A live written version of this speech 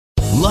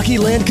Lucky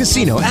Land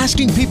Casino,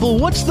 asking people,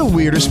 what's the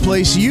weirdest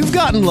place you've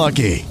gotten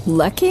lucky?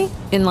 Lucky?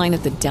 In line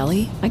at the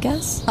deli, I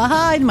guess?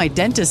 Aha, in my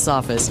dentist's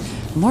office.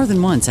 More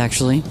than once,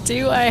 actually.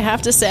 Do I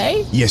have to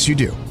say? Yes, you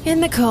do. In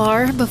the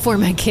car before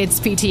my kids'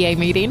 PTA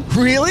meeting.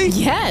 Really?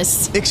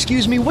 Yes.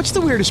 Excuse me, what's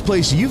the weirdest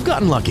place you've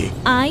gotten lucky?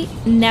 I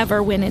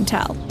never win and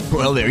tell.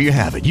 Well, there you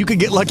have it. You can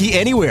get lucky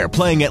anywhere,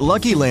 playing at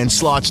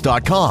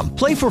LuckyLandSlots.com.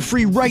 Play for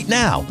free right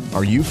now.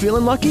 Are you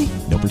feeling lucky?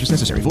 No purchase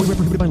necessary. Void where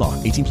prohibited by law.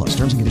 18 plus.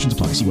 Terms and conditions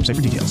apply. See website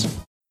for details.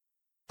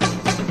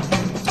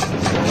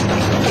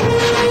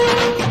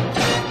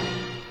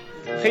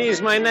 He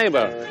is my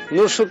neighbor,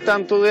 Nur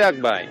Sultan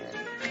Tuliakbay.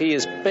 He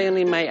is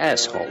paining my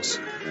assholes.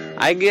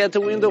 I get a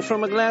window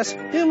from a glass,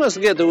 he must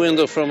get a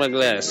window from a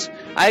glass.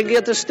 I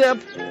get a step,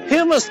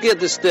 he must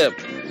get a step.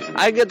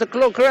 I get a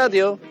clock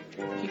radio,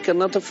 he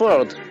cannot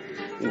afford.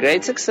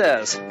 Great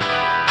success.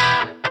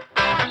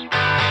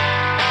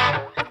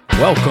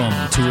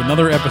 Welcome to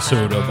another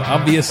episode of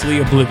Obviously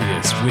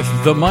Oblivious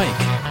with The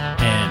Mike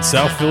and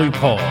South Philly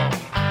Paul.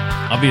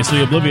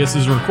 Obviously Oblivious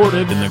is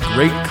recorded in the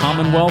great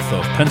Commonwealth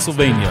of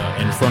Pennsylvania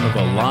in front of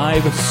a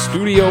live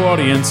studio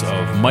audience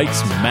of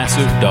Mike's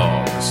massive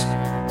dogs.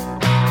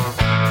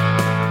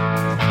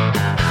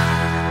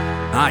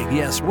 Hi,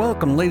 yes,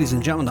 welcome ladies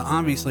and gentlemen to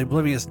Obviously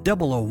Oblivious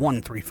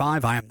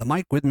 00135. I am the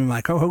Mike, with me my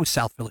co-host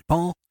South Philly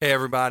Paul. Hey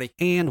everybody.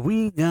 And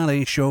we got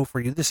a show for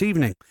you this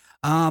evening.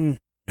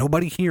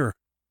 Nobody here.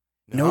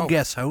 No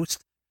guest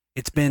host.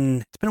 It's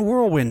been a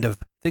whirlwind of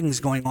things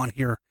going on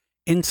here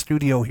in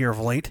studio here of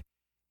late.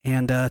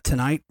 And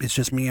tonight it's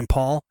just me and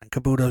Paul, and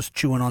Kabuto's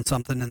chewing on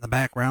something in the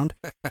background.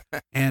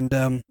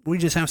 And we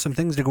just have some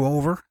things to go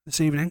over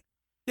this evening.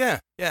 Yeah,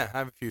 I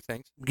have a few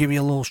things. Give you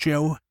a little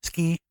show,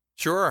 ski.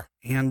 Sure.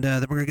 And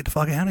then we're going to get the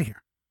fuck out of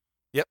here.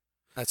 Yep,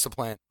 that's the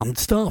plan. I'm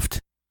stuffed.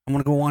 I'm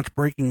going to go watch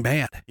Breaking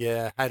Bad.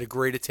 Yeah, I had a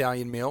great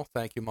Italian meal.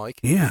 Thank you, Mike.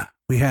 Yeah,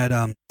 we had,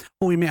 I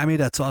made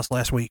that sauce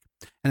last week.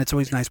 And it's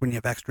always nice when you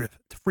have extra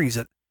to freeze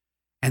it.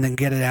 And then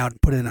get it out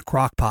and put it in a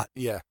crock pot.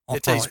 Yeah,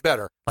 it tastes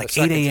better. Like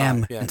 8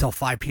 a.m. Until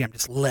 5 p.m.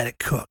 Just let it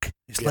cook.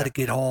 Just let it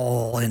get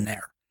all in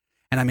there.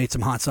 And I made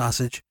some hot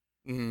sausage.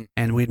 Mm-hmm.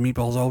 And we had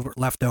meatballs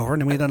left over.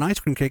 And then we had an ice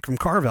cream cake from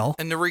Carvel.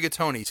 And the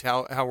rigatonis,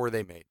 how were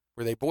they made?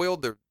 Were they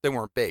boiled or they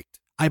weren't baked?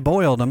 I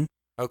boiled them.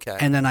 Okay.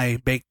 And then I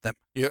baked them.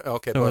 Yeah,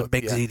 okay. So it was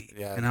baked ziti.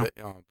 Yeah, you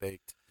know?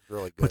 Baked.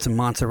 Really good. Put some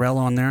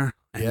mozzarella on there.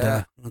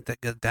 And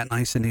get that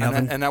nice in the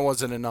oven. And that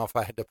wasn't enough.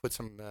 I had to put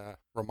some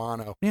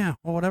Romano. Yeah,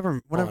 well,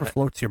 whatever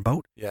floats your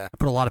boat. Yeah. I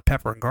put a lot of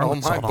pepper and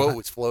garlic salt on it. My boat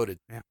was floated.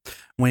 Yeah.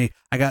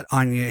 I got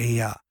on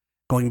a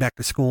going back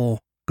to school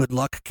good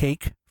luck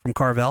cake from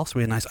Carvel, so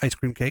we had a nice ice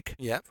cream cake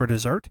for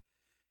dessert.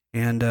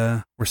 And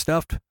we're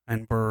stuffed,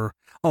 and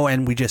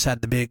we just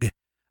had the big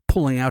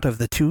pulling out of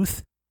the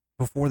tooth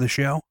before the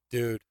show.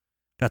 Dude.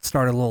 Got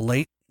started a little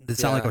late. Did it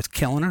sound like I was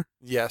killing her?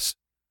 Yes.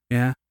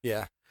 Yeah?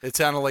 Yeah. It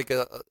sounded like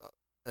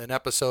an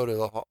episode of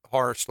a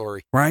horror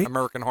story. Right?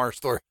 American Horror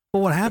Story.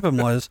 Well, what happened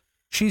was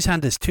she's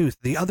had this tooth.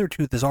 The other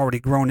tooth is already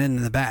grown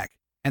in the back.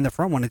 And the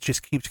front one, it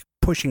just keeps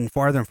pushing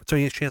farther. So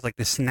she has like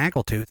this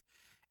snaggle tooth.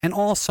 And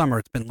all summer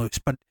it's been loose.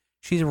 But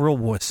she's a real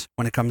wuss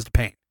when it comes to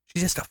pain.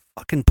 She's just a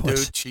fucking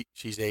puss. Dude,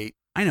 she's 8.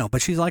 I know,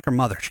 but she's like her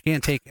mother. She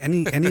can't take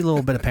any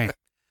little bit of pain.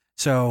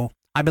 So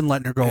I've been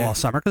letting her go all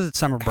summer because it's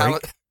summer break.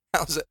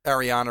 How's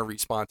Ariana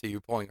respond to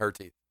you pulling her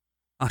teeth?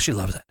 Oh, she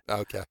loves it.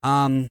 Okay.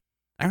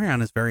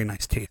 Ariana's very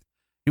nice teeth.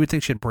 You would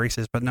think she had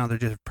braces, but no, they're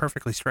just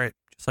perfectly straight.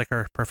 Just like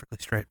her, perfectly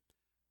straight.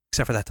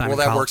 Except for that time in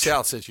college. Well, that works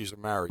out since she's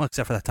married. Well,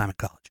 except for that time in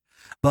college.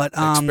 But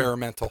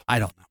experimental. I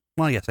don't know.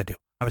 Well, yes, I do.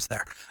 I was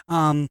there.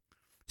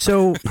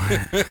 So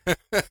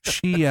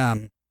she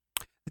the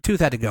tooth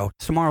had to go.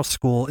 Tomorrow's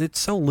school. It's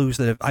so loose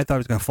that I thought it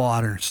was going to fall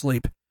out in her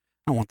sleep. I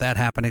don't want that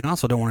happening. I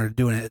also don't want her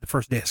doing it the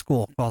first day of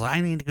school. I was like, I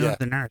need to go to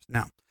the nurse.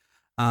 No.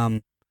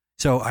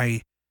 So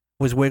I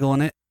was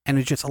wiggling it, and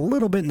it's just a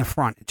little bit in the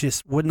front. It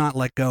just would not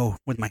let go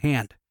with my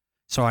hand.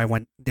 So I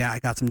went down. I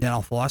got some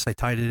dental floss. I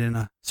tied it in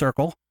a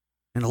circle,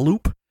 in a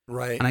loop.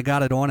 Right. And I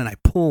got it on, and I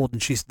pulled,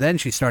 and she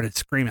started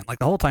screaming. Like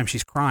the whole time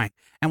she's crying.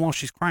 And while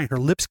she's crying, her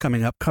lips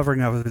coming up,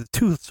 covering over the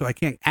tooth, so I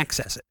can't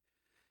access it.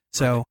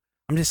 So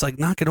I'm just like,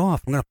 knock it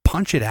off. I'm going to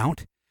punch it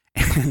out.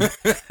 And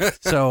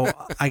so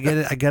I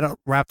get it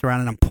wrapped around,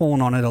 and I'm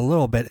pulling on it a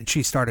little bit, and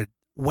she started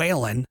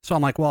wailing. So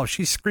I'm like, well,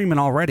 she's screaming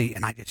already,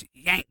 and I just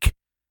yank.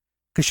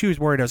 Because she was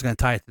worried I was going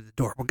to tie it to the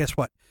door. Well, guess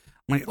what?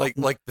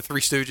 Like the Three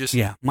Stooges?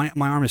 Yeah, my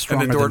arm is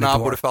stronger and the than the doorknob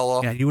door. would have fell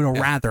off? Yeah, you would have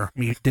rather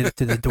me did it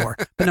to the door.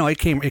 But no, it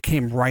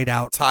came right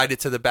out. Tied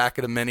it to the back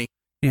of the Mini?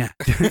 Yeah.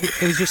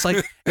 It was just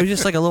like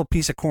a little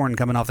piece of corn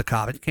coming off the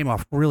cob. It came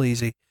off real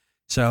easy.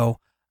 So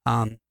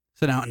now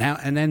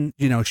and then,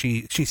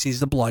 she sees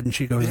the blood and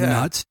she goes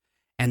nuts.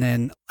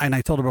 And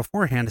I told her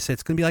beforehand, I said,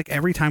 it's going to be like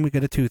every time we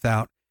get a tooth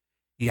out,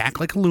 you act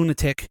like a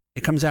lunatic.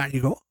 It comes out and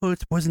you go, oh,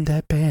 it wasn't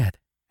that bad.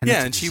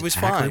 And she was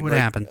fine. What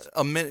happened?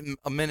 A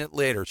minute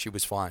later, she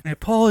was fine. Hey,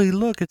 Paulie,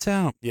 look, it's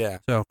out. Yeah.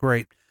 So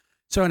great.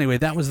 So anyway,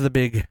 that was the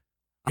big.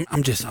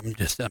 I'm just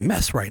a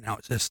mess right now.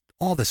 It's just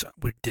all this.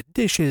 We did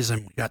dishes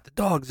and we got the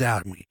dogs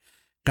out and we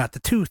got the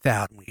tooth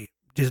out and we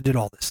just did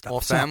all this stuff. All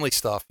family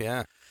stuff.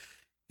 Yeah.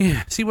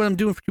 Yeah, see what I'm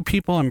doing for you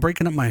people? I'm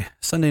breaking up my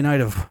Sunday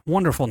night of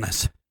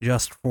wonderfulness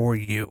just for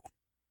you.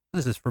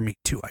 This is for me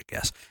too, I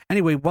guess.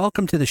 Anyway,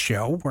 welcome to the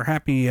show. We're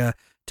happy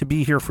to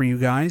be here for you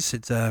guys.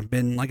 It's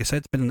been, like I said,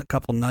 it's been a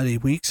couple nutty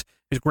weeks.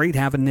 It was great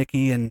having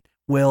Nikki and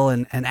Will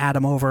and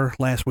Adam over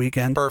last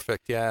weekend.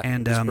 Perfect, yeah.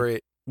 And it was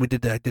great. We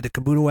did a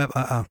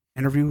Kabuto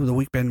interview the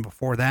weekend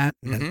before that.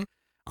 And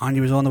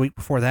Anya was on the week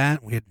before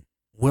that. We had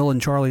Will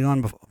and Charlie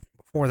on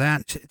before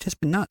that. It's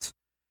just been nuts.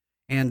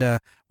 And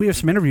we have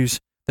some interviews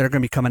that are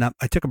going to be coming up.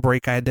 I took a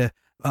break. I had to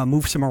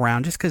move some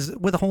around just because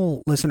with the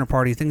whole listener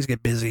party, things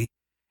get busy.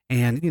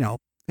 And,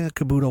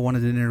 Kabuto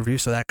wanted an interview,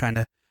 so that kind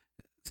of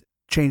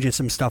changes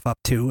some stuff up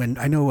too. And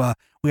I know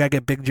we got to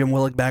get Big Jim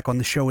Willig back on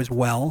the show as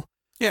well.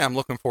 Yeah, I'm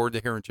looking forward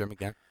to hearing Jim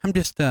again. I'm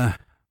just,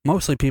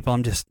 mostly people,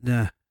 I'm just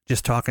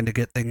talking to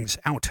get things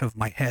out of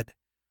my head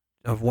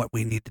of what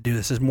we need to do.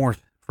 This is more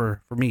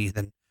for me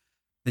than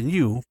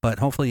you, but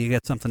hopefully you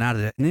get something out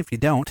of it. And if you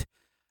don't,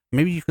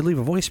 maybe you could leave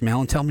a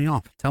voicemail and tell me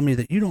off. Tell me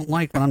that you don't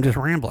like when I'm just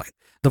rambling.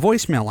 The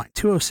voicemail line,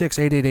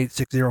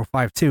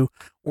 206-888-6052,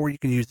 or you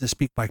can use the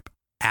SpeakPipe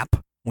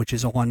app, which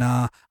is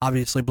on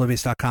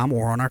obviously-oblivious.com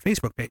or on our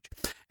Facebook page.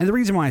 And the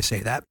reason why I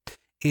say that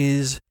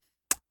is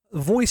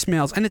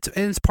voicemails, and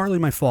it's partly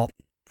my fault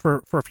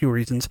for a few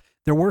reasons.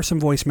 There were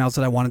some voicemails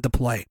that I wanted to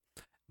play,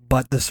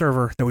 but the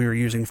server that we were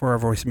using for our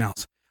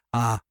voicemails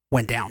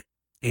went down,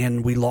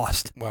 and we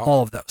lost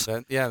all of those.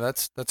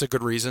 That's a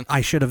good reason.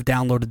 I should have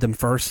downloaded them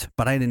first,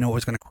 but I didn't know it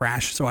was going to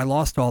crash, so I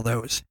lost all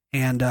those.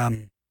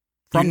 And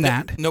from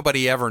that...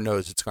 Nobody ever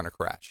knows it's going to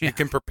crash. Yeah. You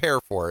can prepare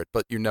for it,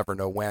 but you never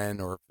know when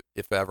or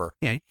if ever.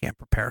 Yeah, you can't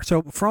prepare.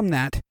 So from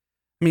that,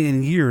 I mean,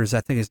 in years,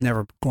 I think it's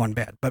never gone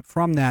bad. But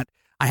from that,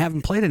 I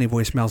haven't played any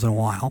voicemails in a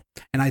while,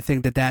 and I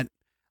think that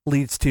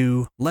leads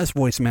to less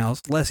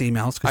voicemails, less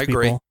emails, because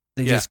people,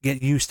 they just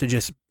get used to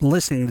just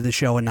listening to the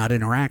show and not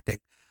interacting.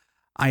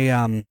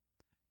 I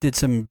did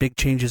some big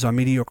changes on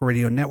Mediocre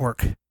Radio Network.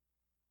 Did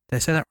I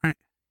say that right?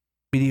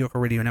 Mediocre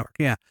Radio Network,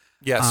 yeah.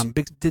 Yes.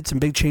 Did some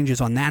big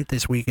changes on that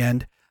this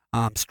weekend.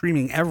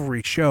 Streaming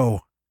every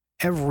show.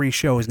 Every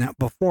show is now.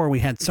 Before we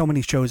had so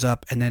many shows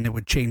up and then it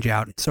would change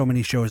out, and so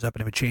many shows up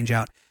and it would change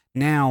out.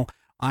 Now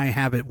I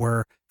have it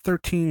where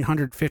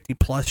 1,350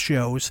 plus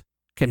shows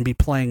can be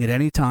playing at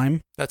any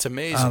time. That's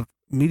amazing.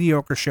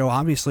 Mediocre Show,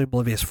 Obviously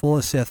Oblivious, Full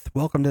of Sith,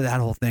 Welcome to That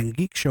Whole Thing,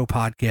 Geek Show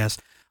Podcast,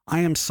 I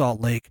Am Salt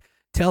Lake,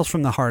 Tales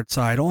from the Hard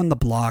Side, On the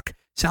Block,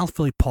 South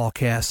Philly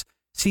Paulcast,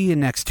 See You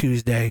Next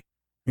Tuesday.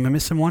 Am I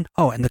missing one?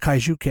 Oh, and the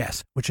Kaiju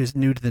Cast, which is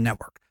new to the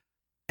network.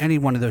 Any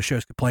one of those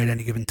shows could play at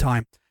any given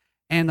time.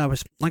 And I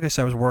was, like I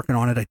said, I was working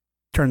on it. I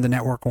turned the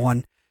network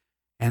on,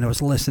 and I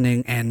was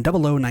listening, and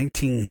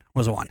 0019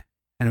 was on.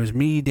 And it was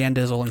me, Dan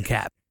Dizzle, and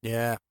Kat.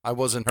 Yeah, I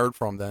wasn't heard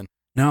from then.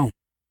 No.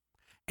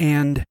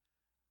 And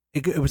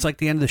it was like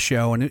the end of the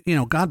show, and,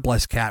 God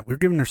bless Kat. We were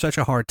giving her such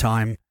a hard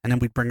time, and then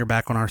we'd bring her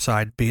back on our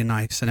side, being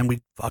nice, and then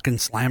we'd fucking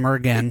slam her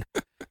again.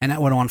 And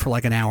that went on for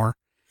like an hour.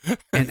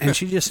 And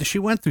she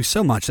went through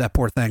so much, that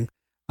poor thing.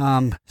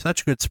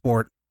 Such a good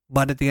sport.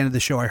 But at the end of the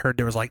show, I heard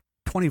there was like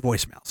 20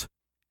 voicemails.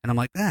 And I'm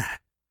like, I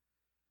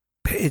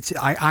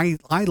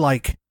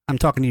like, I'm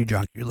talking to you,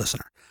 Junk, you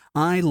listener.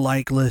 I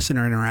like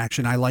listener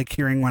interaction. I like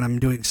hearing when I'm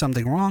doing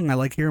something wrong. I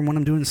like hearing when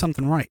I'm doing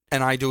something right.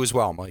 And I do as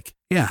well, Mike.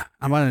 Yeah.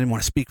 I didn't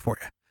want to speak for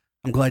you.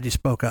 I'm glad you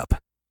spoke up.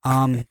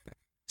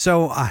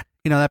 So,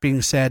 that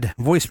being said,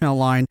 voicemail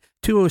line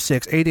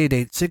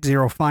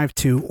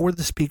 206-888-6052 or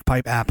the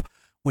SpeakPipe app,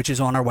 which is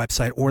on our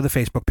website or the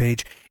Facebook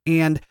page.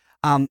 And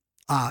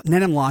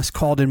Nenem Lost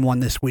called in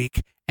one this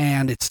week,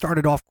 and it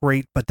started off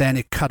great, but then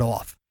it cut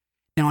off.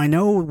 Now, I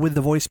know with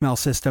the voicemail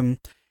system,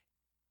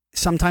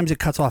 sometimes it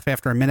cuts off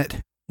after a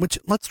minute, which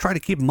let's try to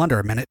keep them under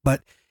a minute.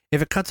 But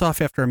if it cuts off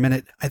after a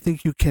minute, I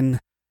think you can,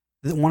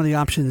 one of the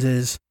options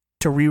is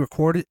to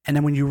re-record it, and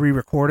then when you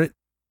re-record it,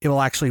 it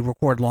will actually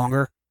record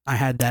longer. I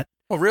had that.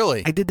 Oh,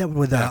 really? I did that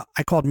with, I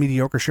called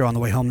Mediocre Show on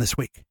the way home this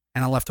week,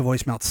 and I left a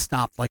voicemail. It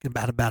stopped like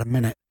about a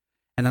minute,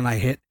 and then I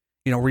hit,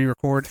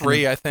 re-record.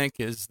 3, I think,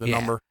 is the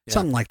number. Yeah.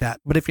 Something like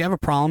that. But if you have a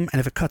problem, and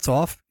if it cuts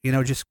off,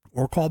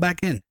 or call back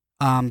in.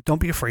 Don't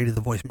be afraid of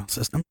the voicemail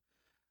system.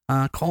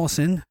 Call us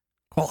in.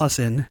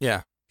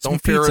 Yeah.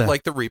 Don't fear it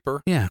like the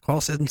Reaper. Yeah. Call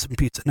us in some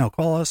pizza. No,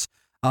 call us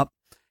up.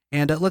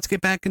 And let's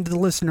get back into the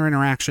listener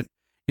interaction.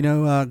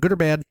 Good or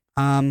bad.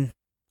 I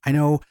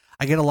know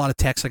I get a lot of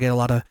texts. I get a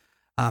lot of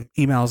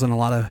emails and a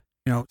lot of,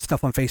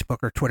 stuff on Facebook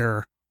or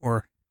Twitter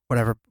or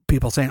whatever.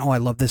 People saying, "Oh, I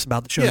love this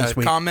about the show this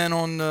week." Comment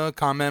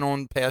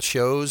on past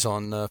shows,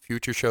 on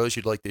future shows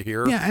you'd like to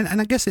hear. Yeah,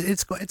 and I guess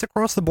it's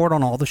across the board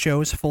on all the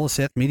shows, Full of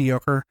Sith,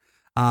 Mediocre,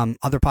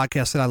 other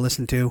podcasts that I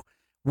listen to.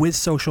 With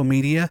social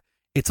media,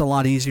 it's a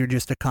lot easier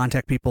just to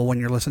contact people when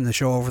you're listening to the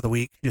show over the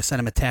week. Just send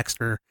them a text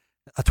or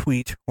a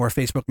tweet or a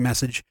Facebook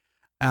message.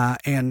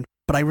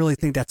 But I really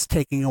think that's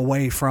taking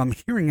away from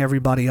hearing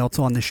everybody else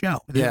on the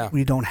show. Yeah.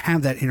 We don't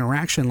have that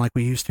interaction like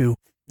we used to,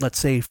 let's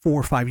say 4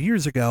 or 5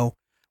 years ago,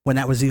 when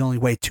that was the only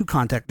way to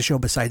contact the show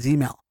besides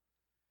email.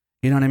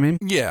 You know what I mean?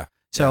 Yeah.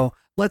 So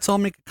let's all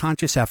make a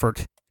conscious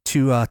effort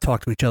to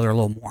talk to each other a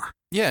little more.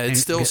 Yeah, it's And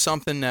still get-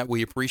 something that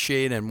we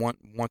appreciate and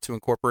want to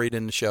incorporate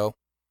in the show.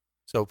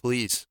 So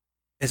please.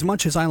 As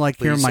much as I like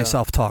hearing Please,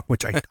 myself talk,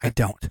 which I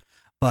don't,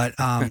 but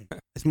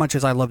as much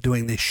as I love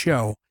doing this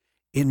show,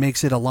 it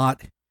makes it a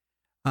lot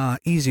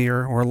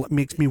easier, or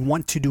makes me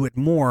want to do it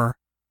more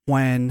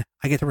when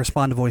I get to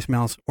respond to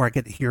voicemails or I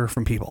get to hear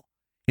from people.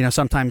 You know,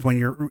 sometimes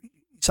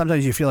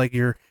you feel like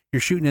you're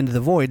shooting into the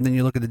void, and then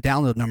you look at the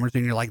download numbers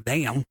and you're like,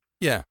 damn.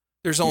 Yeah.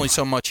 There's only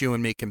so much you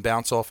and me can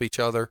bounce off each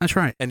other. That's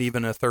right. And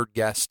even a third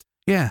guest.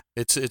 Yeah.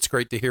 It's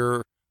great to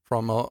hear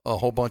from a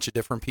whole bunch of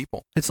different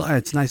people.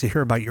 It's nice to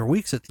hear about your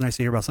weeks. It's nice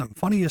to hear about something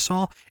funny you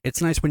saw.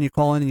 It's nice when you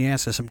call in and you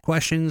ask us some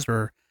questions,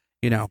 or,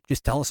 you know,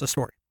 just tell us a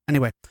story.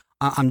 Anyway,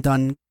 I'm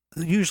done.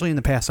 Usually in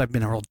the past, I've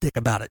been a real dick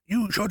about it.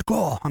 You should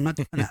call. I'm not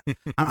doing that.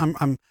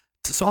 I'm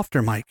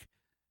softer, Mike,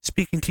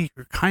 speaking to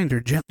your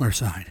kinder, gentler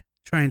side,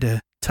 trying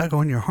to tug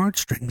on your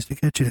heartstrings to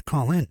get you to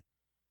call in.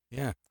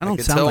 Yeah. I don't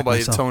can sound tell like by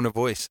myself. your tone of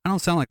voice. I don't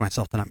sound like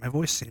myself tonight. My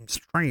voice seems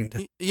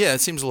strained. Yeah,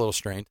 it seems a little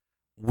strained.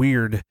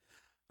 Weird.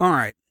 All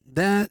right.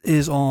 That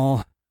is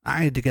all.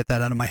 I had to get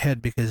that out of my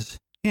head because,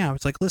 yeah, I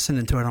was like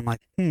listening to it. I'm like,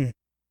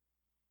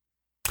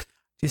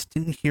 just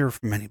didn't hear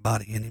from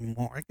anybody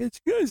anymore. I guess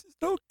you guys just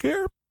don't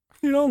care.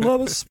 You don't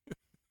love us.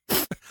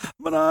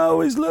 But I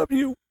always love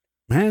you.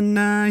 And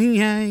I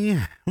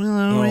will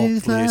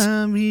always please.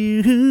 love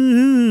you.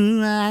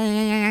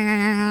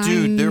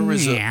 Dude, there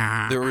was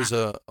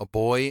a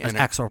boy and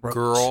That's a Axl Rose.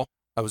 girl.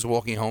 I was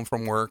walking home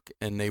from work,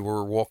 and they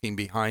were walking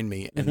behind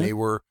me, and they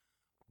were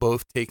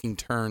both taking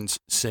turns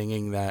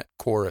singing that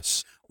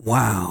chorus.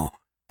 Wow.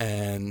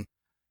 And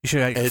You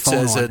should have your it's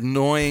phone as on.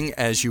 annoying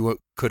as you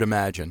could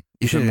imagine,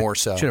 even more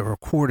so. Should have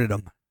recorded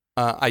them.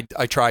 I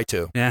tried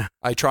to. Yeah.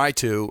 I tried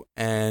to,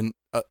 and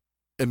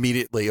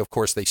immediately, of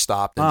course, they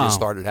stopped and just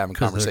started having 'Cause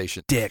they're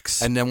conversation.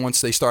 Dicks. And then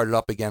once they started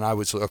up again, I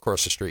was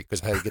across the street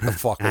because I had to get the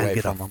fuck away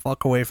get from the them.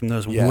 fuck away from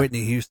those Yeah.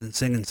 Whitney Houston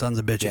singing sons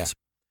of bitches.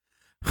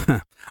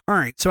 All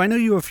right, so I know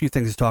you have a few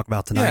things to talk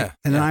about tonight, Yeah,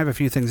 and then yeah. I have a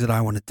few things that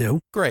I want to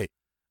do. Great.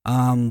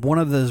 One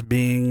of those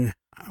being,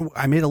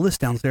 I made a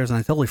list downstairs and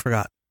I totally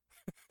forgot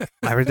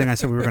everything I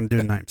said we were going to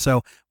do tonight.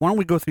 So why don't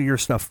we go through your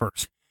stuff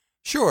first?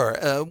 Sure.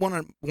 One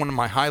of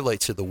my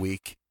highlights of the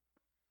week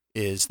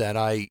is that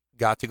I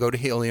got to go to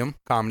Helium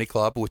Comedy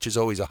Club, which is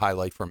always a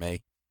highlight for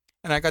me,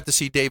 and I got to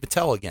see Dave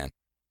Attell again.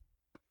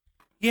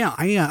 Yeah,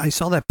 I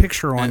saw that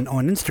picture on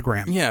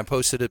Instagram. Yeah, I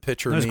posted a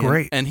picture. That was of me,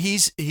 great. and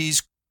he's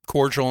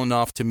cordial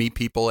enough to meet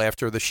people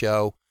after the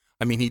show.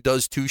 I mean, he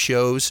does 2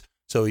 shows,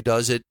 so he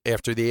does it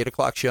after the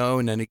 8:00 show,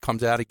 and then he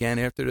comes out again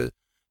after the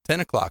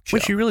 10:00 show.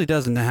 Which he really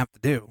doesn't have to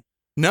do.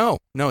 No,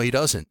 he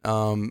doesn't.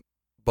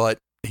 But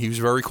he was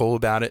very cool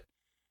about it.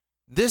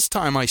 This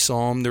time I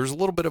saw him, there was a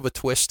little bit of a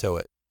twist to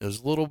it. There was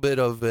a little bit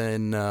of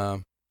a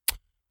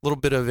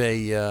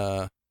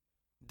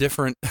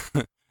different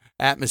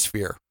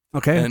atmosphere.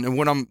 Okay. And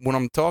what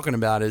I'm talking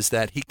about is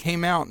that he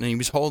came out and he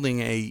was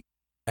holding a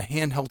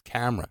handheld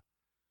camera.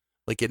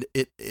 Like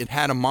it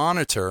had a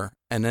monitor,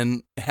 and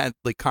then it had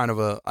like kind of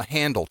a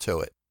handle to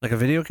it. Like a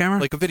video camera?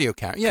 Like a video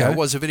camera. Yeah, Okay. It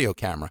was a video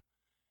camera.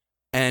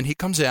 And he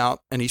comes out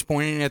and he's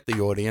pointing at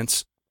the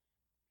audience,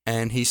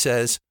 and he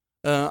says,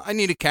 I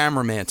need a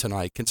cameraman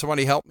tonight. Can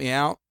somebody help me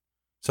out?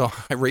 So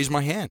I raised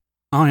my hand.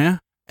 Oh, yeah?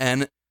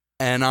 And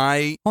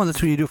I... Oh,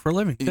 that's what you do for a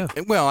living, too.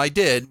 Well, I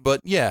did,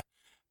 but yeah.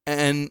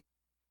 And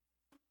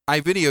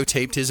I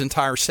videotaped his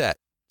entire set.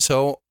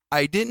 So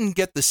I didn't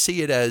get to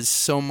see it as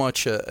so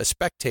much a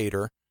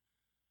spectator,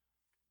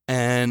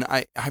 and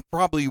I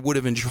probably would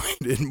have enjoyed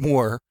it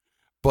more,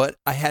 but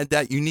I had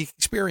that unique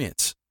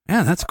experience.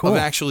 Yeah, that's cool. Of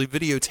actually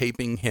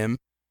videotaping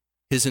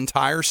his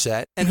entire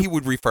set, and he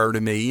would refer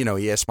to me. You know,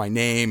 he asked my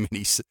name,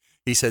 and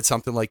he said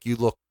something like, "You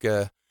look,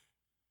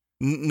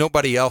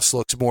 nobody else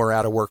looks more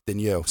out of work than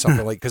you."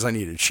 Something like, because I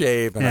needed a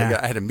shave, and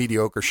I had a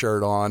mediocre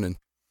shirt on,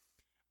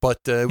 but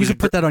it you was could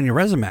put that on your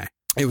resume.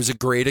 It was a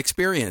great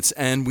experience,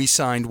 and we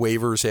signed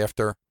waivers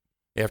after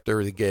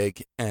the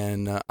gig,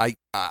 and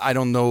I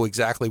don't know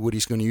exactly what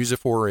he's going to use it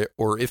for,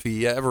 or if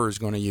he ever is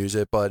going to use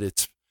it, but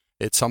it's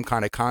some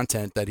kind of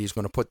content that he's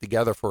going to put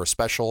together for a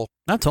special.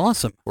 That's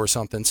awesome. Or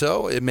something.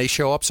 So it may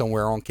show up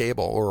somewhere on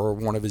cable or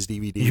one of his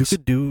DVDs. You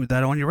could do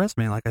that on your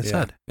resume, like I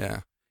said.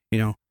 Yeah. You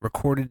know,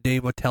 recorded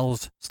Dave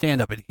Attell's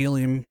stand-up at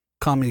Helium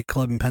Comedy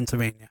Club in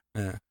Pennsylvania.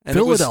 Yeah. And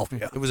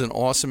Philadelphia. It was an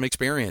awesome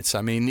experience.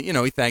 I mean, you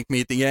know, he thanked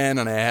me at the end,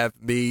 and I have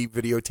me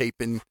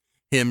videotaping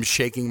him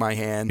shaking my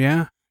hand.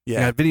 Yeah? Yeah.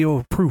 You got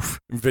video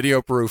proof.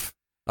 Video proof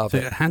of So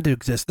it. it had to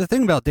exist. The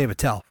thing about Dave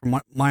Attell, from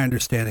my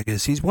understanding,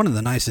 is he's one of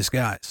the nicest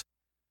guys.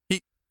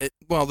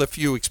 Well, the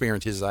few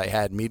experiences I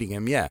had meeting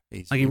him, yeah.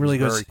 He really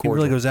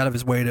goes out of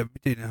his way to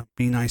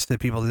be nice to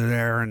people that are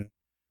there, and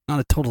not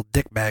a total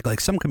dickbag like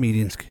some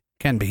comedians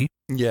can be.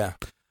 Yeah.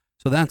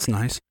 So that's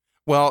nice.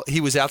 Well, he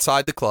was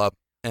outside the club,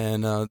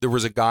 and there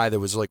was a guy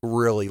that was like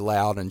really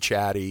loud and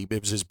chatty.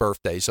 It was his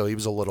birthday, so he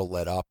was a little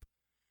lit up.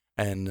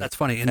 And That's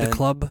funny. In the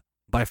club,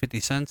 buy 50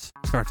 cents.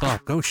 Starts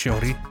off, go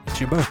shorty,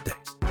 it's your birthday.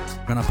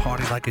 We're going to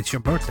party like it's your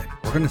birthday.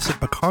 We're going to sip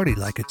Bacardi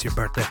like it's your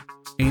birthday.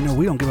 And you know,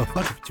 we don't give a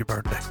fuck if it's your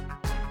birthday.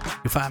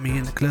 You find me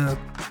in the club,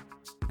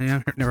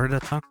 Yeah, never heard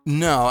that song?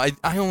 No,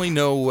 I only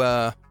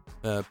know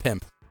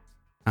Pimp.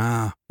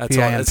 Ah, That's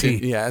all.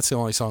 P-I-M-P. That's the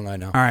only song I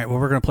know. All right, what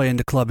we're going to play in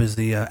the club is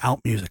the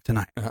out music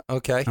tonight.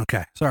 Okay.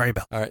 Okay, sorry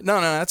about that. All right.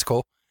 No, that's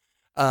cool.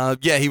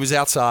 Yeah, he was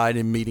outside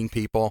and meeting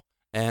people.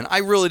 And I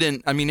really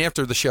didn't, I mean,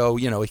 after the show,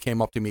 he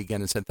came up to me again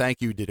and said, thank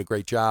you, you did a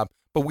great job.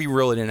 But we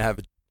really didn't have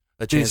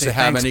a chance to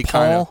have any Paul,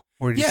 kind of.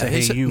 Or did you say,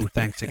 hey, you,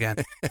 thanks again?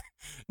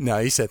 No,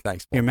 he said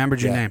thanks, Paul. You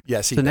remembered your name?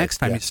 Yes, he So did. next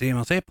time you see him,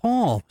 I'll say,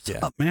 Paul,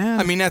 what's up, man?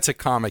 I mean, that's a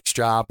comic's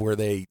job where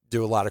they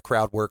do a lot of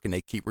crowd work and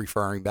they keep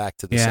referring back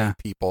to the same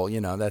people.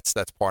 That's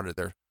part of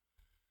their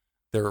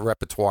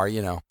repertoire,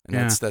 and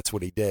that's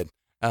what he did.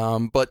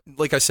 But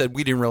like I said,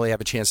 we didn't really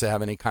have a chance to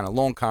have any kind of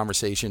long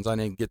conversations. I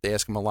didn't get to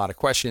ask him a lot of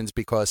questions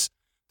because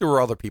there were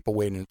other people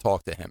waiting to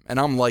talk to him. And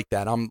I'm like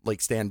that. I'm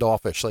like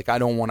standoffish. Like I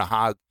don't want to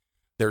hog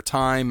their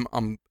time.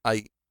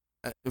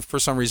 For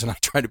some reason, I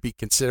try to be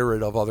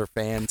considerate of other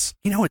fans.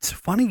 It's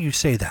funny you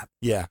say that.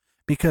 Yeah.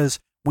 Because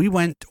we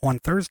went on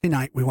Thursday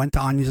night, we went to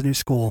Anya's new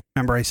school.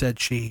 Remember I said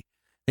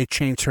they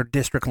changed her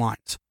district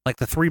lines. Like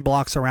the 3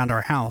 blocks around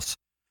our house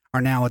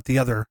are now at the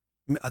other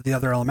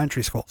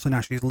elementary school. So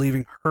now she's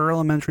leaving her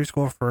elementary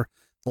school for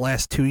the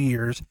last 2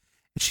 years.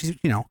 And she's,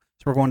 so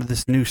we're going to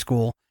this new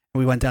school. And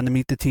we went down to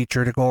meet the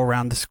teacher to go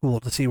around the school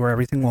to see where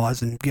everything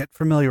was and get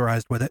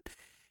familiarized with it.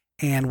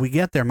 And we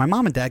get there. My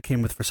mom and dad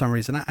came with for some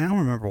reason. I don't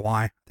remember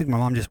why. I think my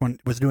mom just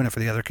was doing it for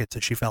the other kids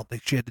that she felt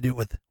like she had to do it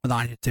with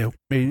Anya too.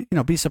 Maybe,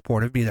 be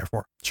supportive, be there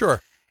for her.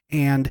 Sure.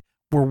 And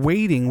we're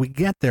waiting. We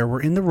get there.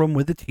 We're in the room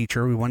with the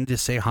teacher. We want to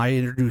just say hi,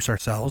 introduce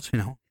ourselves,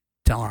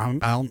 tell her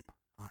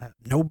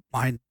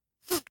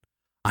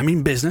I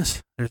mean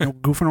business. There's no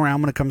goofing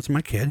around when it comes to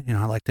my kid.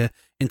 I like to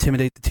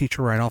intimidate the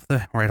teacher right off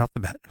the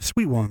bat.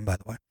 Sweet woman, by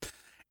the way.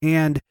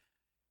 And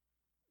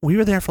we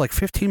were there for like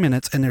 15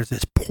 minutes, and there's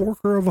this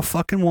porker of a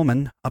fucking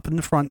woman up in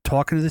the front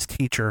talking to this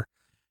teacher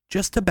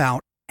just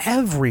about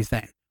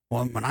everything.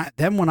 Well, when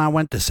I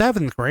went to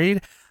 7th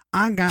grade,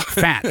 I got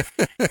fat.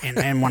 And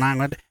then when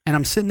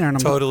I'm sitting there and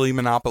I'm totally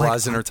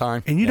monopolizing her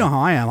time. And you know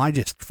how I am. I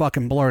just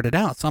fucking blurt it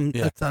out. So I'm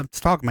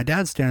talking, my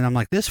dad's standing, I'm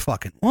like, this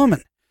fucking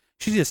woman,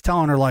 she's just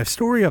telling her life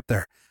story up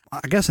there.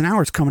 I guess an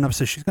hour's coming up,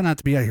 so she's going to have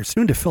to be out here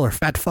soon to fill her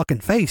fat fucking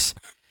face.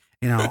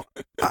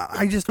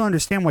 I just don't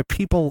understand why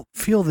people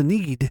feel the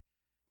need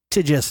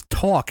to just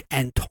talk.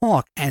 And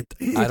I don't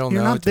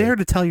you're know, not there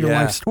to tell your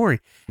life story.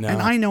 No. And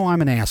I know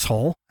I'm an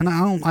asshole, and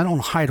I don't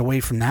hide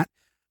away from that.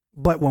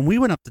 But when we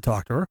went up to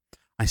talk to her,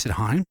 I said,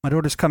 hi, my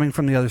daughter's coming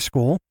from the other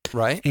school.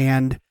 Right.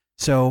 And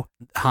so,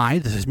 hi,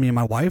 this is me and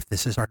my wife.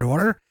 This is our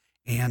daughter.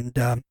 And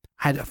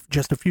had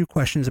just a few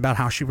questions about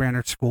how she ran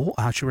her school,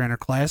 how she ran her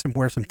class, and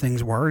where some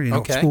things were,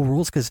 school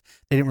rules, because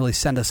they didn't really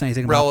send us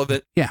anything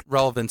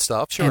relevant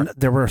stuff. Sure. And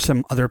there were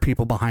some other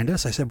people behind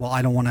us. I said, well,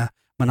 I don't want to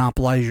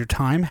monopolize your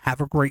time. Have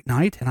a great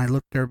night. And I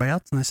looked at everybody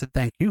else and I said,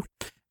 thank you.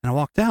 And I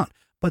walked out.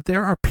 But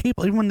there are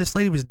people, even when this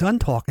lady was done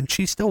talking,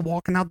 she's still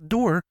walking out the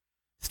door,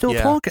 still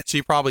talking.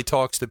 She probably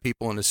talks to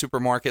people in the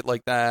supermarket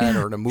like that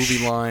or in a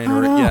movie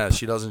line.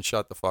 She doesn't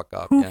shut the fuck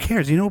up. Who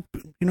cares? You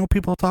know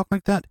people talk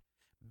like that?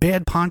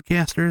 Bad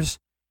podcasters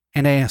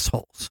and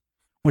assholes,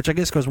 which I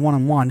guess goes one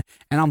on one,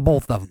 and I'm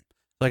both of them.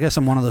 So I guess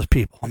I'm one of those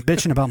people. I'm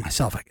bitching about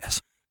myself, I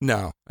guess.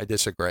 No, I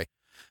disagree.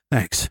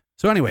 Thanks.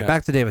 So anyway,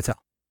 back to David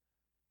Tell.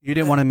 You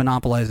didn't want to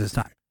monopolize this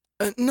time.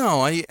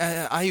 No,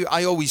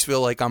 I always feel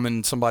like I'm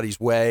in somebody's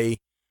way,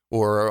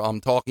 or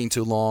I'm talking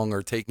too long,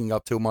 or taking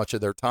up too much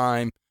of their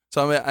time.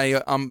 So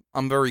I'm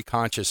very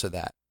conscious of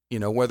that.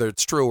 Whether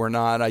it's true or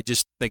not, I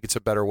just think it's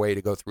a better way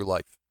to go through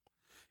life.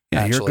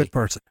 Yeah, you're a good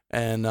person.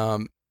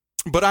 And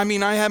but I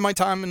mean, I had my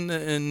time in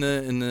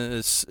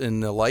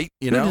the light,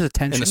 in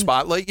the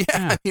spotlight. Yeah.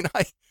 I mean,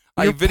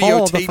 I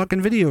videotaped the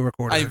fucking video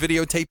recorder. I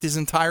videotaped his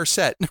entire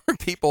set. There were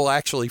people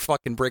actually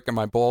fucking breaking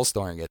my balls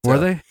during it. Were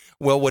they?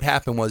 Well, what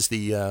happened was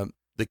the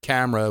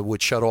camera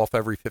would shut off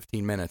every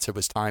 15 minutes. It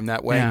was timed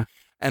that way. Yeah.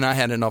 And I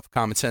had enough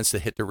common sense to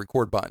hit the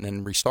record button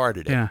and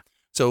restarted it. Yeah.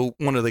 So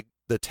one of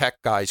the tech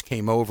guys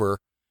came over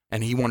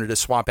and he wanted to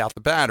swap out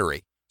the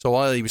battery. So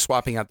while he was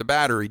swapping out the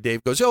battery,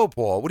 Dave goes, "Oh,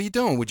 Paul, what are you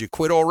doing? Would you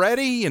quit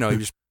already?" He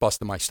was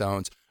busting my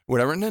stones,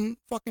 whatever. And then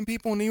fucking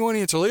people in the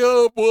audience are like,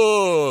 "Oh,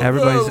 Paul."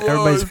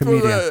 Everybody's a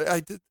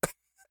comedian.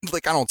 I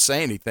don't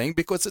say anything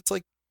because it's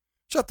like,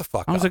 shut the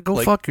fuck up. I was like, go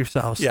fuck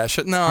yourselves. Yeah,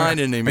 I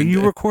didn't even. Are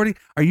you recording?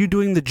 Are you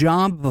doing the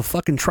job of a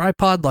fucking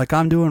tripod like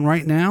I'm doing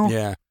right now?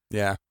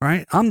 Yeah.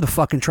 Right? I'm the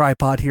fucking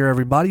tripod here,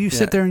 everybody. You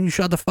sit there and you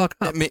shut the fuck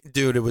up.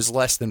 Dude, it was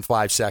less than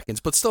 5 seconds,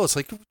 but still, it's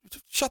like,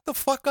 shut the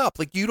fuck up.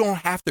 Like, you don't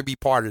have to be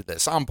part of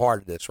this. I'm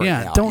part of this right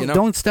now.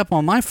 Don't step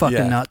on my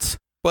fucking nuts.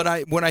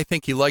 But what I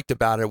think he liked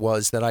about it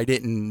was that I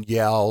didn't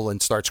yell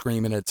and start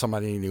screaming at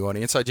somebody in the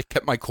audience. I just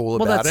kept my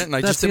cool about it, and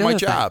I just did my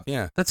job.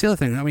 Yeah. That's the other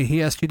thing. I mean,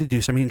 he asked you to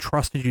do something. He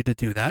trusted you to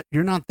do that.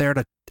 You're not there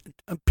to...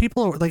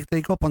 People, are like,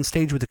 they go up on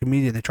stage with a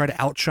comedian. They try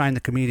to outshine the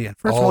comedian.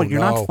 First of all, you're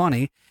not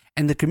funny.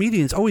 And the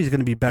comedian's always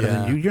going to be better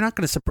than you. You're not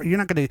going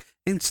to,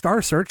 in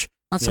Star Search,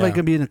 not somebody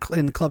going to be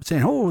in the club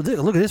saying, "Oh,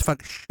 look at this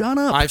fucking, shut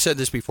up." I've said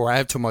this before. I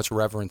have too much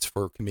reverence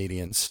for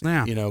comedians.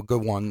 Yeah.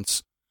 Good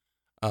ones.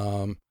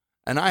 And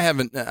And I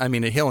haven't, I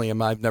mean, at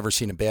Helium, I've never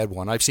seen a bad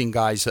one. I've seen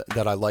guys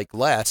that I like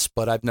less,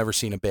 but I've never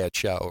seen a bad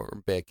show or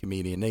a bad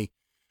comedian.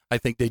 I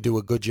think they do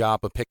a good job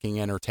of picking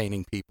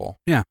entertaining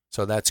people. Yeah.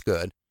 So that's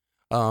good.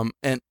 And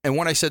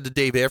when I said to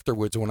Dave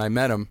afterwards, when I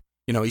met him,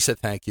 he said,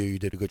 thank you, you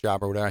did a good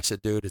job or whatever. I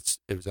said, dude, it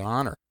was an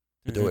honor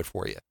to do it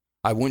for you.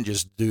 I wouldn't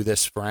just do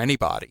this for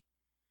anybody.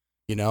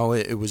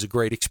 It was a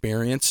great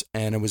experience,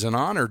 and it was an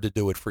honor to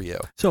do it for you.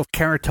 So if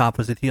Carrot Top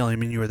was at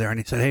Helium and you were there and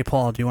he said, hey,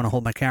 Paul, do you want to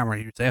hold my camera?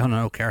 You'd say, oh,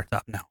 no, Carrot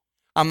Top, no.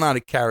 I'm not a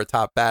Carrot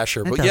Top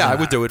basher, but yeah, I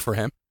would do it for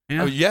him.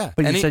 Yeah. Oh, yeah.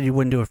 But you said you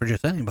wouldn't do it for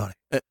just anybody.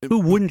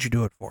 Who wouldn't you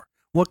do it for?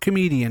 What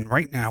comedian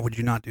right now would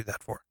you not do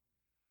that for?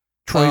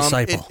 Troy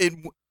Seipel.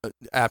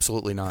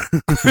 Absolutely not.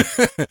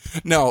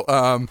 No,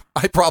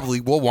 I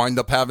probably will wind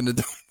up having to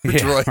do it for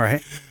Troy.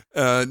 Right.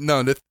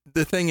 No,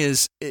 the thing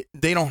is,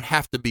 they don't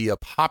have to be a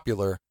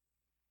popular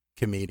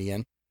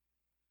comedian.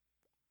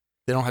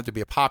 They don't have to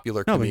be a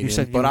popular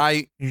comedian.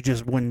 But you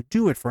just wouldn't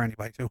do it for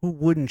anybody. So who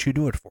wouldn't you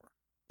do it for?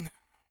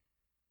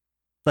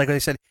 Like I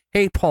said,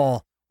 hey,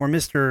 Paul or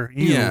Mr.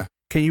 You,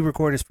 can you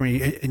record this for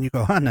me? And you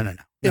go, oh, no.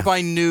 If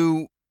I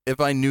knew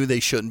they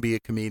shouldn't be a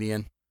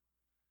comedian,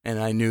 and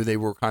I knew they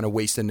were kind of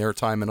wasting their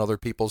time and other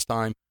people's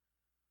time,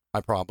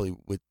 I probably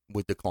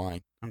would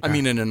decline. Okay. I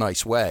mean, in a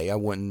nice way. I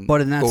wouldn't go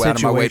out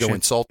of my way to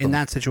insult them. In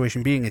that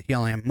situation, being at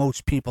Helium,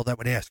 most people that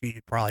would ask you,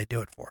 you'd probably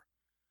do it for.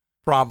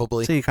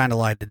 Probably. So you kind of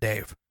lied to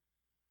Dave.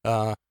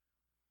 Well,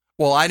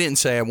 I didn't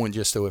say I wouldn't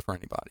just do it for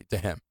anybody, to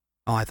him.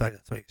 Oh, I thought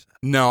that's what you said.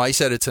 No, I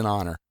said it's an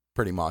honor,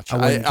 pretty much.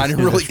 I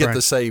didn't really get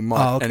to say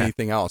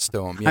anything else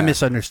to him. Yeah. I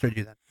misunderstood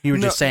you then. You were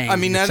just saying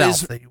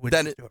that you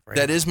wouldn't do it for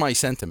that is my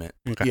sentiment.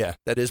 Okay. Yeah,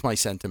 that is my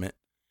sentiment.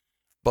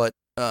 But,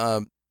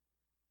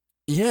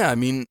 yeah, I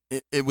mean,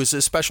 it was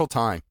a special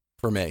time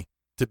for me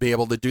to be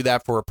able to do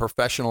that for a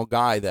professional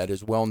guy that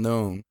is well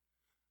known,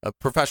 a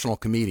professional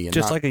comedian.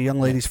 Just like a young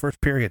lady's first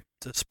period.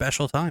 It's a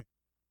special time.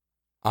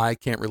 I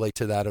can't relate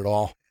to that at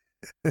all.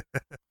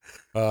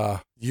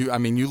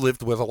 You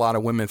lived with a lot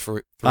of women for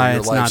your life.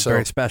 It's not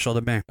very special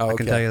to me. I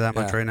can tell you that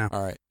much right now.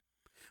 All right.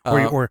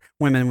 Or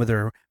women with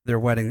their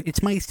wedding.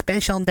 It's my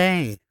special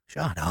day.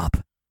 Shut up.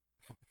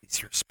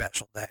 It's your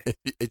special day.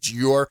 It's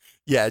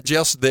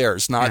just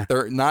theirs, not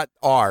not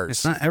ours.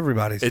 It's not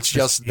everybody's. It's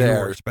just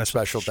their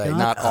special day,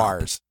 not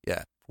ours.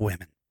 Yeah.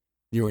 Women.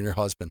 You and your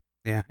husband.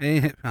 Yeah.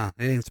 It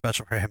ain't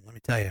special for him, let me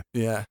tell you.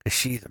 Yeah. Because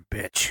she's a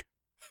bitch.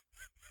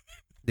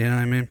 You know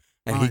what I mean?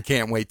 And he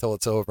can't wait till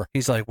it's over.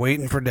 He's like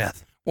waiting for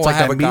death. Well, it's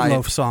like that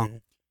Meatloaf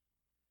song.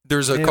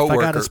 There's a coworker. If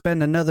I got to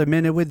spend another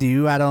minute with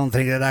you, I don't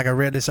think that I can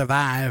really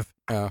survive.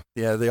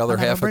 Yeah, the other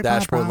half of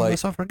Dashboard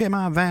Light. I'll forget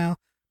my vow.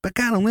 But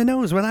God only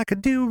knows what I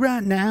could do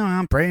right now.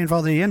 I'm praying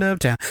for the end of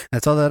town.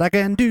 That's all that I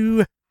can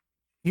do.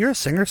 You're a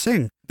singer.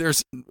 Sing.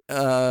 There's,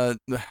 not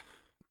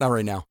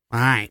right now. All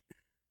right.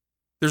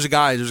 There's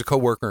a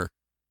coworker.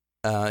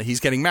 He's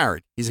getting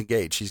married. He's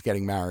engaged. He's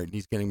getting married.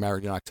 He's getting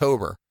married in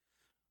October.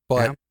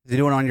 But is he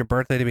doing it on your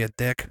birthday to be a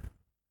dick?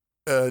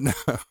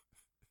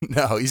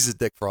 No, he's a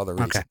dick for other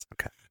reasons.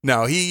 Okay.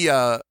 No,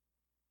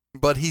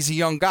 but he's a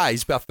young guy.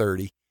 He's about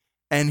 30,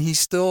 and he's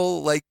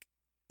still like,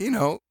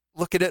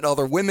 looking at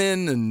other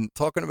women and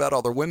talking about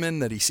other women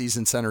that he sees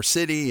in Center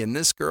City and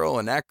this girl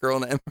and that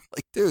girl, and I'm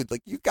like, dude,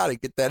 like you got to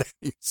get that in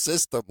your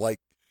system, like.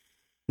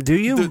 Do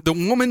you? The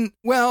woman,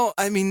 well,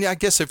 I mean, I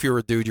guess if you're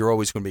a dude, you're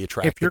always going to be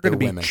attracted to women. If you're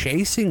going to be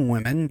chasing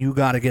women, you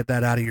got to get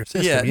that out of your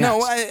system. Yeah, yes.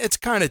 No, it's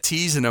kind of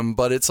teasing them,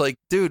 but it's like,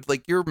 dude,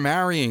 like you're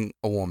marrying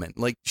a woman.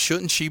 Like,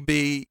 shouldn't she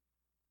be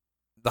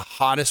the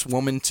hottest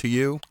woman to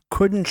you?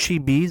 Couldn't she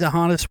be the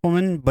hottest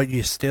woman, but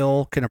you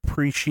still can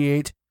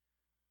appreciate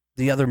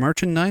the other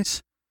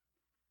merchandise?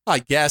 I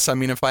guess. I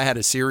mean, if I had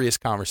a serious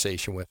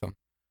conversation with him.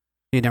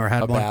 You never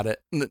had about it.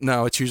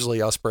 No, it's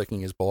usually us breaking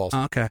his balls.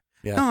 Oh, okay.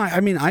 Yeah. No, I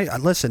mean, I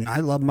listen. I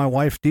love my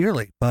wife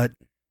dearly, but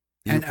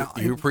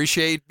you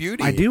appreciate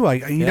beauty. I do.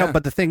 You know,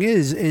 but the thing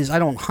is I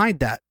don't hide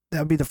that. That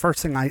would be the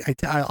first thing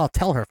I'll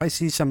tell her if I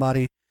see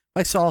somebody.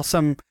 If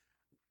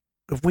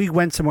we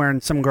went somewhere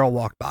and some girl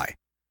walked by,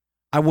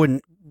 I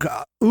wouldn't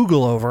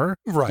oogle over,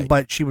 right?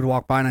 But she would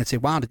walk by and I'd say,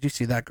 "Wow, did you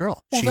see that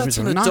girl? Well, she that's was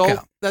an a adult.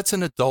 knockout." That's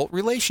an adult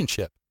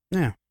relationship.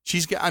 Yeah.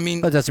 I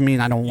mean, that doesn't mean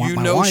I don't want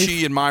my wife.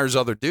 She admires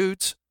other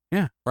dudes.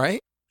 Yeah.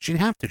 Right? She'd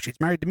have to. She's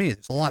married to me.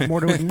 There's a lot more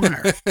to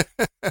admire.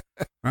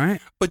 Right?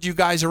 But you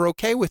guys are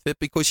okay with it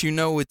because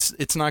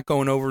it's not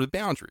going over the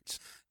boundaries.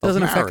 It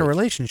doesn't affect a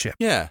relationship.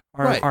 Yeah.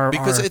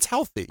 Because it's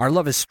healthy. Our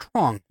love is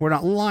strong. We're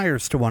not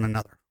liars to one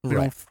another. We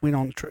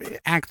don't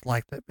act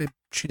like that.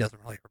 She doesn't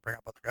really ever bring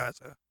up other guys.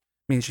 I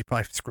mean, she's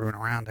probably screwing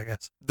around, I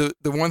guess. The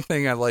one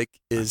thing I like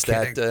is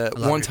that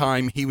one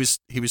time he was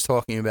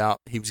talking about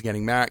he was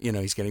getting married.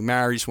 He's getting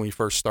married. So when he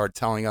first started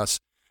telling us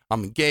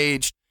I'm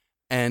engaged,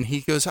 and he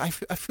goes, I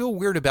feel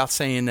weird about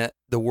saying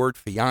the word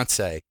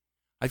fiance.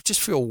 I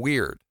just feel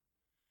weird.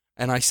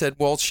 And I said,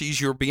 well, she's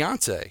your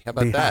Beyonce. How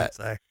about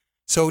that?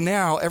 So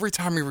now every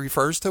time he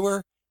refers to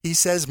her, he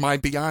says my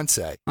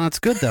Beyonce. Oh, that's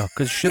good though,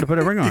 because you should have put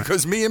a ring on it.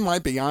 Because me and my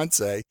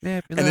Beyonce,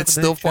 and it's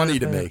still funny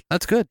to me.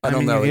 That's good. I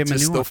don't know. It's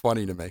just still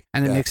funny to me.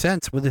 And it makes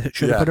sense with the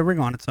should have put a ring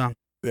on it song.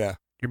 Yeah.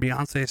 Your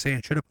Beyonce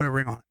saying should have put a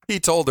ring on it. He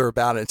told her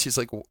about it. And she's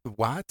like,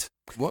 what?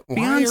 What? Why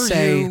Beyonce,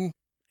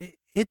 are you?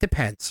 It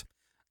depends.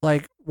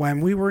 Like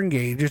when we were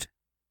engaged,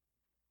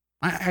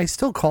 I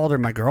still called her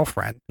my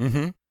girlfriend.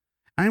 Mm-hmm.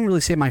 I didn't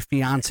really say my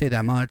fiance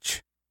that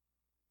much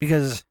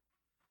because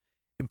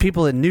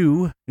people that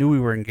knew we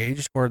were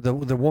engaged, or the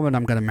woman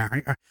I'm going to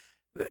marry.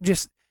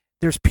 Just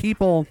there's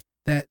people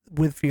that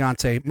with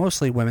fiance,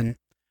 mostly women.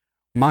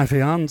 My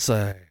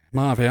fiance,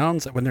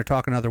 when they're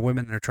talking to other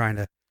women, they're trying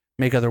to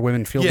make other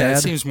women feel bad.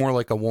 It seems more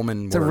like a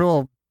woman. It's a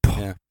real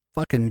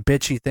fucking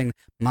bitchy thing.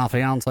 My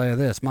fiance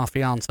this, my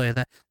fiance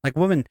that. Like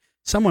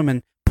some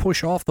women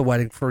push off the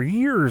wedding for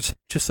years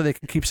just so they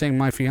can keep saying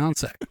my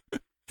fiance.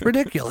 It's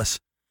ridiculous.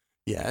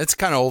 Yeah, it's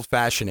kind of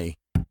old-fashioned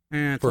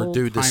for a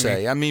dude to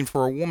say. I mean,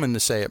 for a woman to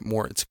say it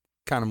more, it's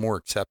kind of more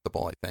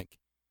acceptable, I think,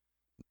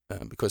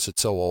 because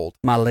it's so old.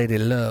 My lady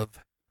love.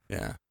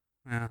 Yeah.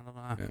 Yeah.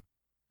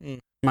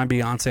 My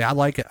Beyonce. I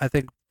like it. I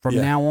think from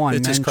now on,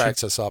 it just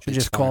cracks us up. Should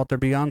just call it their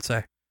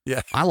Beyonce.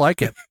 Yeah. I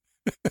like it.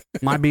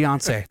 My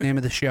Beyonce, name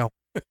of the show.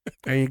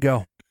 There you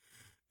go.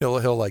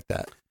 He'll like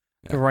that.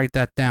 Yeah. Write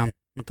that down.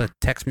 I'm going to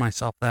text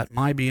myself that.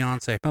 My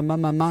Beyonce.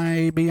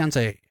 My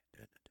Beyonce.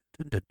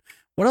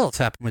 What else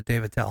happened with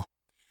David Tell?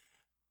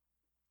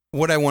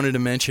 What I wanted to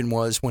mention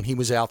was when he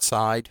was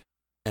outside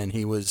and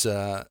he was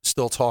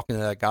still talking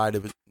to that guy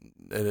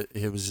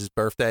it was his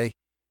birthday.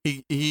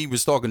 He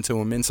was talking to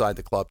him inside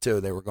the club too.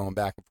 They were going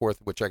back and forth,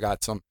 which I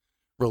got some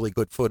really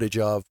good footage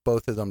of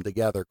both of them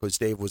together because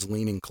Dave was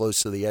leaning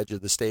close to the edge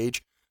of the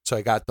stage. So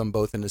I got them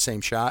both in the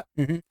same shot,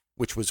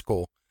 which was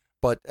cool.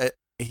 But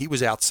he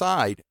was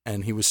outside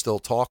and he was still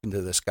talking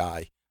to this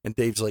guy. And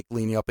Dave's like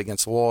leaning up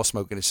against the wall,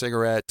 smoking a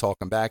cigarette,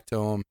 talking back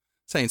to him,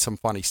 saying some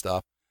funny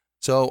stuff.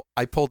 So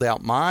I pulled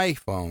out my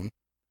phone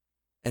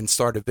and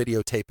started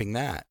videotaping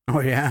that. Oh,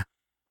 yeah.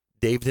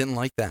 Dave didn't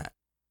like that.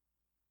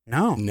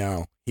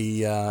 No.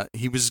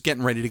 He was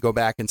getting ready to go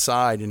back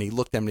inside and he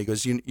looked at me and he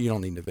goes, you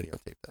don't need to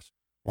videotape this.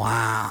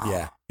 Wow.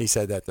 Yeah. He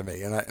said that to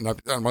me. And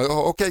I'm like,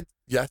 oh, okay.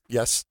 Yeah.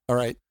 Yes. All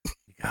right.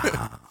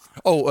 Yeah.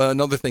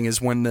 Another thing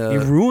is when you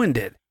ruined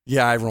it.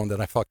 Yeah, I ruined it.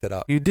 I fucked it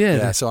up. You did.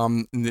 Yeah, so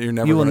you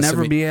will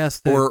never be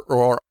asked to,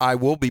 or I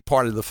will be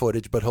part of the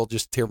footage, but he'll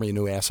just tear me a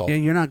new asshole. Yeah,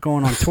 you're not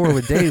going on tour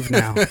with Dave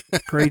now.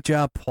 Great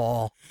job,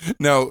 Paul.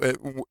 No,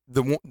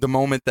 the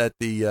moment that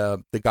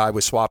the guy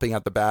was swapping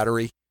out the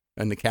battery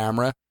and the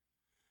camera,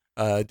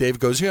 Dave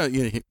goes,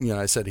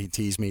 I said he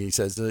teased me. He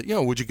says,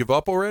 would you give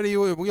up already?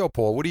 Yo,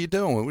 Paul, what are you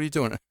doing? What are you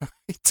doing?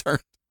 He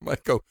turned. I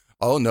go,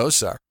 oh no,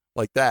 sir,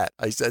 like that.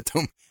 I said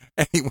to him.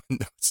 Anyone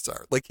knows,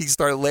 sir. Like he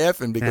started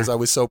laughing because I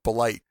was so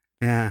polite.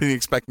 Yeah, he didn't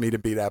expect me to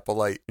be that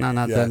polite. No,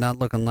 not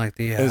looking like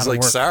the. It's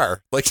like,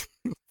 sir, like,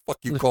 fuck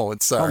you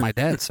calling sir? Call my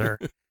dad, sir.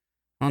 Why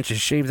don't you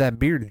shave that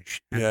beard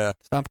and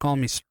stop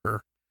calling me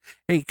sir?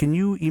 Hey, can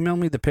you email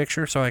me the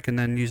picture so I can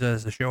then use it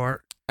as the show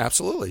art?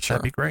 Absolutely, sure.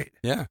 That'd be great.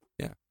 Yeah.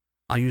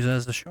 I'll use it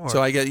as the show art.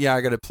 So I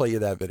got to play you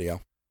that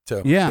video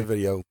too. Yeah, the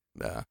video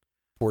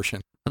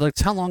portion.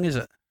 How long is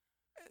it?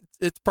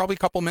 It's probably a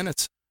couple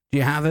minutes. Do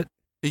you have it?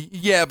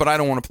 Yeah, but I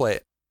don't want to play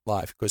it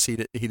live because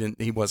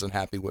he wasn't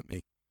happy with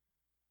me.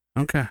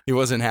 Okay. He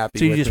wasn't happy.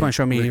 So you just want to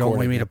show me? You don't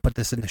want me to put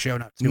this in the show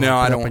notes? No,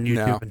 I don't. On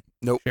YouTube and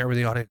nope. Share with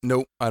the audience.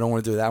 Nope. I don't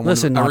want to do that.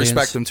 Listen, I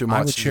respect him too much.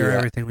 I would share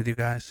everything with you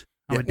guys.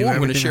 I'm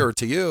going to share it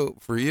to you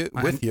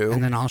with you,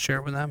 and then I'll share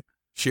it with them.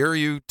 Share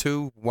you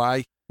to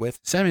why with?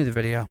 Send me the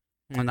video,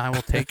 and I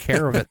will take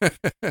care of it.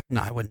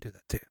 No, I wouldn't do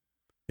that to you.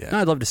 Yeah.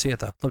 No, I'd love to see it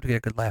though. I'd love to get a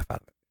good laugh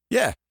out of it.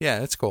 Yeah,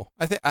 that's cool.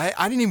 I think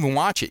I didn't even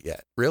watch it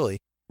yet. Really.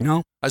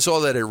 No. I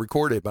saw that it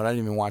recorded, but I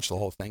didn't even watch the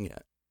whole thing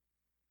yet.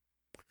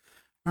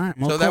 All right.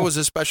 Well, so that was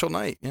a special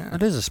night. Yeah.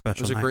 It is a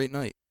special night. It was a great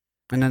night.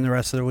 And then the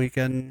rest of the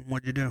weekend,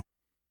 what'd you do?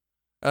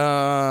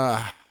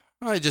 I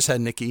just had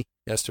Nikki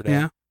yesterday.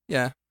 Yeah.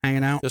 Yeah.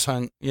 Hanging out? Just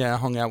hung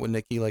out with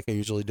Nikki like I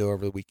usually do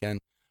over the weekend.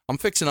 I'm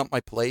fixing up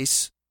my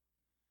place.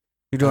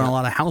 You're doing a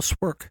lot of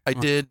housework. I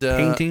did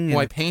painting.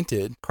 I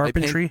painted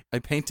Carpentry. I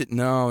painted.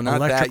 No, not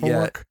electrical that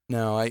yet. Work?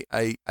 No,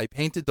 I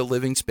painted the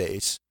living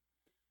space,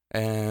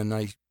 and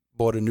I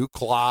bought a new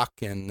clock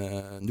and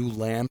a new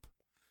lamp.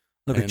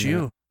 Look at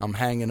you. I'm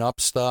hanging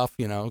up stuff.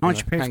 How much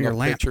you pay for your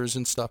lamp? Pictures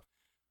and stuff.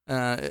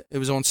 It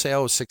was on sale.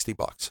 It was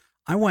 $60.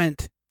 I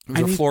went.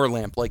 It was a floor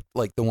lamp like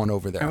the one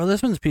over there. Well,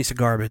 this one's a piece of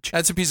garbage.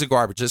 That's a piece of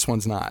garbage. This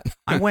one's not.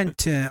 I went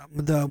to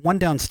the one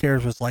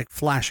downstairs was like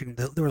flashing.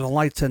 There was a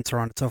light sensor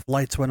on it, so if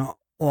lights went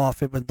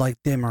off, it would like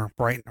dim or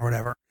brighten or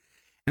whatever.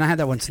 And I had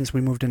that one since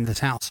we moved into this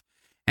house.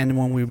 And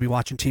when we would be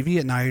watching TV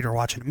at night or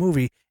watching a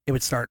movie, it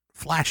would start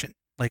flashing,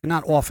 like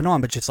not off and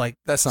on, but just like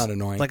that's not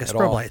annoying. Like a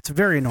strobe light. It's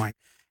very annoying.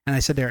 And I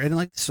said there, and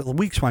like so the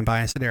weeks went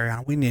by. I said,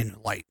 Ariana, we need a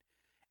new light.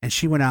 And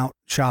she went out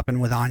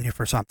shopping with Anya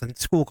for something,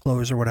 school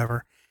clothes or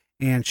whatever.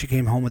 And she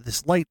came home with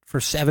this light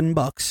for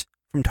 $7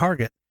 from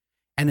Target.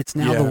 And it's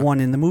now the one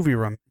in the movie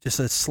room. Just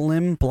a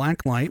slim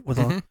black light with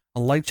a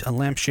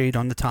lampshade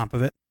on the top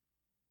of it.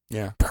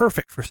 Yeah.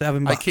 Perfect for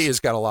 $7.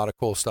 IKEA's got a lot of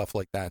cool stuff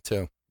like that,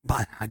 too.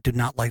 But I did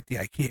not like the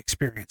IKEA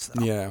experience,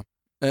 though. Yeah.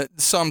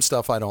 Some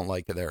stuff I don't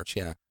like of theirs,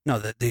 yeah. No,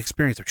 the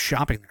experience of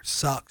shopping there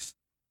sucks.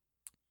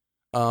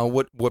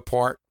 What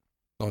part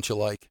don't you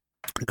like?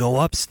 Go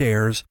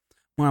upstairs.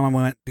 When I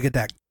went to get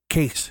that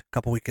case a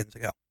couple weekends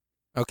ago.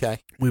 Okay.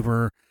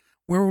 Where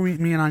were we,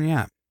 me and Anya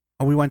at?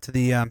 Oh, we went to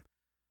the,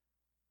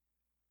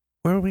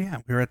 where were we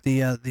at? We were at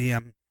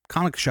the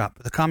comic shop,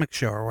 the comic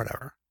show or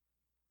whatever.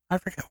 I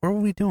forget. What were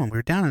we doing? We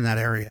were down in that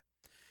area.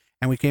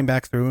 And we came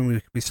back through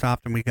and we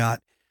stopped and we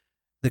got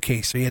the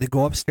case. So you had to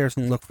go upstairs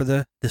and look for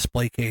the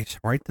display case,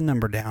 write the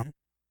number down,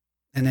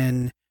 and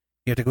then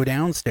you have to go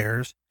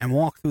downstairs and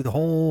walk through the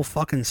whole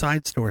fucking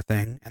side store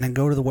thing and then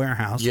go to the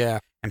warehouse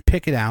and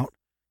pick it out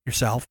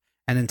yourself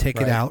and then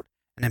take it out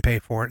and then pay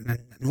for it and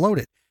then load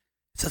it.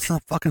 It's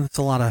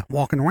a lot of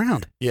walking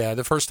around. Yeah,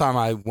 the first time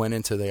I went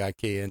into the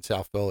IKEA in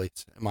South Philly,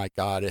 my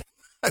God,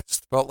 I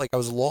just felt like I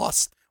was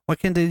lost. Why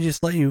can't they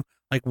just let you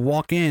like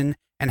walk in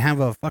and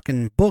have a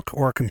fucking book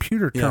or a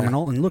computer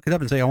terminal and look it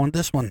up and say, I want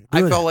this one?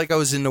 Good. I felt like I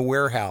was in the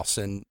warehouse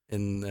in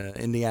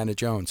Indiana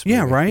Jones movie.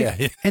 Yeah, right.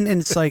 Yeah. and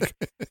it's like,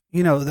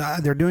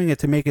 they're doing it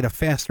to make it a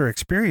faster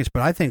experience,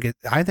 but I think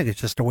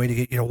it's just a way to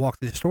get you to walk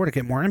through the store to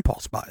get more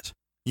impulse buys.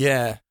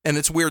 Yeah, and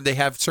it's weird. They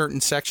have certain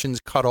sections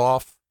cut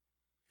off,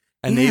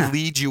 and they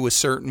lead you a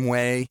certain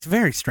way. It's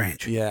very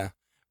strange. Yeah.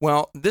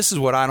 Well, this is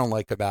what I don't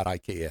like about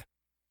IKEA.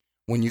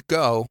 When you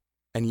go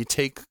and you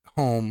take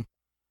home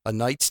a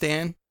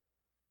nightstand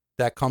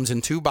that comes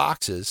in 2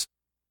 boxes,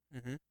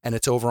 and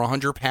it's over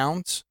 100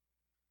 pounds,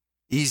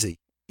 easily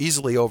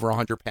over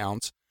 100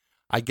 pounds.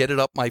 I get it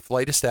up my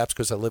flight of steps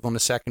because I live on the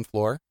 2nd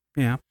floor.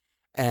 Yeah.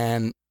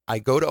 And I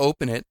go to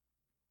open it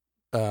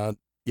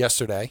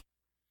yesterday,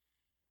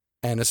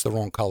 and it's the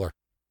wrong color.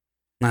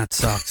 That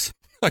sucks.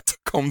 I took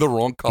home the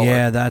wrong color.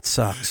 Yeah, that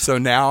sucks. So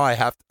now I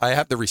have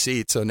the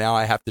receipt, so now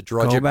I have to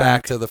drudge it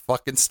back to the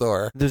fucking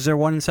store. Is there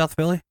one in South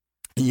Philly?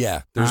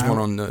 Yeah, there's one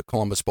on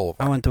Columbus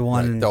Boulevard. I went to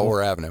one in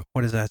Delaware Avenue.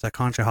 What is that? Is that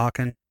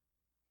Conshohocken?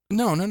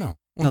 No. No,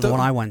 the one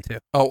I went to.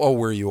 Oh,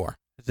 where you are.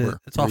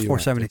 It's off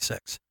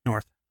 476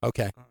 north.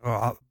 Okay.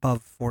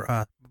 Above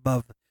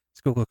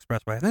Schuylkill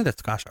Expressway. I think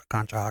that's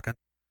Conshohocken.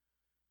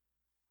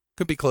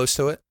 Could be close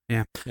to it.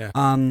 Yeah.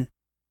 Yeah.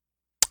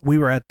 We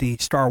were at the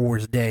Star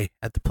Wars Day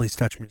at the Police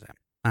Touch Museum.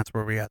 That's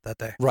where we got that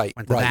day. Right.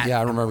 Yeah,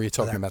 I remember you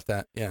talking about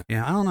that. Yeah.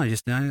 Yeah, I don't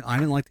know. I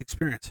didn't like the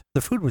experience.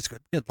 The food was good.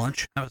 We had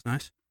lunch. That was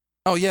nice.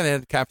 Oh, yeah, they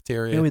had the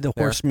cafeteria. Yeah, we had the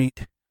horse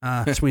meat,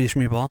 Swedish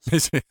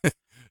meatballs.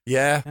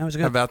 Yeah. That was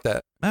good. How about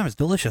that? That was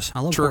delicious. I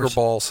love Trigger horse.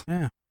 balls.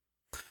 Yeah.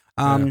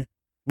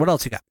 What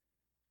else you got?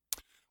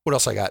 What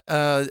else I got?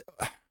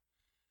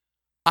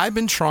 I've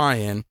been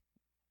trying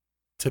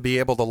to be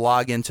able to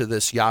log into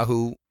this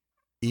Yahoo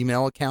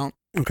email account.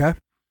 Okay.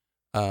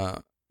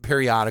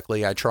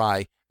 Periodically, I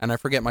try, and I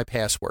forget my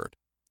password.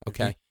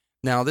 Okay.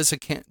 Now, this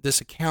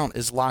account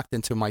is locked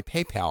into my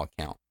PayPal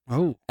account.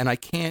 Oh. And I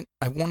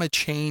want to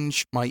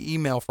change my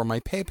email from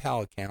my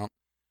PayPal account,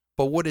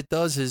 but what it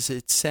does is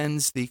it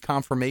sends the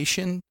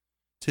confirmation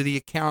to the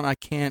account I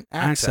can't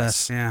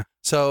access. Yeah.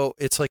 So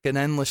it's like an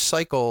endless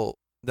cycle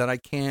that I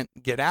can't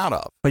get out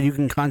of. But you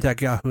can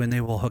contact Yahoo and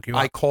they will hook you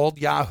up. I called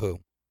Yahoo.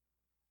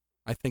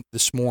 I think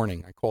this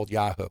morning I called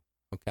Yahoo.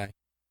 Okay.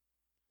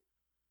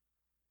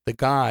 The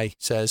guy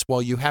says,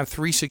 well, you have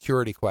 3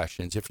 security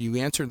questions. If you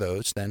answer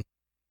those, then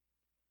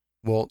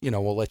we'll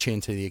let you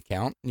into the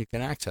account and you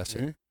can access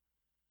it.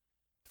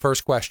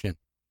 First question.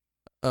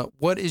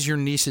 What is your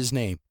niece's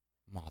name?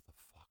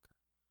 Motherfucker.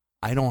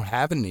 I don't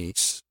have a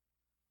niece.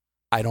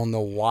 I don't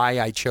know why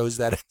I chose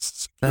that as a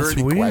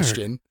security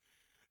question.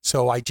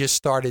 So I just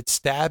started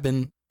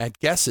stabbing at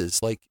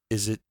guesses. Like,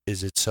 is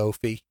it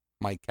Sophie,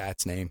 my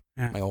cat's name,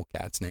 my old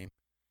cat's name?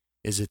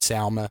 Is it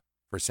Salma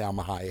for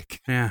Salma Hayek?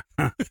 Yeah.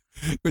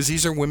 Because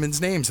these are women's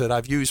names that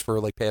I've used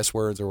for like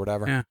passwords or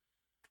whatever. Yeah.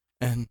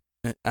 And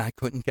I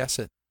couldn't guess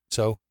it.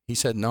 So he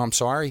said, no, I'm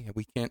sorry.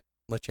 We can't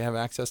let you have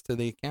access to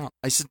the account.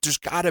 I said, there's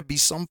got to be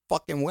some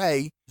fucking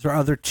way. Is there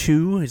other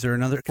 2? Is there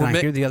another? Can I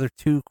hear the other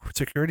 2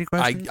 security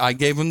questions? I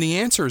gave him the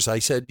answers. I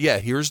said, yeah,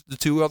 here's the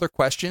 2 other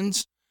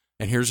questions,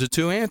 and here's the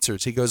 2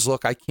 answers. He goes,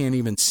 look, I can't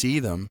even see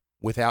them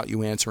without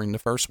you answering the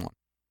first one.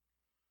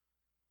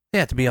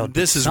 Yeah, to be able to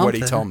This is what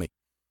he told me.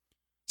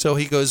 So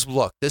he goes,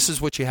 look, this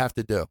is what you have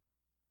to do.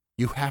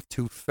 You have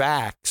to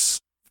fax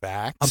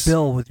a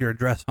bill with your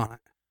address on it.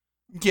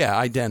 Yeah,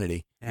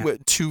 identity. Yeah.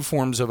 With 2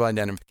 forms of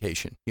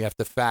identification. You have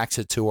to fax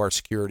it to our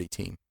security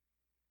team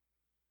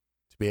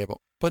to be able.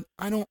 But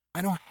I don't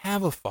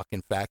have a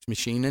fucking fax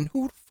machine, and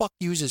who the fuck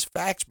uses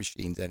fax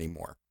machines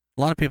anymore?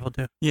 A lot of people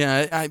do.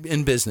 Yeah,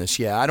 in business.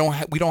 Yeah,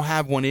 we don't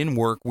have one in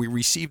work. We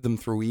receive them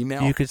through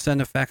email. You could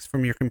send a fax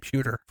from your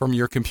computer. From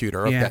your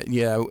computer. Okay.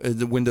 Yeah.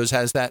 The Windows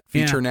has that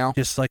feature now.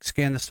 Just like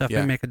scan the stuff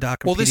and make a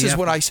document. Well, this is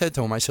what I said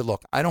to him. I said,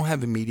 look, I don't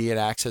have immediate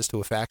access to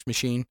a fax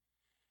machine.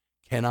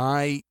 Can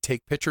I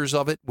take pictures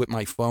of it with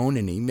my phone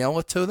and email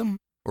it to them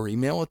or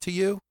email it to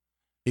you?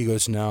 He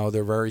goes, no,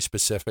 they're very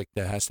specific.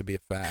 There has to be a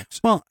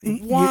fax. Well,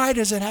 why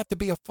does it have to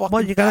be a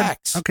fucking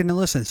fax? Okay, now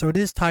listen. So it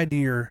is tied to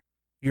your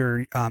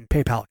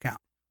PayPal account,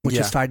 which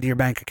is tied to your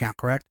bank account,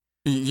 correct?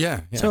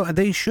 Yeah. So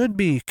they should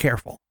be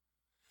careful.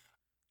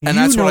 And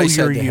that's what I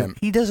said to you. him.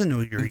 He doesn't know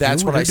you're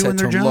That's you. what They're I said doing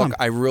to their him. job. Look,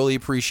 I really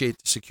appreciate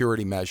the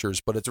security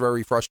measures, but it's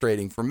very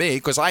frustrating for me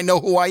because I know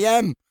who I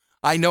am.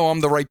 I know I'm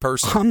the right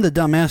person. I'm the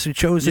dumbass who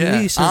chose the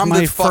niece as I'm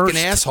my the fucking first...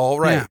 asshole,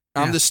 right? Yeah,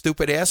 I'm the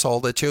stupid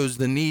asshole that chose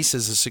the niece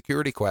as a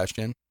security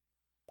question.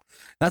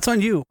 That's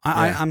on you.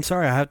 I'm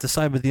sorry. I have to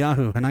side with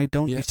Yahoo, and I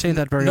don't say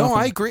that very often. No,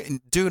 I agree.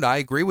 Dude, I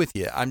agree with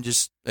you. I'm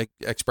just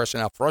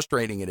expressing how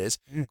frustrating it is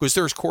because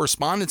there's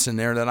correspondence in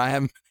there that I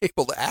haven't been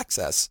able to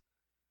access.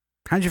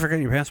 How'd you forget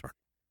your password?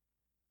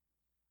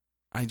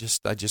 I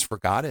just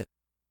forgot it.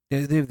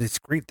 They have these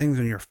great things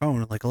on your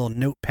phone, like a little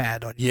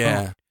notepad on your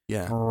phone.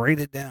 Yeah. Write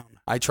it down.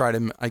 I try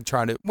to.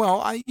 Well,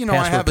 I Password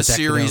have a protected,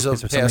 series though, of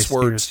 'cause if somebody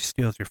passwords.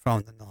 steals your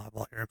phone, then they'll have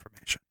all your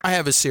information. I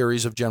have a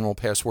series of general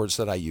passwords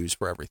that I use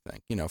for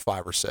everything.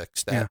 5 or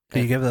 6. Can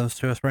you give those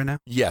to us right now?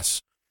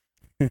 Yes.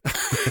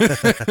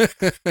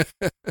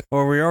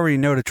 Or we already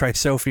know to try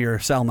Sophie or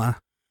Selma.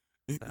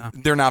 So.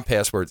 They're not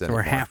passwords So anymore.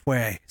 we're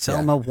halfway.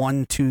 Selma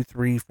 1, 2,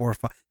 3, 4,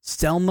 5.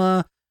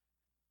 Selma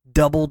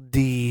double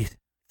D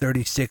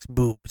 36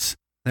 boobs.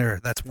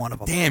 There, that's one of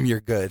them. Damn, you're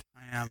good.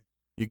 I am.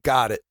 You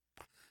got it.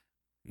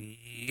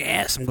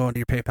 Yes, I'm going to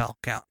your PayPal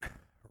account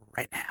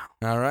right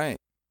now. All right.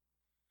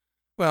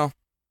 Well,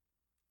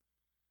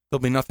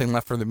 there'll be nothing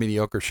left for the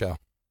mediocre show.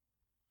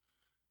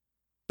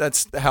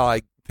 That's how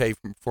I pay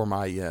for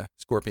my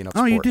Scorpion of Oh,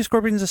 support. you do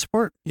Scorpions of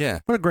support? Yeah.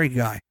 What a great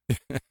guy.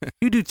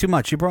 You do too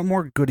much. You brought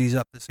more goodies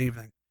up this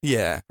evening.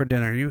 Yeah. For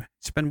dinner. You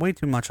spend way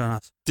too much on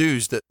us.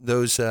 Dudes,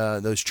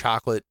 those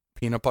chocolate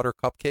peanut butter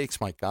cupcakes,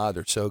 my God,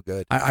 they're so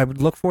good. I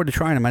would look forward to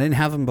trying them. I didn't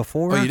have them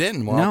before. Oh, you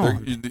didn't? Well, no.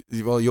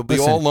 You'll be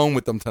Listen, all alone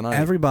with them tonight.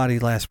 Everybody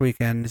last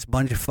weekend is a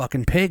bunch of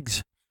fucking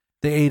pigs.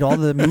 They ate all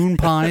the moon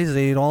pies.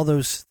 They ate all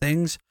those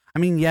things. I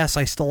mean, yes,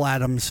 I stole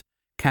Adam's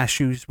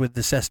cashews with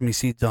the sesame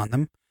seeds on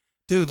them.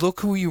 Dude,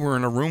 look who you were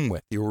in a room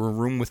with. You were in a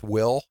room with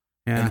Will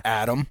and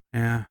Adam.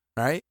 Yeah.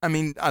 Right? I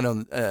mean, I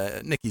don't,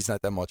 Nikki's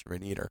not that much of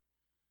an eater.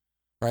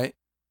 Right?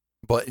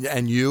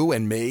 And you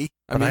and me.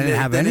 I didn't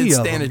have any of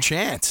them. Stand a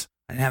chance.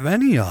 I didn't have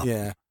any of them.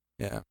 Yeah.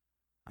 Yeah.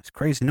 That's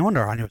crazy. No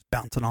wonder Anya was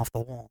bouncing off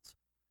the walls.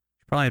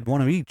 She probably had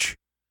one of each.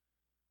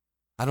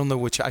 I don't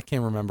know I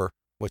can't remember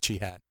what she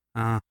had.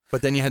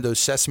 But then you had those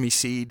sesame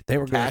seed they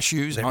were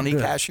cashews, they honey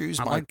were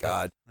cashews. My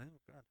God.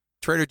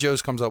 Trader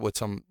Joe's comes up with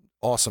some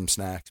awesome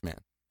snacks, man.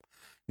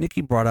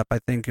 Nikki brought up, I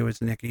think it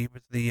was Nikki, it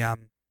was the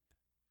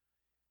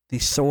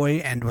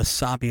soy and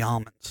wasabi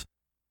almonds.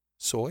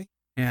 Soy?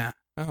 Yeah.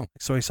 Oh. Like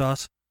soy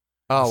sauce.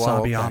 Oh, wow.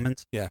 Wasabi Okay.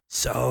 almonds. Yeah.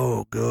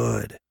 So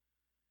good.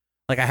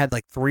 Like I had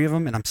like 3 of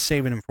them, and I'm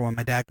saving them for when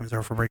my dad comes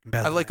over for Breaking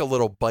Bad. I like a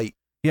little bite.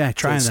 Yeah,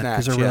 trying them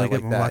because they're really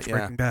good. Like We'll watch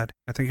Breaking Bad.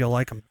 I think you'll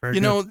like them. Very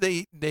good. know,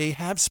 they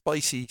have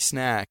spicy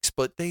snacks,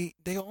 but they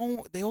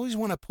always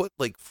want to put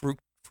like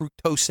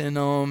fructose in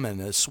them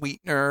and a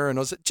sweetener, and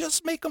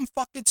just make them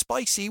fucking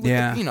spicy with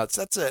the peanuts.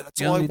 That's it.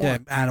 That's all I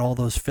want. To add all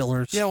those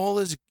fillers. Yeah, all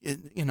those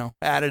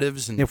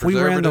additives and if we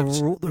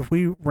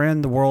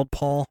ran the world,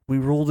 Paul, we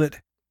ruled it.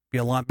 Be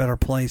a lot better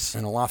place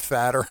and a lot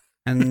fatter,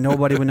 and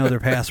nobody would know their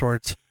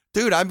passwords.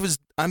 Dude, I've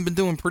been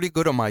doing pretty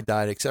good on my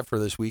diet except for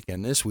this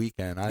weekend. This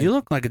weekend, you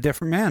look like a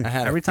different man.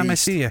 Every time I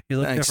see you, you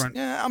look different.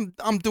 Yeah,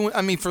 I'm doing.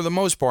 I mean, for the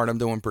most part, I'm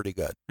doing pretty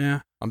good. Yeah,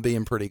 I'm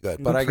being pretty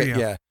good. But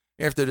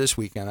after this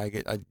weekend,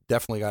 I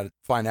definitely got to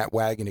find that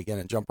wagon again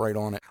and jump right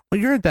on it.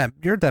 Well, you're at that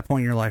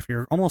point in your life.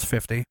 You're almost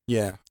 50.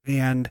 Yeah,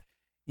 and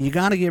you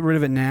got to get rid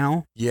of it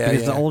now. Yeah,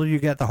 because the older you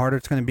get, the harder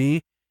it's going to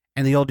be,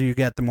 and the older you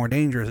get, the more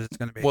dangerous it's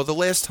going to be. Well, the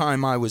last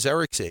time I was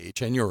Eric's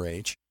age and your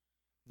age,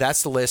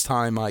 that's the last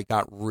time I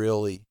got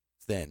really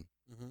thin.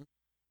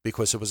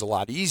 Because it was a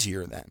lot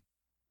easier then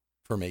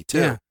for me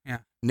too. Yeah.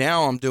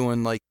 Now I'm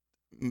doing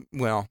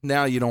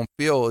now you don't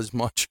feel as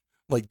much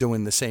like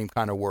doing the same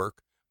kind of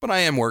work, but I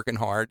am working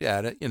hard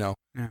at it,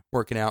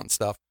 working out and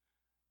stuff.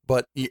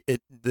 But the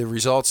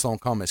results don't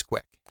come as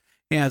quick.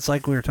 Yeah, it's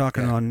like we were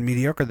talking on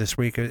Mediocre this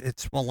week.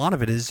 It's a lot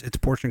of it's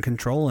portion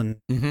control and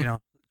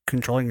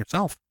controlling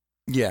yourself.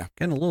 Yeah,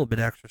 getting a little bit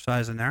of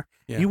exercise in there.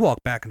 Yeah. You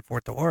walk back and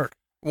forth to work.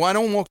 Well, I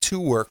don't walk to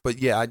work, but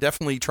yeah, I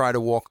definitely try to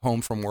walk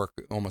home from work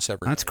almost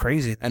every day. That's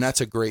crazy. And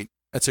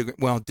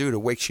dude,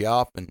 it wakes you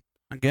up, and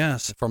I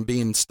guess from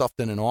being stuffed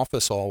in an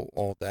office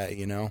all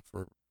day,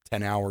 for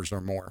 10 hours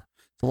or more.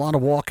 It's a lot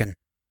of walking.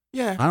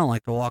 Yeah. I don't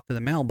like to walk to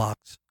the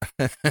mailbox.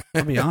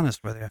 I'll be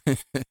honest with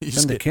you.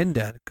 Send the kid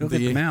dad. Go get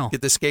the mail.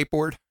 Get the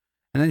skateboard.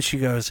 And then she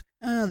goes,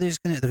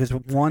 because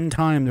one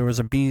time there was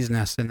a bee's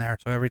nest in there.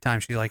 So every time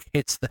she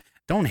hits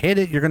don't hit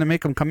it. You're going to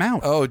make them come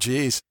out. Oh,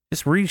 geez.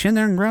 Just reach in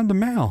there and grab the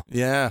mail.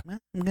 Yeah. I'm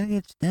going to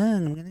get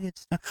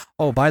stung.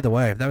 Oh, by the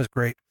way, that was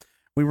great.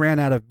 We ran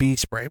out of bee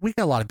spray. We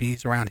got a lot of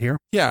bees around here.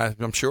 Yeah,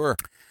 I'm sure.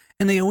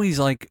 And they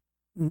always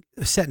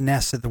set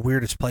nests at the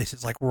weirdest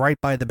places, like right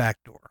by the back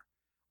door,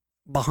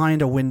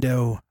 behind a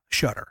window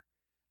shutter,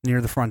 near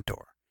the front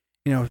door.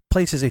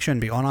 Places they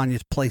shouldn't be. On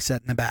Anya's place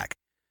set in the back.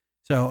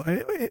 So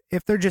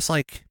if they're just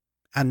like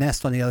a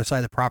nest on the other side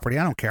of the property,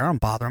 I don't care. I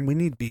don't bother them. We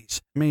need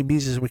bees. As many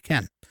bees as we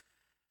can.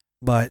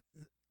 But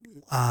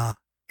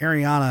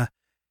Ariana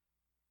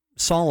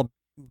saw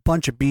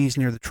bunch of bees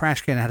near the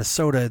trash can that had a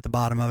soda at the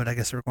bottom of it. I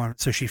guess they were going.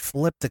 So she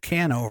flipped the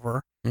can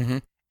over,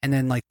 and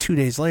then like 2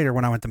 days later,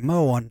 when I went to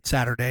mow on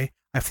Saturday,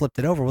 I flipped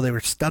it over. Well, they were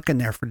stuck in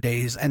there for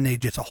days, and there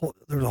was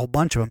a whole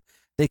bunch of them.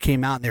 They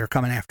came out and they were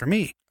coming after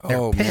me. They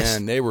were pissed.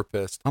 Man, they were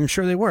pissed. I'm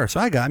sure they were. So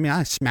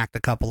I smacked a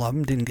couple of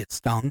them, didn't get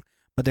stung,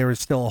 but there was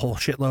still a whole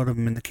shitload of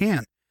them in the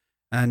can.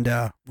 And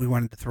we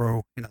wanted to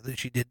throw,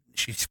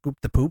 she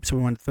scooped the poop, so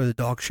we wanted to throw the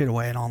dog shit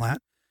away and all that.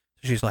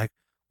 So she's like,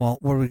 well,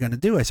 what are we going to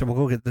do? I said, well,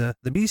 go get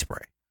the bee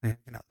spray. And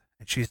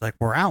she's like,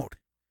 we're out.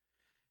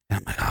 And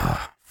I'm like,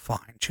 oh,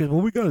 fine. She goes,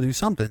 well, we got to do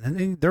something.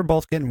 And they're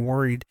both getting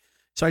worried.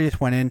 So I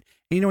just went in.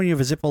 And when you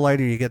have a Zippo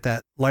lighter, you get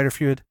that lighter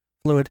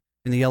fluid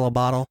in the yellow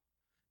bottle.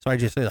 So I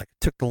just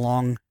took the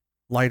long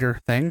lighter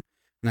thing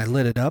and I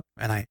lit it up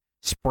and I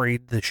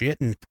sprayed the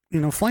shit and,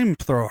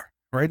 flamethrower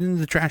right into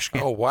the trash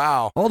can. Oh,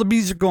 wow. All the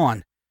bees are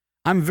gone.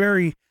 I'm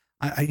very,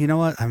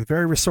 I'm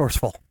very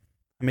resourceful.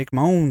 I make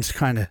my own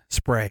kind of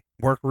spray.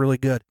 Work really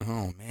good.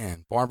 Oh,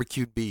 man.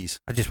 Barbecued bees.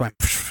 I just went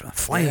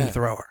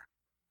flamethrower.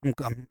 Yeah.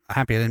 I'm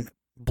happy I didn't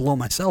blow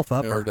myself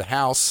up. Or the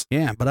house.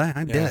 Yeah, but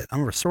I did it.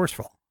 I'm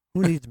resourceful.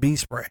 Who needs bee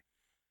spray?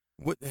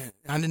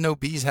 I didn't know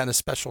bees had a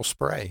special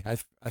spray. I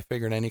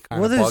figured any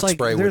kind of bug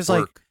spray would work. There's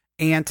like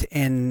ant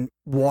and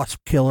wasp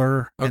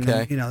killer. And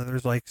okay. Then,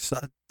 there's like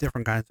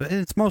different kinds. But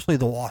it's mostly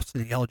the wasps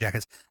and the yellow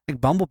jackets.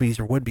 Like bumblebees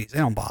or wood bees, they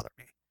don't bother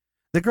me.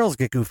 The girls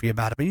get goofy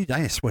about it, but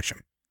I just switch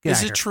them.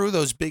 Is it true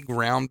those big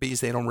round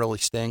bees, they don't really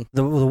sting?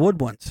 The wood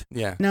ones?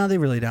 Yeah. No, they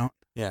really don't.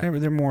 Yeah.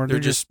 They're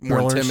just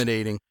more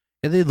intimidating.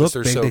 Yeah, they look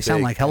big. So they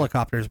sound like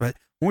helicopters, but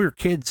when we were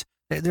kids,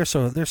 they're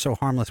so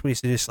harmless. We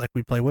used to just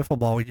we play wiffle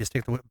ball. We just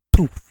take the whip,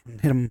 poof,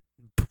 and hit them,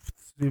 poof,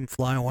 see them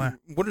fly away.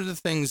 What are the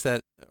things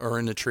that are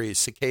in the trees?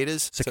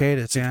 Cicadas.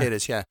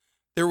 Cicadas. Yeah.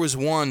 There was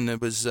one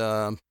that was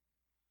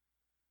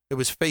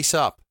face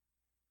up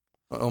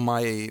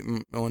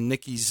on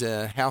Nikki's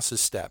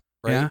house's step.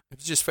 Right. Yeah. It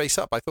was just face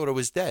up. I thought it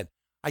was dead.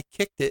 I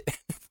kicked it.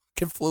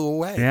 It flew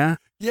away. Yeah.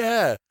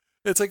 Yeah.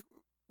 It's like,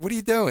 what are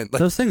you doing? Like,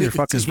 those things are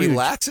fucking just huge.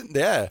 Relaxing.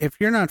 Yeah. If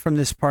you're not from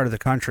this part of the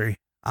country,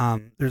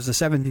 there's the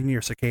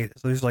 17-year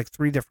cicadas. There's like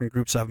 3 different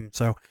groups of them.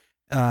 So,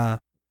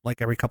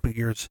 like every couple of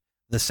years,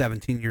 the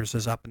 17 years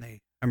is up and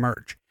they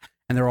emerge,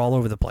 and they're all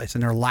over the place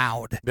and they're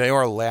loud. They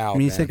are loud. I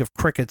mean, you think of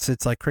crickets,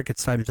 it's like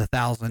crickets times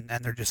 1,000,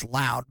 and they're just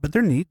loud, but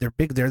they're neat. They're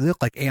big. They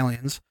look like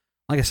aliens.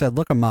 Like I said,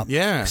 look them up.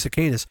 Yeah.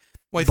 Cicadas.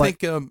 Well, I think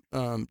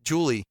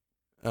Julie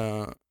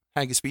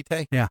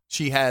Hagespite, yeah,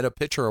 she had a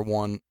picture of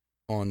one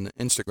on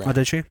Instagram. Oh,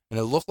 did she? And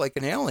it looked like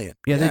an alien.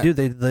 Yeah, they do.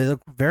 They look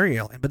very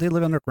alien, but they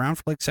live underground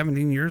for like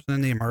 17 years, and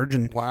then they emerge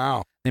and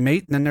wow, they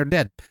mate, and then they're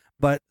dead.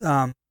 But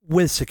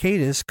with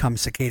cicadas come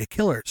cicada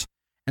killers,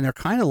 and they're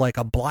kind of like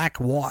a black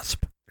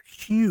wasp.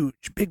 They're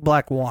huge, big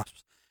black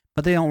wasps,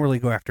 but they don't really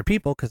go after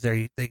people because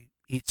they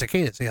eat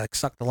cicadas. They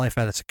suck the life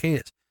out of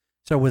cicadas.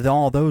 So with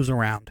all those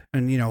around,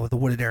 and the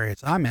wooded areas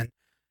I'm in,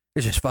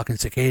 there's just fucking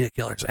cicada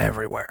killers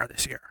everywhere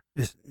this year.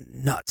 Just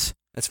nuts.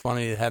 That's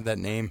funny to have that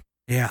name.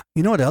 Yeah.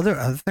 You know what, the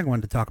other thing I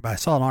wanted to talk about, I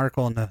saw an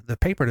article in the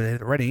paper today,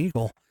 the Red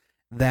Eagle,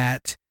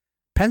 that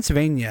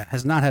Pennsylvania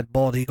has not had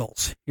bald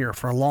eagles here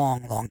for a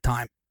long, long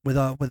time. With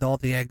all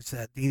the eggs,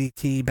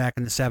 DDT back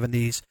in the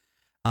 70s,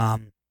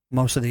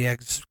 most of the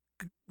eggs,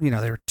 they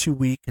were too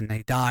weak and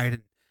they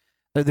died.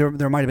 And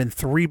there might have been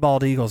 3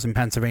 bald eagles in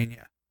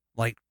Pennsylvania,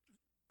 like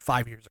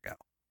 5 years ago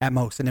at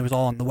most, and it was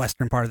all in the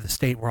western part of the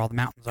state where all the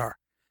mountains are.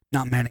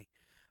 Not many.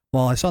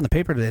 Well, I saw in the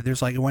paper today,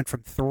 there's it went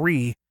from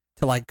 3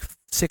 to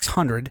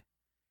 600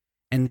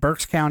 in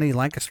Berks County,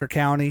 Lancaster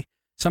County.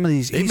 Some of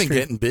these they've been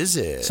getting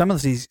busy. Some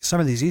of these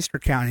eastern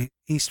counties.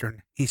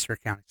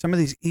 Some of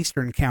these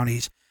eastern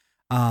counties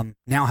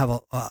now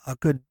have a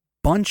good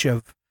bunch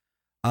of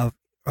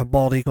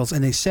bald eagles.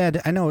 And they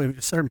said, I know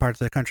in certain parts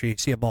of the country you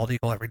see a bald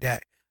eagle every day,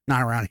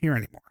 not around here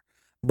anymore.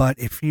 But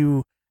if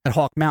you at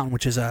Hawk Mountain,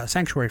 which is a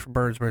sanctuary for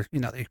birds, where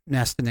they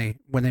nest and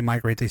when they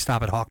migrate they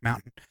stop at Hawk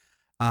Mountain.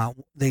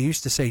 They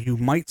used to say you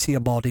might see a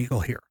bald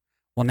eagle here.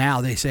 Well, now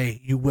they say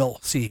you will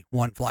see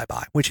one fly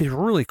by, which is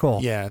really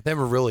cool. Yeah, they have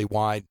a really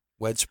wide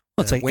wingspan.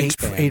 Well, it's like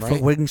wingspan, 8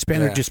 foot wingspan. Yeah.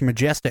 They're just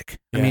majestic.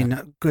 Yeah. I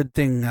mean, good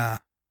thing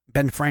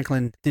Ben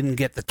Franklin didn't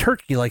get the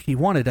turkey like he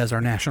wanted as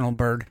our national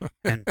bird,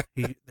 and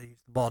they used the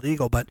bald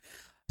eagle. But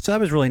so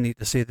that was really neat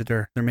to see that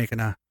they're making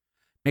a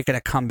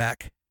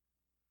comeback.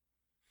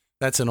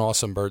 That's an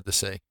awesome bird to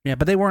see. Yeah,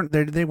 but they weren't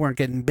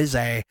getting busy.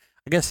 I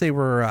guess they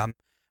were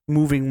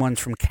moving ones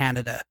from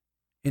Canada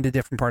into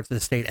different parts of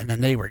the state, and then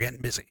they were getting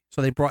busy.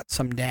 So they brought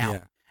some down.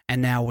 Yeah.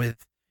 And now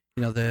with,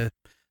 there's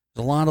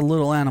a lot of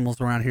little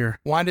animals around here.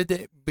 Why did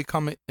they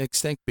become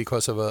extinct?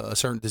 Because of a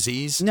certain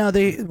disease? No,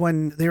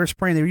 when they were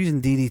spraying, they were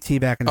using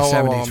DDT back in the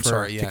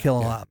 70s to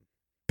kill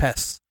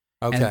pests.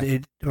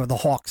 Okay. And the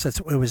hawks,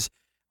 it was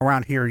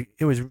around here,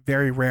 it was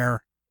very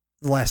rare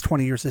the last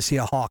 20 years to see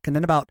a hawk. And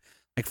then about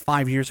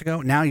 5 years ago,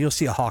 now you'll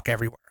see a hawk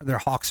everywhere.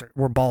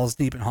 We're balls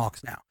deep in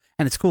hawks now.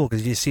 And it's cool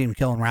because you see them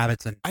killing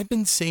rabbits. And I've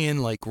been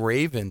seeing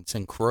ravens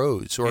and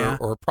crows, or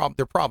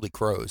they're probably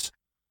crows.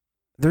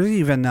 There's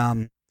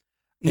even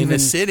in the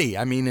city.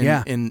 I mean,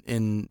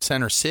 in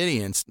Center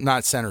City, and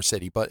not Center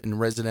City, but in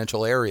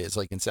residential areas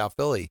like in South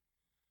Philly.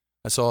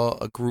 I saw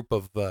a group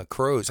of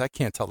crows. I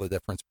can't tell the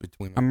difference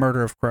between A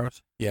murder of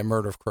crows. Yeah,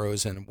 murder of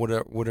crows. And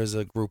what is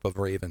a group of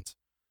ravens?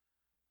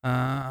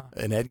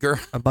 An Edgar?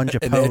 A bunch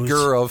of An poes.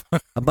 Edgar of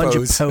a bunch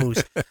poes. of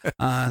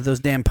poes. Those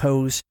damn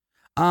poes.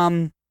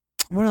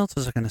 What else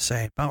was I going to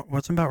say?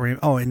 What's about ravens?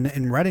 Oh,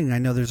 in Reading, I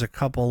know there's a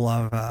couple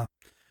of,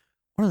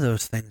 what are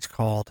those things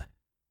called?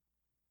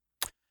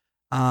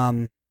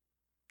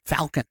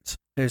 Falcons.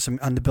 There's some,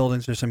 on the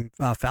buildings, there's some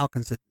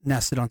falcons that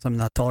nested on some of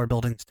the taller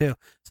buildings too.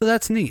 So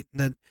that's neat.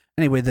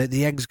 Anyway,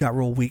 the eggs got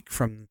real weak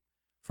from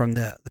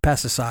the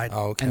pesticide,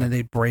 and then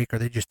they break or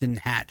they just didn't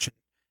hatch,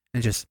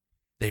 and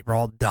they were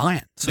all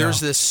dying. So. There's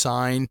this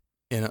sign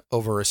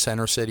over a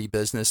Center City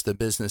business. The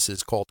business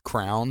is called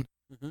Crown,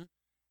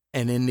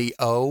 and in the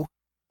O,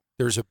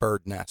 there's a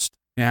bird nest.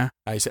 Yeah.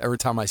 Every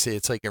time I see it,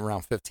 it's like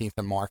around 15th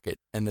and Market,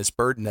 and this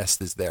bird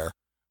nest is there.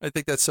 I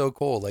think that's so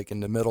cool, like in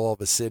the middle of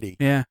a city.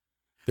 Yeah.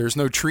 There's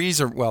no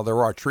trees, well,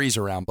 there are trees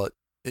around, but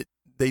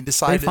they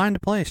decided... They find a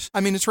place. I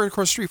mean, it's right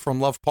across the street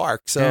from Love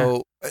Park,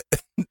 so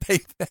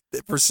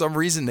for some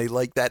reason, they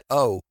like that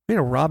O. We had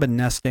a robin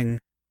nesting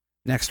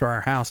next to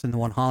our house in the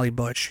one holly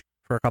bush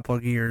for a couple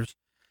of years.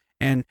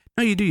 And,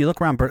 no, you do. You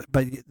look around, but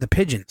the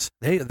pigeons,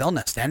 they'll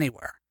nest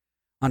anywhere.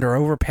 Under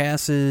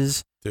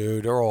overpasses.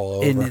 Dude, they're all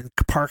over. In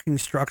parking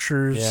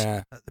structures.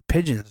 Yeah. The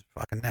pigeons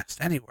fucking nest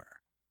anywhere.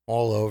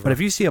 All over. But if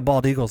you see a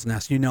bald eagle's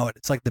nest, you know it.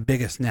 It's like the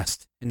biggest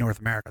nest in North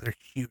America. They're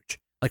huge.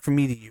 Like from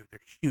me to you,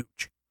 they're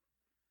huge.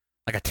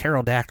 Like a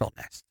pterodactyl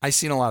nest. I've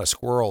seen a lot of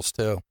squirrels,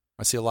 too.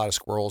 I see a lot of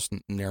squirrels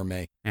near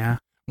me. Yeah.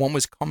 One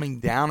was coming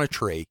down a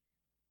tree,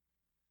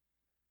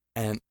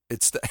 and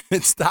it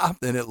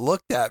stopped, and it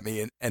looked at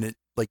me, and it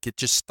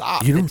just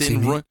stopped. You don't see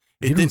me.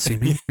 It didn't see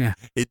me. Yeah.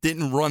 It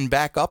didn't run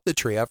back up the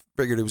tree. I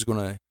figured it was going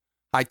to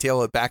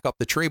hightail it back up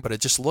the tree, but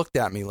it just looked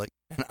at me like,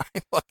 and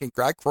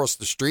I crossed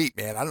the street,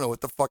 man. I don't know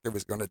what the fuck it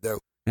was going to do.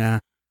 Yeah.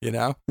 You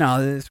know?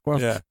 No, the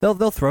squirrels. Yeah.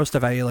 They'll throw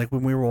stuff at you, like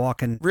when we were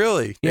walking.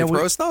 Really? They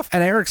throw stuff?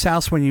 At Eric's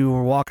house, when you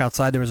walk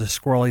outside, there was a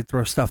squirrel. He'd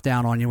throw stuff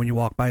down on you when you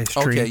walk by a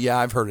street. Okay, yeah,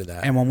 I've heard of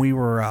that. And when we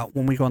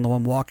go on the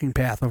one walking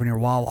path over near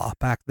Wawa,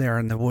 back there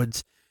in the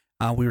woods,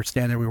 we were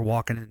standing there, we were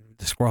walking, and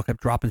the squirrel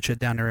kept dropping shit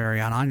down their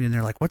area on onion. And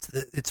they're like,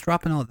 it's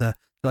dropping all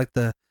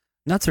the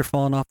nuts are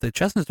falling off, the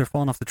chestnuts are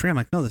falling off the tree. I'm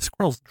like, no, the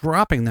squirrel's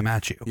dropping them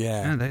at you.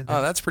 Yeah.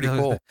 That's pretty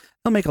cool.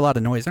 They'll make a lot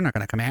of noise. They're not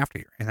going to come after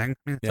you or anything.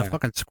 I mean, it's a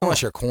fucking squirrel.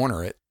 Unless you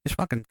corner it. Just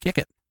fucking kick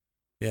it.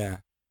 Yeah.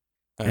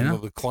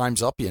 And it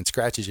climbs up you and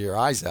scratches your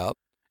eyes out.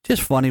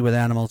 Just funny with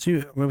animals.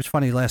 It was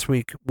funny last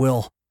week,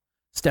 Will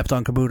stepped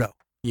on Kabuto.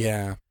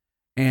 Yeah.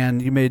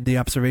 And you made the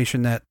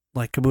observation that,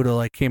 like, Kabuto,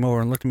 like, came over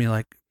and looked at me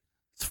like,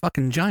 this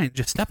fucking giant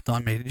just stepped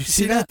on me. Did you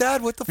see that?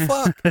 Dad? What the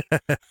fuck?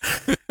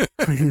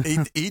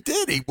 he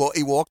did.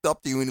 He walked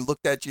up to you and he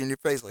looked at you in your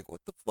face like,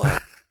 what the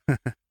fuck?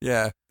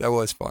 Yeah, that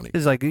was funny.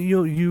 It's like,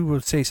 you will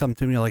say something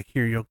to me like,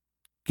 here, you'll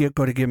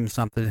go to give him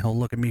something, and he'll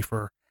look at me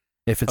for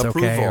if it's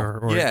approval. Okay.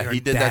 Or yeah, he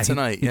did Dad. that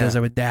tonight. He does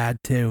it with Dad,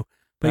 too.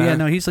 But yeah,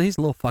 no, he's a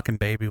little fucking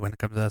baby when it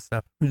comes to that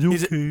stuff.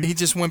 He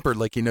just whimpered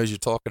like he knows you're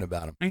talking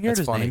about him. I heard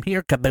his name.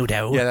 Here,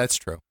 Kabuto. Yeah, that's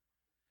true.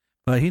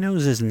 But he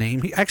knows his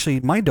name. Actually,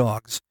 my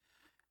dogs,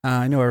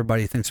 I know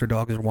everybody thinks their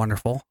dogs are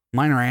wonderful.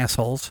 Mine are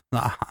assholes.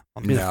 I'll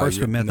be the first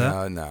to admit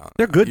that. No.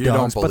 They're good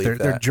dogs, but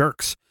they're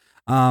jerks.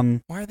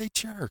 Why are they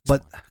jerks?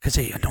 But because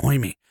they annoy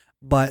me.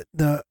 But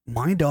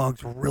my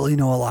dogs really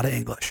know a lot of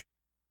English.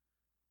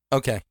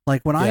 Okay.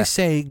 Like when I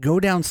say go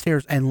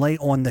downstairs and lay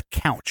on the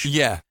couch.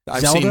 Yeah,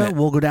 I've seen Zelda it.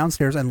 will go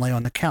downstairs and lay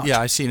on the couch. Yeah,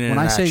 I've seen it when in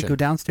I say action. go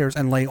downstairs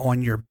and lay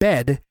on your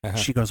bed,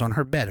 she goes on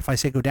her bed. If I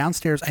say go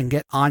downstairs and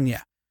get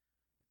Anya,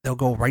 they'll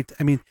go right.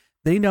 I mean,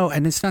 they know,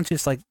 and it's not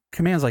just like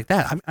commands like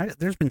that.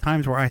 There's been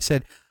times where I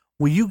said,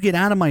 will you get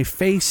out of my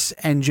face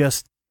and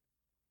just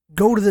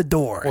go to the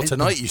door? Well,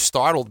 tonight you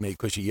startled me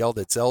because you yelled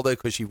at Zelda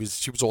because she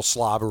was all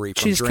slobbery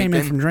from drinking. She just came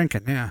in from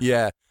drinking, yeah.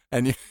 Yeah,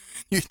 and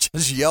you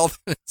just yelled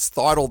and it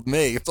startled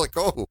me. It's like,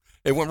 oh,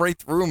 it went right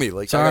through me.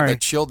 Like, I got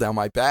that chill down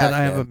my back.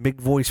 I have a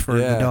big voice for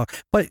the dog.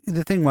 But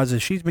the thing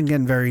is she's been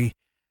getting very,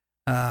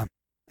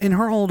 in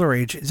her older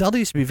age, Zelda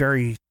used to be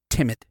very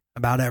timid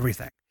about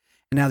everything.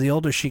 And now the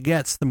older she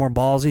gets, the more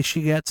ballsy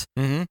she gets.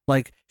 Mm-hmm.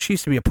 Like, she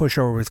used to be a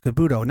pushover with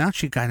Kabuto. Now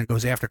she kind of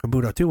goes after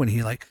Kabuto, too. And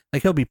he, like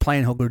he'll be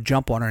playing, he'll go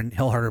jump on her, and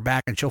he'll hurt her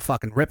back, and she'll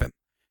fucking rip him.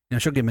 You know,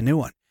 she'll give him a new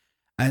one.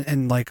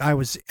 And like, I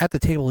was at the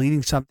table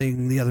eating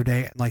something the other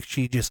day, and, like,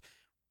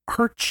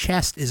 her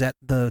chest is at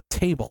the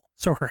table.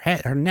 So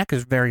her neck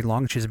is very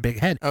long. She has a big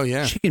head. Oh,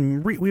 yeah. She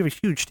can, we have a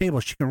huge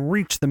table. She can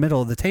reach the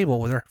middle of the table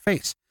with her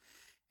face.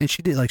 And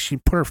she did, like, she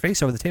put her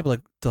face over the table,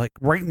 like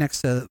right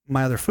next to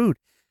my other food.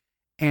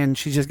 And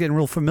she's just getting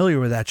real familiar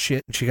with that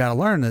shit. And she got to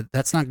learn that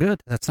that's not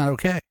good. That's not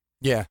okay.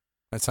 Yeah,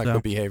 that's not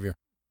good behavior.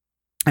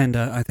 And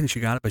I think she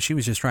got it, but she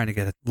was just trying to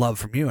get love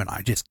from you. And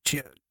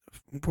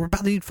we're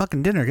about to eat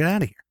fucking dinner. Get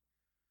out of here.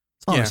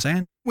 That's all I'm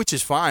saying. Which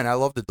is fine. I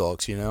love the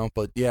dogs, you know.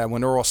 But yeah,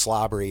 when they're all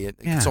slobbery, it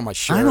gets on my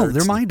shirt. I know.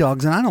 They're my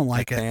dogs, and I don't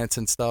like it. Pants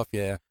and stuff,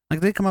 yeah.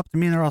 Like, they come up to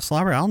me and they're all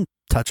slobbery. I'll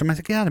touch them. I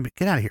say, get out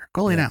of here.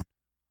 Go lay down.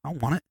 I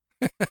don't want it.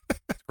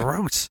 It's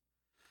gross.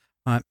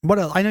 What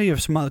else? I know you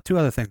have two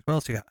other things. What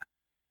else you got?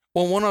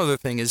 Well, one other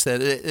thing is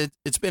that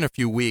it's been a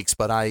few weeks,